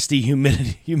nasty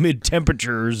humid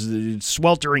temperatures,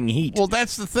 sweltering heat. Well,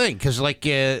 that's the thing, because like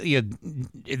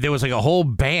there was like a whole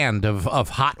band of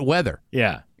hot weather.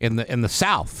 Yeah. In the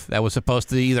South that was supposed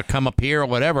to either come up here or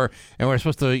whatever, and we're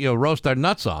supposed to roast our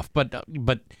nuts off. But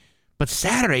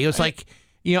Saturday it was like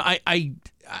I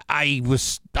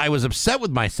was upset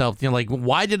with myself. Like,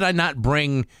 why did I not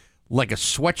bring like a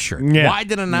sweatshirt? Yeah. Why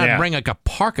did I not bring like a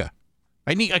parka?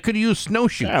 I could have used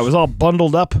snowshoes. Yeah, it was all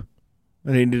bundled up.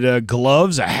 I needed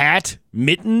gloves, a hat,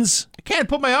 mittens. I can't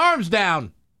put my arms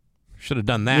down. Should have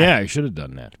done that. Yeah, I should have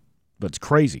done that. But it's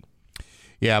crazy.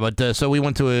 Yeah, but so we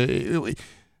went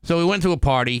to a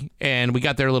party, and we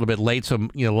got there a little bit late. So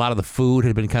a lot of the food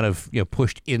had been kind of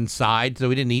pushed inside, so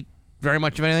we didn't eat very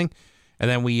much of anything. And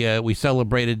then we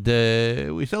celebrated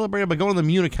by going to the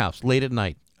Munich House late at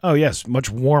night. Oh yes,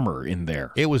 much warmer in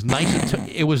there. It was nice.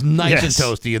 It was nice and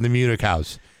toasty in the Munich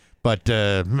House. But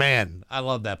man, I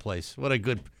love that place. What a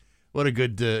good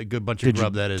bunch of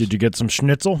grub that is. Did you get some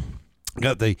schnitzel?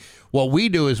 What we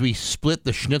do is we split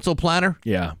the schnitzel platter.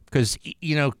 Yeah. Because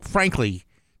frankly,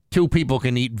 two people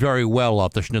can eat very well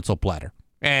off the schnitzel platter.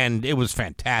 and it was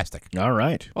fantastic. All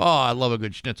right. Oh, I love a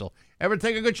good schnitzel. Ever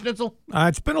take a good schnitzel?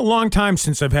 It's been a long time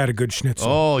since I've had a good schnitzel.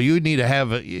 Oh, you need to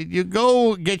have a. You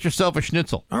go get yourself a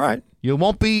schnitzel. All right. You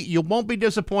won't be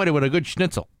disappointed with a good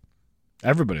schnitzel.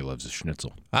 Everybody loves a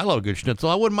schnitzel. I love a good schnitzel.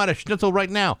 I wouldn't mind a schnitzel right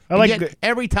now. I like Yet,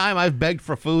 every time I've begged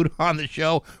for food on the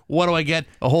show, what do I get?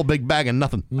 A whole big bag of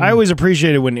nothing. I always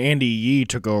appreciated when Andy Yee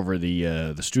took over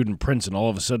the Student Prince, and all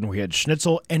of a sudden we had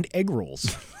schnitzel and egg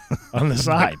rolls on the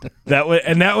side. That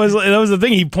was the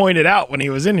thing he pointed out when he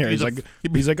was in here. He's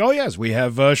like, oh yes, we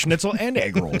have schnitzel and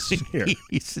egg rolls here.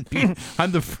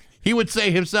 He would say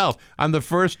himself, I'm the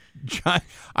first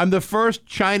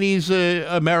Chinese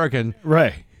American,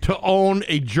 right, to own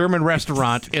a German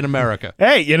restaurant in America.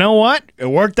 Hey, you know what? It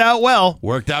worked out well.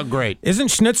 Worked out great. Isn't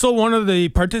Schnitzel one of the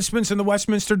participants in the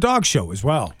Westminster Dog Show as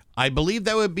well? I believe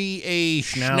that would be a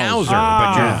Schnauzer,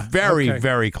 but you're very,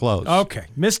 very close. Okay.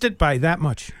 Missed it by that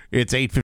much. It's 8:50.